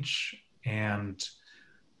change. And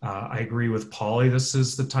I agree with Polly, this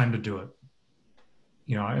is the time to do it.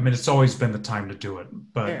 It's always been the time to do it,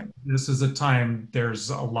 but This is a time, there's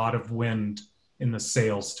a lot of wind in the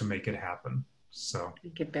sails to make it happen. So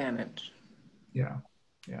take advantage. Yeah.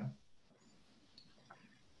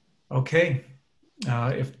 Okay.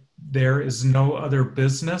 If there is no other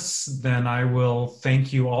business, then I will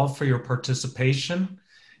thank you all for your participation,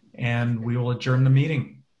 and we will adjourn the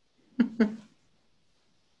meeting.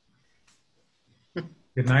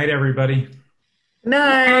 Good night, everybody.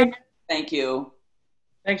 Night. Thank you.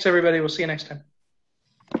 Thanks, everybody. We'll see you next time.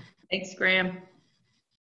 Thanks, Graham.